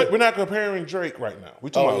 But we're not comparing Drake right now. We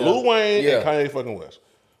talking about Lil Wayne and Kanye fucking West.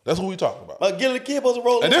 That's what we talking about. But Gillie the Kid supposed to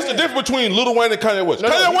roll. And this is the difference between Lil Wayne and Kanye West.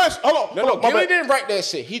 Kanye West, hold on. Gillie didn't write that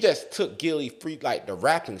shit. He just took Gillie free, like the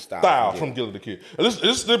rapping style from Gillie the Kid. And this is the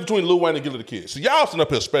difference between Lil Wayne and Gillie the Kid. So y'all sitting up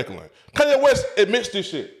here speculating. Kanye West admits this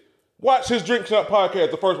shit. Watch his Drink Champ podcast,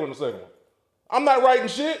 the first one and the second one. I'm not writing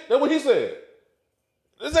shit. That's what he said.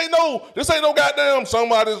 This ain't no goddamn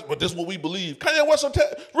somebody's, but this is what we believe. Kanye West,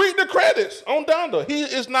 read the credits on Donda. He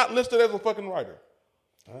is not listed as a fucking writer.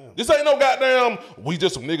 Damn. This ain't no goddamn, we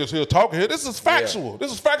just some niggas here talking here. This is factual. Yeah.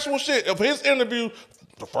 This is factual shit. Of his interview,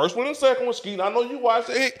 the first one and the second one, Skeet, I know you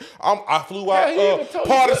watched it. I flew out.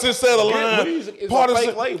 Partisan said a line. This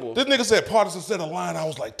nigga said Partisan said a line. I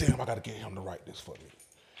was like, damn, I got to get him to write this for me.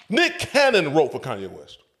 Nick Cannon wrote for Kanye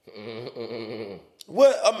West.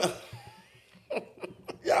 What?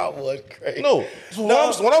 Y'all was crazy. No. So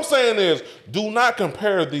what I'm saying is, do not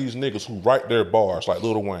compare these niggas who write their bars like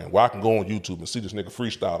Lil Wayne, where I can go on YouTube and see this nigga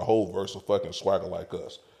freestyle the whole verse of fucking Swagger Like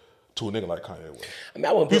Us, to a nigga like Kanye West. I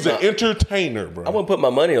mean, he's an entertainer, bro. I wouldn't put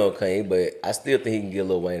my money on Kanye, but I still think he can get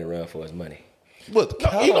Lil Wayne a run for his money. But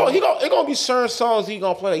it gonna be certain songs he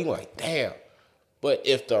gonna play. You like, damn. But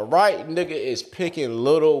if the right nigga is picking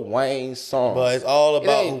Lil Wayne songs, but it's all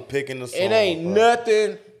about who picking the song. It ain't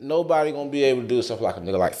nothing. Nobody gonna be able to do stuff like a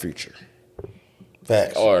nigga like Future.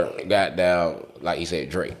 Facts. Or goddamn, like he said,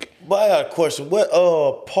 Drake. But I got a question.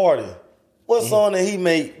 What Party? What song that he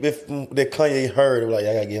made that Kanye heard? Like,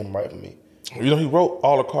 I gotta get him right for me. You know, he wrote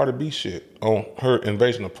all the Cardi B shit on her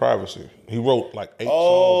Invasion of Privacy. He wrote like 8 songs.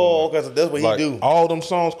 Oh, okay, so that's what he do. All them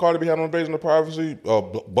songs Cardi B had on Invasion of Privacy,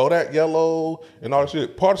 Bodak Yellow, and all that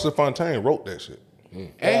shit. Partisan Fontaine wrote that shit.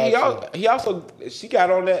 And he also she got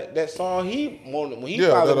on that song he wanted when he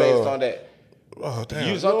finally based on that. Oh damn!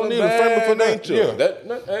 You don't need a family for nature. Yeah.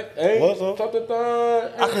 That ain't something.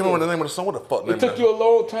 I can't remember the name of the song. What the fuck? It took you a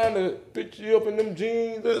long time to picture you up in them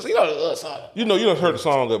jeans. You know you done heard the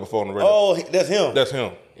song there before on the radio. Oh, that's him. That's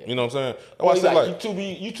him. You know what I'm saying? Well,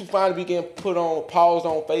 you too fine to be getting put on pause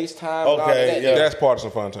on FaceTime. Okay, and all that. That's Partisan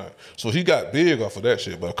Fontaine. So he got big off of that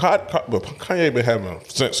shit. But Kanye been having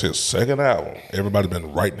since his second album. Everybody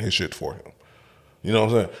been writing his shit for him. You know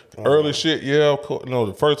what I'm saying? Early shit,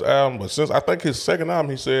 the first album, but since I think his second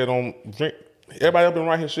album, he said on Drink, everybody else been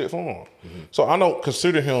writing his shit for him. Mm-hmm. So I don't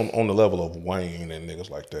consider him on the level of Wayne and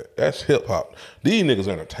niggas like that. That's hip hop. These niggas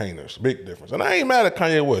entertainers, big difference. And I ain't mad at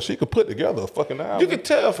Kanye West. He could put together a fucking album. You could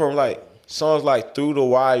tell from like songs like Through the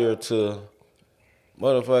Wire to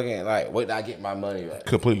motherfucking like Wait Till I Get My Money Right.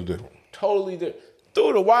 Completely different. Totally different.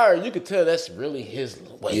 Through the Wire, you could tell that's really his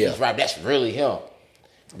way he's rap. That's really him.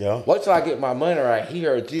 Yeah. Wait Till I Get My Money Right. He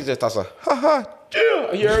heard Jesus. Thought like, ha ha.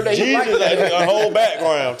 Yeah. You heard that? He Jesus like a whole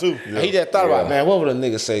background too. Yeah. He just thought about, man, what would a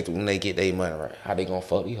nigga say when they get their money right? How they gonna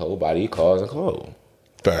fuck these whole body, cars, and clothes?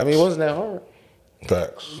 Facts. I mean, wasn't that hard?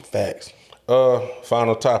 Facts.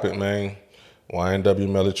 Final topic, man. YNW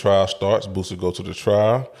Melly trial starts. Boosie go to the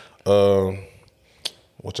trial.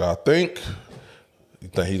 What y'all think? You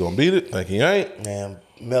think he gonna beat it? Think he ain't? Man,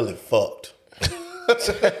 Melly fucked.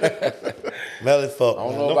 Melly fucked. I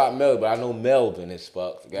don't know about Melly, but I know Melvin is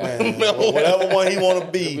fucked. Man, whatever one he want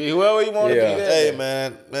to be. Whoever he want to be. Hey,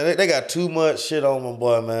 man, they got too much shit on my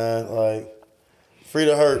boy, man. Like, free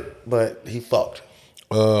to hurt, but he fucked.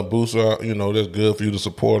 Booster, you know, that's good for you to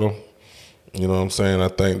support him. You know what I'm saying? I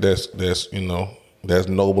think that's you know, that's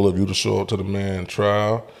noble of you to show up to the man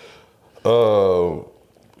trial.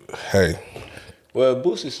 Hey. Well,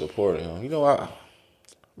 Boosie's supporting him. You know,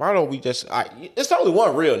 why don't we just... it's only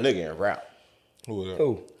one real nigga in rap. Who is that?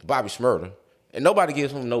 Who? Bobby Shmurda. And nobody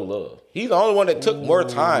gives him no love. He's the only one that took more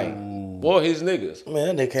time for his niggas.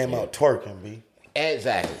 Man, they came out twerking, B.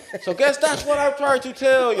 Exactly. So guess that's what I'm trying to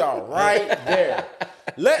tell y'all right there.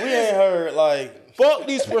 We ain't heard, like... Fuck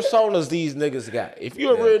these personas these niggas got. If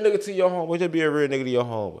you're a real nigga to your homeboy, just be a real nigga to your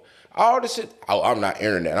homeboy. All this shit... Oh, I'm not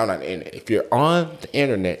internet. I'm not the internet. If you're on the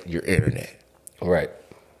internet, you're internet. Right.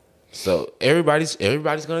 So everybody's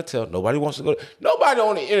gonna tell. Nobody wants to go. Nobody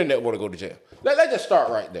on the internet want to go to jail. Let's just start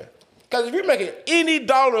right there. Because if you're making any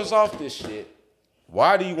dollars off this shit,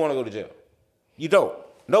 why do you want to go to jail? You don't.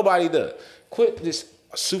 Nobody does. Quit this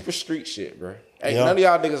super street shit, bro. Ain't none of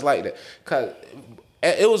y'all niggas like that. Because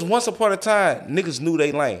it was once upon a time, niggas knew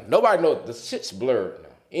they lane. Nobody knows. The shit's blurred now.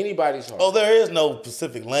 Anybody's home. Oh, there is no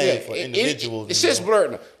specific lane for individuals. It's just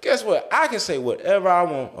blurred now. Guess what? I can say whatever I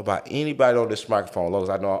want about anybody on this microphone as long as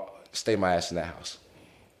I know I'll stay my ass in that house.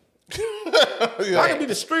 I can be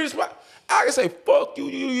the streetest. I can say, fuck you,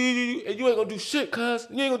 and you ain't gonna do shit, cuz.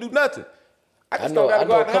 You ain't gonna do nothing. I know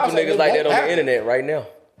a couple niggas like that on the internet right now.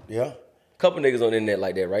 Yeah. Couple niggas on the internet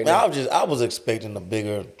like that right now. now. I was expecting a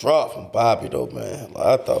bigger drop from Bobby, though, man. Like,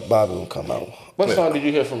 I thought Bobby would come out. What song did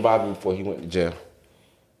you hear from Bobby before he went to jail?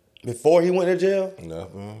 Before he went to jail?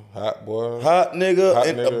 Nothing. Hot boy. Hot nigga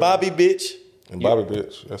and a Bobby bitch. And Bobby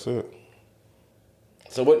bitch. That's it.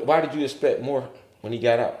 So why did you expect more when he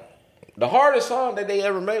got out? The hardest song that they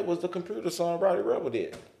ever made was the computer song Roddy Rebel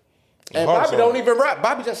did. And Bobby don't even rap.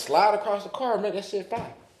 Bobby just slide across the car and make that shit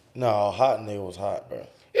fire. No, Hot nigga was hot, bro.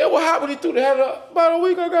 It was hot when he threw the head up about a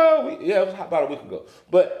week ago. It was hot about a week ago.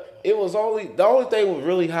 But it was the only thing that was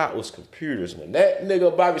really hot was computers. When that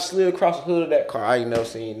nigga Bobby slid across the hood of that car, I ain't never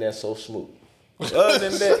seen that so smooth. Other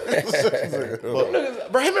than that,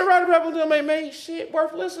 niggas, bro, him and Roddy Rebel them ain't made shit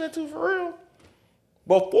worth listening to for real.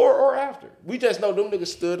 Before or after. We just know them niggas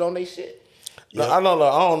stood on their shit. No, I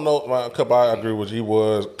don't know. My couple, I agree with you.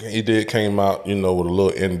 He came out, you know, with a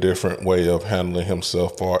little indifferent way of handling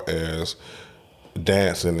himself, far as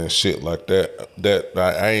dancing and shit like that. That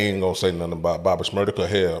I ain't gonna say nothing about Bobby Shmurda. Cause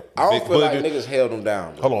hell, I don't feel like niggas held him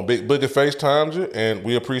down. Bro. Hold on, Big Boogie FaceTimed you, and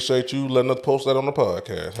we appreciate you letting us post that on the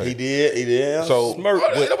podcast. Hey. He did. So,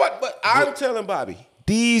 but I'm telling Bobby,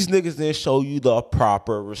 these niggas didn't show you the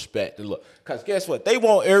proper respect and look. Cause guess what? They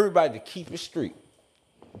want everybody to keep it street.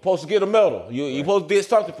 You're supposed to get a medal. You supposed to get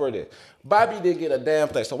something for this. Bobby didn't get a damn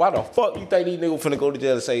thing. So why the fuck you think these niggas finna go to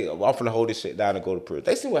jail and say, I'm finna hold this shit down and go to prison?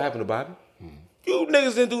 They see what happened to Bobby. You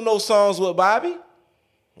niggas didn't do no songs with Bobby.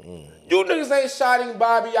 You niggas ain't shouting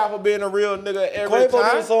Bobby out for being a real nigga every Quavo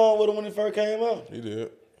time. did a song with him when he first came out. He did.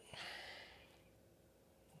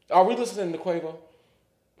 Are we listening to Quavo?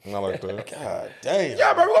 Not like that. God damn.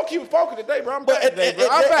 Yeah, bro, we gonna keep it focused today, bro. I'm back today, bro.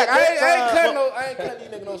 I'm back. I ain't cutting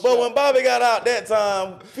these niggas no shit. But when Bobby got out that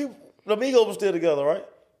time, the Migos was still together, right?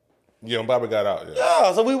 Yeah, when Bobby got out,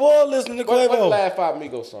 Yeah, so we were listening to Quavo. What's the last 5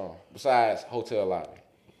 Migos song besides Hotel Lobby?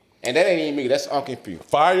 And that ain't even me. That's Uncle Few.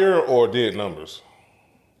 Fire or Dead Numbers?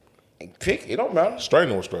 Pick. It don't matter.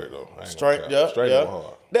 Straightening was straight, though. Straightening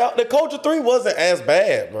was hard. The Culture 3 wasn't as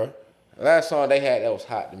bad, bro. The last song they had that was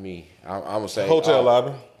hot to me, I'm going to say. Hotel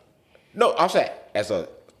Lobby? No, I'm saying as a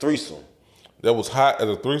threesome. That was hot as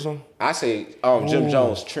a threesome? I say Jim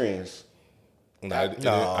Jones Trends.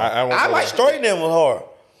 I like Straightening was hard.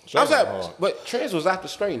 I'm saying, but Trends was after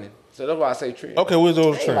Straightening. So that's why I say Trends. Okay, where's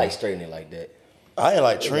those Trends? I ain't like Straightening like that. I ain't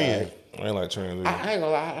like Trend. I ain't like Trend either. I ain't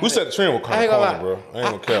gonna lie. We said the Trend was kind of corny, bro. I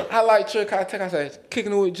ain't gonna cap. I like Trend. I say,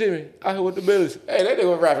 kicking it with Jimmy. Out here with the Billies. Hey, that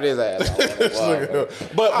nigga was rapping his ass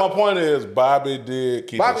off. But my point is, Bobby did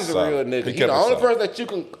keep Bobby's it a real nigga. He's the only person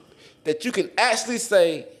that you can actually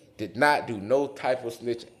say did not do no type of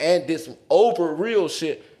snitch and did some over real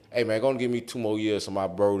shit. Hey man, gonna give me 2 more years so my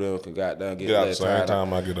bro them can goddamn get out the same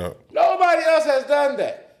time I get up. Nobody else has done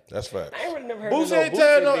that. That's fact. I ain't really never heard Boosie ain't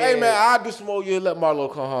telling no, hey man, I'll do some more years, let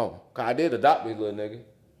Marlo come home. Cause I did adopt this little nigga.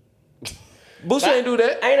 Boosie ain't do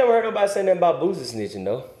that. I ain't never heard nobody say nothing about Boosie snitching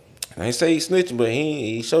though. I ain't say he snitching, but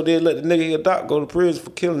he sure did let the nigga he adopt go to prison for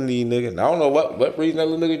killing these niggas. And I don't know what reason that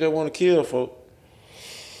little nigga just want to kill folk.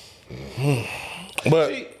 But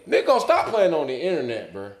see, nigga gonna stop playing on the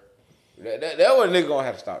internet, bro. That what a nigga gonna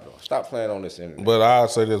have to stop doing. Stop playing on this internet. But I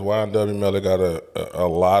say this: YNW Melly got a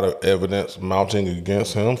lot of evidence mounting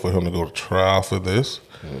against him for him to go to trial for this.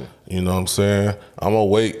 You know what I'm saying? I'm gonna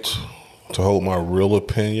wait to hold my real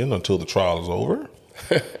opinion until the trial is over,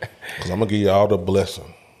 because I'm gonna give y'all the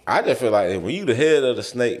blessing. I just feel like when you the head of the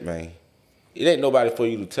snake, man, it ain't nobody for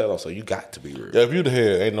you to tell on, so you got to be real. Yeah, if you the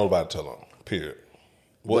head, ain't nobody tell on. Period.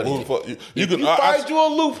 But you find you a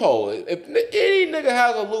loophole. If any nigga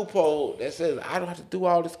has a loophole that says I don't have to do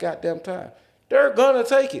all this goddamn time, they're gonna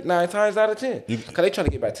take it 9 times out of 10. Cause they trying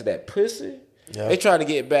to get back to that pussy. Yeah. They trying to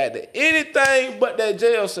get back to anything but that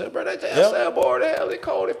jail cell, bro. That jail cell, boy, the hell it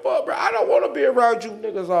cold as fuck, bro. I don't want to be around you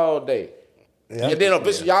niggas all day. Yeah. And then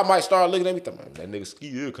bitch, y'all might start looking at me thinking, that nigga ski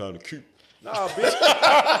is kind of cute. Nah, bitch.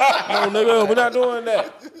 No, nigga, we're not doing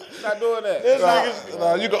that. We're not doing that.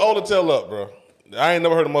 Nah, you can only tell up, bro. I ain't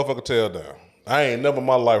never heard a motherfucker tell down. I ain't never in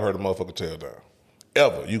my life heard a motherfucker tell down.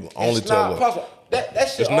 Ever. You can only tell up. Possible. That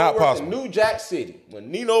shit it's not possible. In New Jack City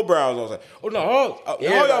when Nino Brown was like, oh no, all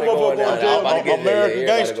y'all motherfuckers going to jail, American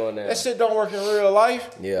gangster. That shit don't work in real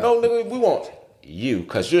life. Yeah. No, nigga, we want you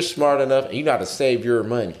because you're smart enough and you know how to save your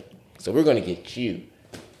money. So we're gonna get you.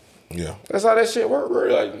 Yeah. That's how that shit work.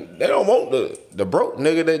 Like, they don't want the broke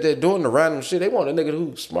nigga that they're doing the random shit. They want a nigga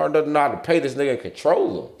who's smart enough to know how to pay this nigga and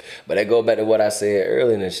control them. But that go back to what I said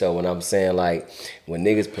earlier in the show when I'm saying like when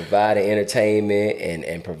niggas providing entertainment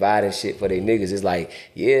and providing shit for their niggas, it's like,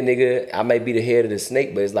 yeah, nigga, I may be the head of the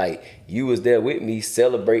snake, but it's like you was there with me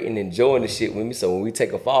celebrating, enjoying the shit with me. So when we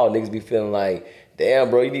take a fall, niggas be feeling like, damn,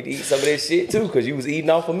 bro, you need to eat some of that shit too, because you was eating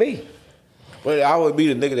off of me. But I would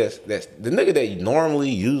be the nigga that's the nigga that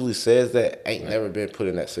usually says that ain't never been put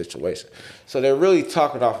in that situation. So they're really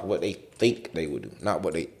talking off of what they think they would do, not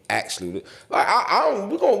what they actually do. Like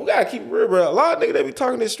we gotta keep it real, bro. A lot of niggas that be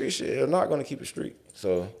talking this street shit are not gonna keep it street.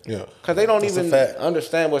 So yeah, cause they don't even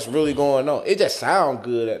understand what's really going on. It just sound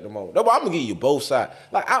good at the moment. No, but I'm gonna give you both sides.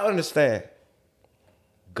 Like I understand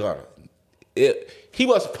Gunna. He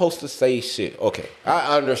was supposed to say shit. Okay,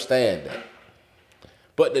 I understand that.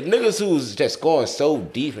 But the niggas who's just going so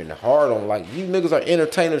deep and hard on, like, you niggas are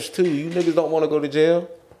entertainers too. You niggas don't want to go to jail.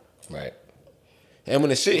 Right. And when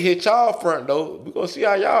the shit hit y'all front, though, we gonna see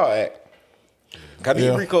how y'all act. Cause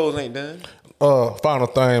these Ricos ain't done. Final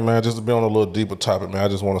thing, man, just to be on a little deeper topic, man, I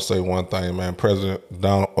just want to say one thing, man.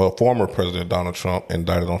 Former President Donald Trump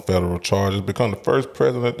indicted on federal charges, become the first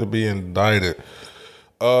president to be indicted.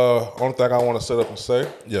 Only thing I want to set up and say,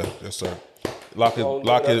 yes, sir. Lock his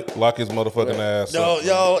motherfucking ass up.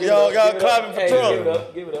 Y'all clapping for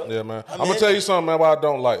Trump. Give it up. Yeah, man. I'm gonna tell you something, man, what I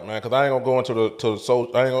don't like, man, because I ain't gonna go into the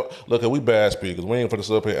social. I ain't gonna look at we bad speakers. We ain't finna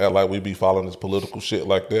sit up here and act like we be following this political shit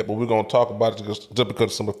like that. But we're gonna talk about it just because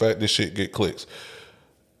of some of the fact this shit get clicks.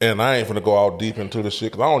 And I ain't finna go all deep into this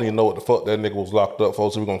shit because I don't even know what the fuck that nigga was locked up for.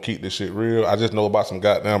 So we're gonna keep this shit real. I just know about some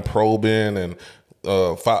goddamn probing and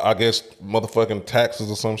I guess motherfucking taxes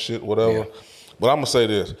or some shit, whatever. Yeah. But I'm gonna say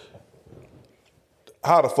this.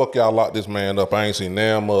 How the fuck y'all locked this man up? I ain't seen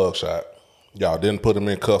damn mugshot. Y'all didn't put him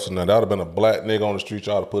in cuffs or nothing. That would have been a black nigga on the street.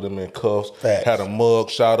 Y'all have put him in cuffs. Facts. Had a mug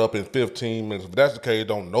shot up in 15 minutes. If that's the case,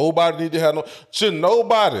 don't nobody need to have should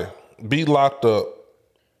nobody be locked up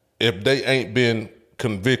if they ain't been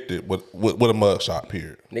convicted with a mug shot,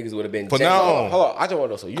 period. Niggas would have been. For now on. Hold on, I just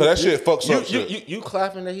want to know. So that shit fucks up shit. You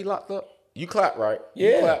clapping that he locked up? You clap, right?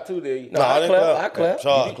 Yeah. You clap too, there. No, I clap.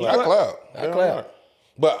 I clap.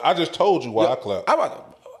 But I just told you why I clap.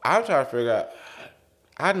 I'm trying to figure out.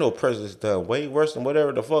 I know president's done way worse than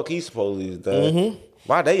whatever the fuck he supposedly has done. Mm-hmm.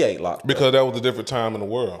 Why they ain't locked because up? that was a different time in the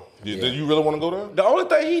world. Did you really want to go there? The only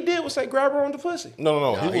thing he did was say grab her on the pussy.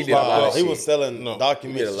 No. He was locked up. He was selling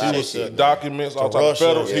documents. He was documents, all type of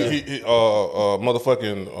federal. He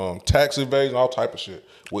motherfucking tax evasion, all type of shit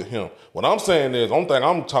with him. What I'm saying is, the only thing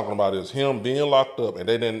I'm talking about is him being locked up and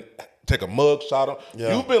they didn't take a mug shot on.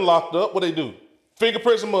 Yeah. You've been locked up. What they do?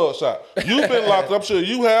 Fingerprints and mug shot. You've been locked up. Sure,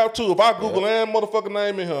 you have too. If I Google and motherfucking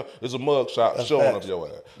name in here, there's a mug shot showing up your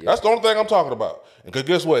ass. Yeah. That's the only thing I'm talking about. Because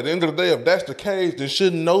guess what? At the end of the day, if that's the case, then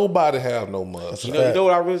shouldn't nobody have no mug shot. You know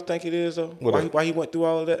what I really think it is, though? Why he went through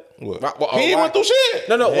all of that? What? He ain't went through shit.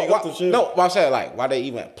 No, I'm saying, like, why they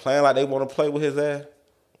even playing like they want to play with his ass?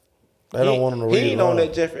 They don't want him to rerun. He ain't on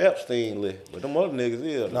that Jeffrey Epstein list, but them other niggas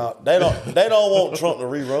is. No, they don't want Trump to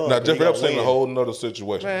rerun. Now Jeffrey Epstein a whole nother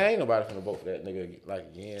situation. Man, ain't nobody finna vote for that nigga like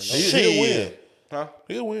again. He'll win. Huh?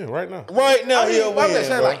 He'll win right now. Right now, he'll win. I'm just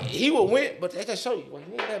saying, like, he would win, but they just show you, well,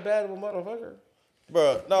 he ain't that bad of a motherfucker.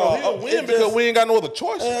 Bro, he'll win because we ain't got no other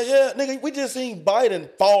choices. Yeah, nigga, we just seen Biden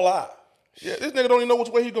fall out. Yeah, this nigga don't even know which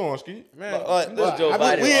way he going, Ski. Man,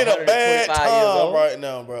 we in a bad time right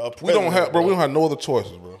now, bro. We don't have no other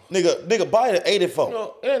choices, bro. Nigga Biden 84. You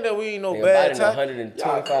know, and then we ain't no Nigga bad Biden time.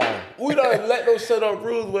 125. We don't let those set up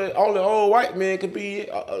rules where only old white men could be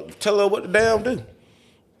tell her what to damn do.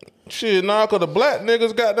 Shit, nah, cause the black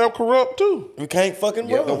niggas got them corrupt too. We can't fucking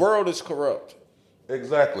run. The world is corrupt.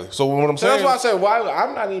 Exactly. So what I'm So saying. that's why I said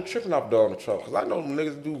I'm not even tripping off Donald Trump because I know them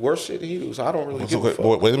niggas do worse shit than he do, so I don't really give a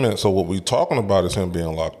fuck. Wait a minute. So what we talking about is him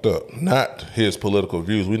being locked up, not his political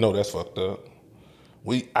views. We know that's fucked up.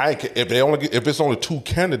 If it's only 2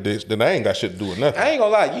 candidates, then I ain't got shit to do with nothing. I ain't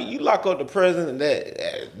gonna lie, you lock up the president,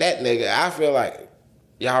 that nigga, I feel like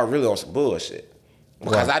y'all really on some bullshit.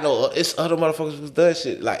 Because I know it's other motherfuckers who's done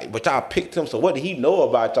shit, like, but y'all picked him, so what did he know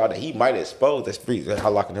about y'all that he might expose the streets and how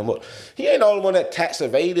locking him up? He ain't the only one that tax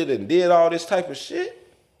evaded and did all this type of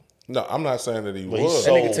shit. No, I'm not saying that he But was.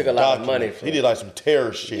 That nigga took a lot of money He did like some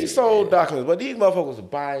terrorist shit. He sold documents, but these motherfuckers are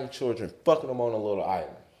buying children, fucking them on a little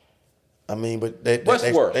island. I mean, but What's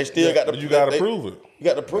worse? they still got to. You got to prove it. You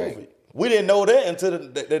got to prove it. We didn't know that until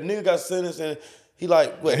the nigga got sentenced and he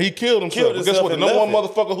like what? He killed himself. But guess what? The and number one left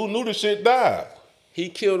it. motherfucker who knew this shit died. He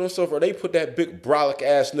killed himself, or they put that big brolic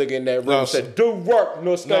ass nigga in that room and said, "Do work,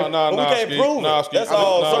 no No, stay." no, But we can't prove it. That's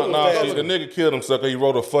all circumstances. The nigga killed himself. He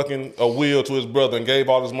wrote a will to his brother and gave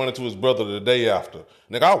all his money to his brother the day after.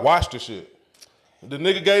 Nigga, I watched the shit. The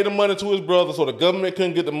nigga gave the money to his brother so the government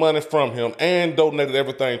couldn't get the money from him and donated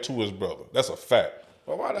everything to his brother. That's a fact.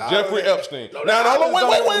 Jeffrey Epstein. Wait.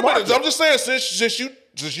 I'm just saying,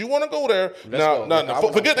 since you want to go there,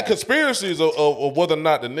 forget the conspiracies of whether or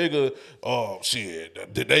not the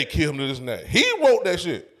nigga, did they kill him to this and that. He wrote that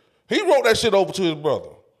shit. He wrote that shit over to his brother.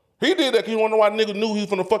 He did that because he wanted to know why nigga knew he was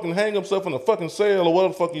finna fucking hang himself in a fucking cell or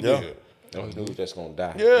whatever the fuck he did. No, he knew he was just gonna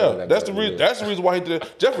die. Yeah, that's the reason. That's the reason why he did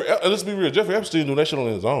it. Let's be real. Jeffrey Epstein knew that shit on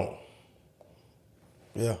his own.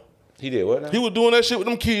 Yeah. He did what now? He was doing that shit with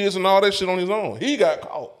them kids and all that shit on his own. He got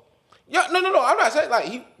caught. Yeah, no. I'm not saying like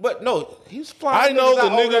he was flying. I know the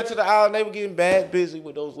over there nigga to the island. They were getting bad busy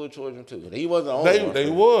with those little children too. He wasn't on. They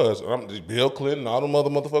was. Bill Clinton, all them other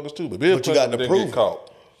motherfuckers too. But Bill Clinton didn't get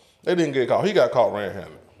caught. They didn't get caught. He got caught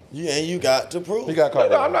red-handed. Yeah, and you got to prove. He got caught.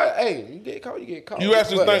 No, I'm not. Hey, you get caught, you get caught. You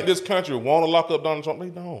actually think this country want to lock up Donald Trump? They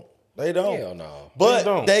don't. They don't. Hell no.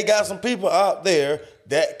 But they got some people out there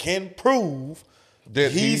that can prove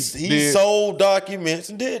that he sold documents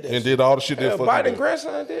and did that. And did all the shit that Biden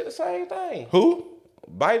grandson did the same thing. Who?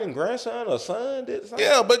 Biden grandson or son did the same thing.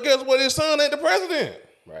 Yeah, but guess what? His son ain't the president.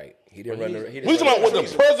 Right. He didn't run the. We talking about what the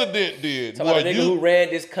president did. Talking about the nigga who ran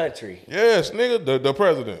this country. Yes, nigga, the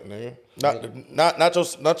president, nigga. Not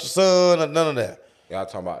your son or none of that. Y'all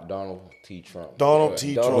talking about Donald T. Trump. Donald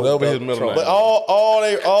T. Trump. Whatever his middle name. But all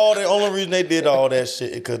the only reason they did all that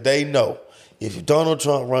shit is because they know if Donald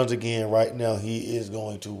Trump runs again right now, he is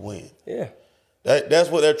going to win. Yeah. That's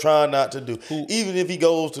what they're trying not to do. Even if he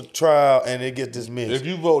goes to trial and it gets dismissed. If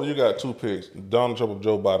you vote, you got 2 picks: Donald Trump or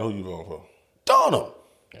Joe Biden. Who you voting for? Donald.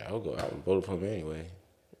 Yeah, I would vote for him anyway.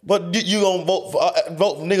 But you gonna vote for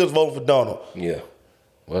niggas voting for Donald? Yeah.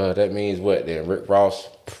 Well, that means what then? Rick Ross,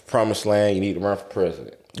 promised land. You need to run for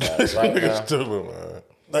president. Right now. Stupid, man.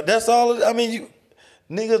 Like that's all. I mean,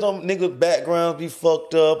 niggas backgrounds be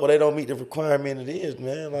fucked up or they don't meet the requirement. It is,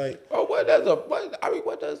 man. Like, what does the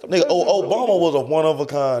nigga? Obama was a one of a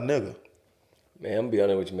kind nigga. Man, I'm gonna be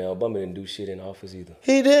honest with you, man. Obama didn't do shit in office either.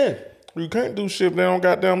 He did. You can't do shit if they don't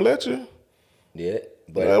goddamn let you. Yeah.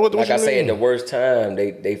 But Yeah, what like I you say, mean? at the worst time,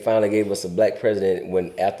 they finally gave us a black president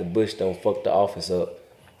when after Bush done fucked the office up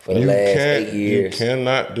for the last 8 years. You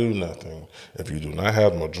cannot do nothing if you do not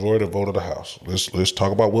have the majority vote of the House. Let's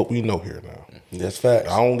talk about what we know here now. That's facts.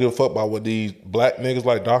 I don't give a fuck about what these black niggas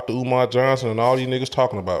like Dr. Umar Johnson and all these niggas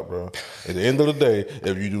talking about, bro. At the end of the day,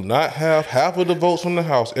 if you do not have half of the votes from the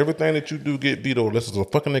House, everything that you do get vetoed unless it's a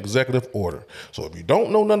fucking executive order. So if you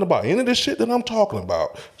don't know nothing about any of this shit that I'm talking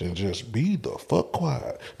about, then just be the fuck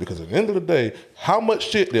quiet. Because at the end of the day, how much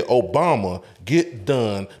shit did Obama get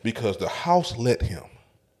done because the House let him?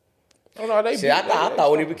 Oh, no, See, I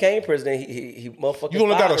thought when he became president, he motherfucking You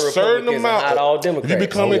only got a certain amount. All If Democrats. you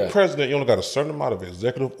become a president, you only got a certain amount of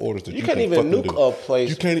executive orders that you can't can even fucking nuke do. a place.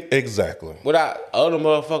 You can't exactly. Without other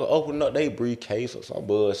motherfucker opening up their briefcase or some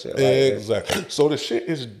bullshit. Like Exactly. So the shit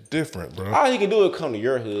is different, bro. All he can do is come to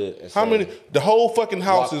your hood. And How say, many? The whole fucking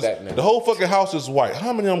house is that nigga. the whole fucking house is white.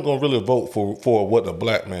 How many of them gonna really vote for what the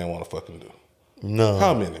black man want to fucking do? No.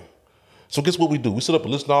 How many? So guess what we do? We sit up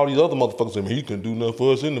and listen to all these other motherfuckers saying he can do nothing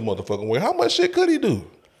for us in the motherfucking way. How much shit could he do?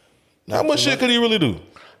 How much shit could he really do?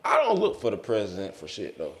 I don't look for the president for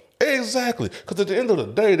shit though. Exactly. Because at the end of the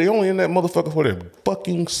day, they only in that motherfucker for their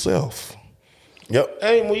fucking self. Yep.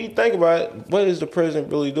 And when you think about it, what is the president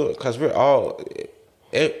really doing? Because we're all,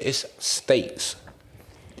 it's states.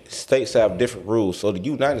 states have different rules. So the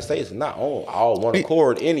United States is not on all one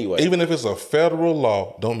accord anyway. Even if it's a federal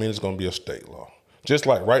law, don't mean it's going to be a state law. Just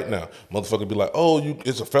like right now, motherfucker be like,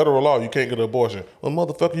 it's a federal law, you can't get an abortion. Well,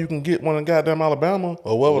 motherfucker, you can get one in goddamn Alabama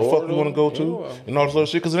or wherever the fuck you want to go to and all this other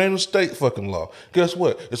shit because it ain't a state fucking law. Guess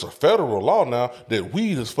what? It's a federal law now that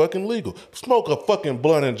weed is fucking legal. Smoke a fucking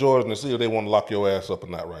blunt in Georgia and see if they want to lock your ass up or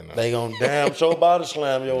not right now. They gonna damn sure body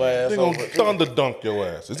slam your ass. They gonna thunder dunk your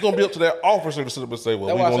ass. It's gonna be up to that officer to sit up and say,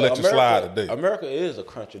 well, we gonna let you slide today. America is a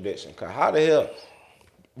contradiction. Cause how the hell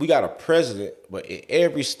we got a president, but in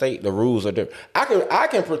every state the rules are different. I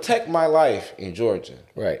can protect my life in Georgia,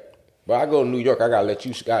 Right. but I go to New York, I gotta let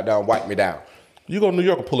you goddamn wipe me down. You go to New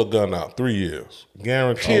York and pull a gun out, 3 years.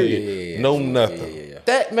 Guaranteed. No nothing.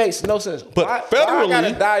 That makes no sense. But why federally- I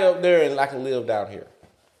gotta die up there and I can live down here?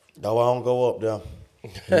 No, I don't go up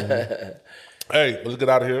there. Hey, let's get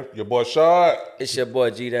out of here. Your boy Shard. It's your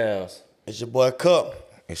boy G Downs. It's your boy Cup.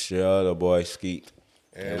 It's your other boy Skeet.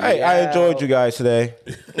 And Hey, I enjoyed you guys today.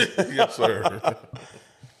 yes, sir.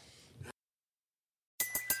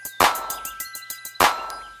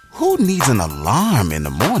 Who needs an alarm in the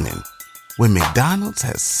morning when McDonald's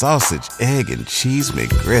has sausage, egg, and cheese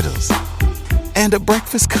McGriddles and a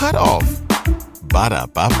breakfast cutoff?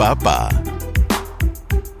 Ba-da-ba-ba-ba.